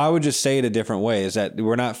 Yeah. So I would just say it a different way is that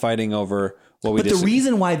we're not fighting over what we But the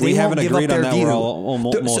reason why they won't give up their view.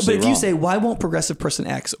 But if you say, why won't progressive person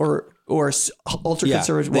X or ultra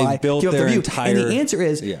conservative Y give up their view? And the answer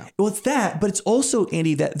is, well, it's that, but it's also,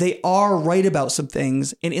 Andy, that they are right about some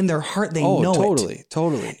things and in their heart, they know it.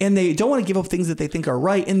 Totally. And they don't want to give up things that they think are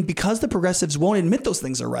right. And because the progressives won't admit those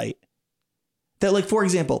things are right, that like, for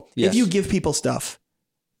example, if you give people stuff,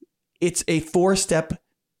 it's a 4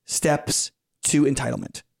 steps to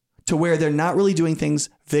entitlement, to where they're not really doing things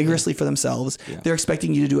vigorously for themselves. They're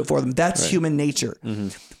expecting you to do it for them. That's human nature.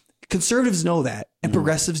 Conservatives know that, and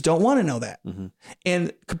progressives don't want to know that.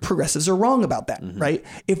 And progressives are wrong about that, right?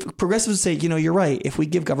 If progressives say, you're right, if we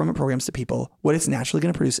give government programs to people, what it's naturally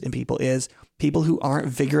going to produce in people is people who aren't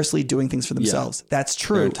vigorously doing things for themselves. That's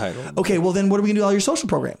true. Okay, well then what are we going to do with all your social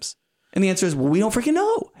programs? And the answer is, well, we don't freaking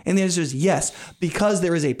know. And the answer is yes, because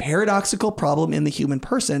there is a paradoxical problem in the human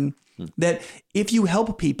person that if you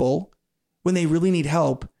help people when they really need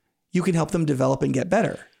help, you can help them develop and get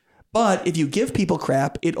better. But if you give people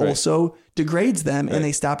crap, it also degrades them and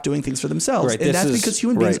they stop doing things for themselves. And that's because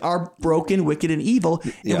human beings are broken, wicked, and evil.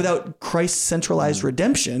 And without Christ's centralized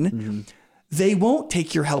redemption, they won't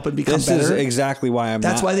take your help and become better. This is exactly why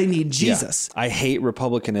That's why they need Jesus. I hate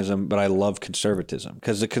republicanism, but I love conservatism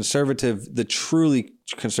because the truly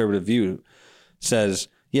conservative view says,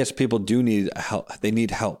 yes, people do need help. They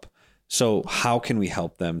need help. So how can we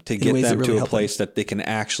help them to get them to a place that they can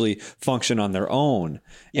actually function on their own?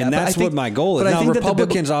 And that's what my goal is. Now,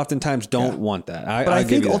 Republicans oftentimes don't want that. But I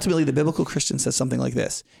think ultimately the biblical Christian says something like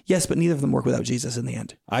this. Yes, but neither of them work without Jesus in the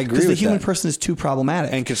end. I agree with that. Because the human person is too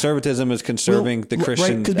problematic. And conservatism is conserving the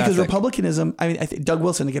Christian ethic. Because republicanism, I think Doug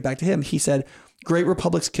Wilson, to get back to him, he said, great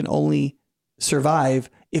republics can only survive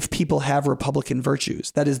if people have Republican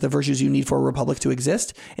virtues. That is the virtues you need for a republic to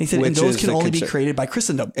exist. And he said, and those can only be created by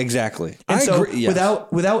Christendom. Exactly. And agree, yes.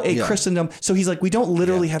 without a Christendom, so he's like, we don't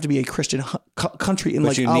literally have to be a Christian country in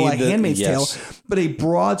like Handmaid's Tale, but a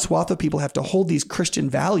broad swath of people have to hold these Christian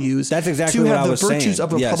values. That's exactly to what have I the was virtues saying.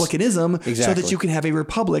 of republicanism, Exactly. so that you can have a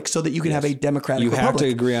republic, so that you can have a democratic republic. You have to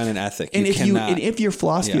agree on an ethic. And if your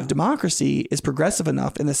philosophy of democracy is progressive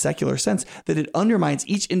enough in the secular sense that it undermines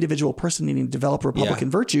each individual person needing to develop Republican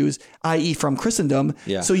virtues, i.e. from Christendom,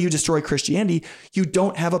 so you destroy Christianity, you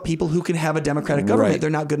don't have a people who can have a democratic government. They're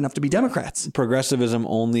not good enough to be Democrats. Progressivism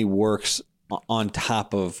only works on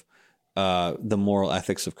top of the moral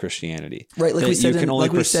ethics of Christianity. Right, like we said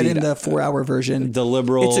in the 4-hour version. The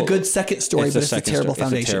liberal... It's a good second story, but it's a terrible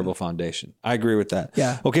foundation. It's a terrible foundation. I agree with that.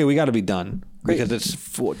 Yeah. Okay, we got to be done. Great. Because it's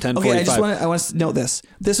 10:45. Okay, I want to note this.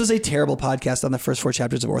 This was a terrible podcast on the first 4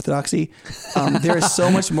 chapters of Orthodoxy. There is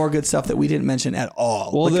so much more good stuff that we didn't mention at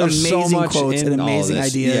all. Well, there's amazing so much quotes and amazing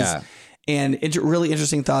ideas. Yeah. And really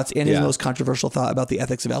interesting thoughts, and his most controversial thought about the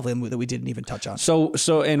ethics of Evelyn that we didn't even touch on.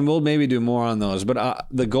 So, and we'll maybe do more on those. But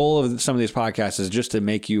the goal of some of these podcasts is just to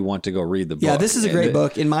make you want to go read the book. Yeah, this is a great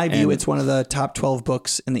book. In my view, it's one of the top 12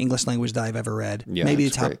 books in the English language that I've ever read. Yeah, maybe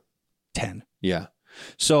the top 10. Yeah.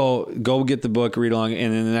 So go get the book, read along,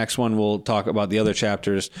 and in the next one we'll talk about the other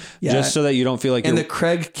chapters, just so that you don't feel like. And the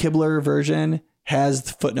Craig Kibler version has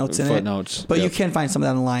footnotes in it. But you can find some of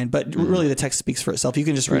that online. But really, the text speaks for itself. You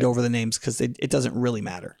can just read over the names because it doesn't really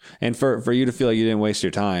matter. And for you to feel like you didn't waste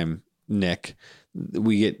your time, Nick,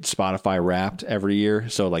 we get Spotify Wrapped every year,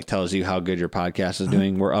 so like tells you how good your podcast is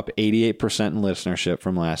doing. We're up 88% in listenership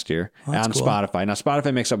from last year on cool. Spotify. Now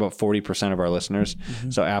Spotify makes up about 40% of our listeners,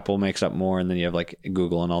 so Apple makes up more, and then you have like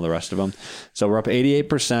Google and all the rest of them. So we're up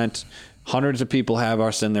 88%. Hundreds of people have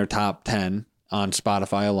us in their top 10 on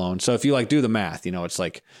Spotify alone. So if you like do the math, it's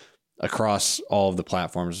like across all of the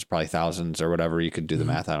platforms, it's probably thousands or whatever. You could do the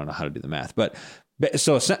math. I don't know how to do the math, but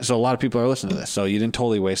so a lot of people are listening to this. So you didn't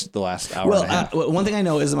totally waste the last hour and a half. One thing I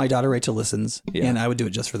know is that my daughter Rachel listens, and I would do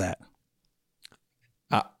it just for that.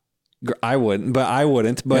 I wouldn't,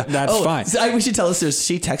 but that's fine. We should tell listeners,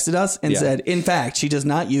 she texted us and said, in fact, she does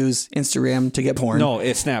not use Instagram to get porn. No,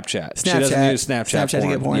 it's Snapchat. She doesn't use Snapchat to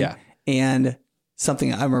get porn. Yeah. And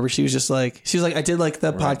something I remember, she was like, I did like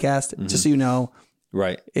the podcast, just so you know.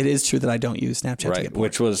 Right. It is true that I don't use Snapchat to get porn.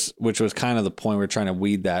 Which was kind of the point. We were trying to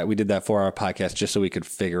weed that. We did that 4-hour podcast just so we could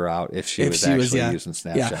figure out if she was actually using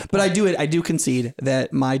Snapchat. Yeah. But I do concede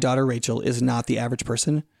that my daughter Rachel is not the average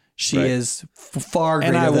person. She is far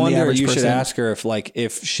greater than the average person. And I wonder, you should ask her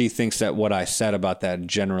if she thinks that what I said about that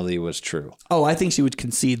generally was true. Oh, I think she would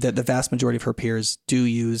concede that the vast majority of her peers do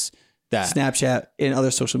use Snapchat and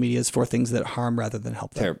other social medias for things that harm rather than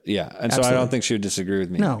help them. Yeah. And Absolutely. So I don't think she would disagree with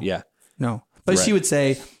me. No. Yeah. No. But she would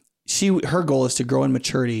say her goal is to grow in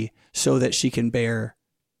maturity so that she can bear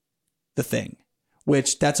the thing,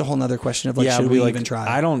 which that's a whole nother question of should we even try?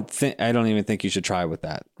 I don't even think you should try with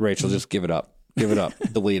that. Rachel, just give it up. Give it up.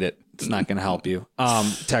 Delete it. It's not going to help you.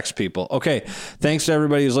 Text people. Okay. Thanks to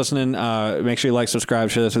everybody who's listening. Make sure you like, subscribe,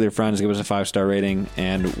 share this with your friends, give us a 5-star rating,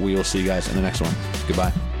 and we will see you guys in the next one.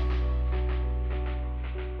 Goodbye.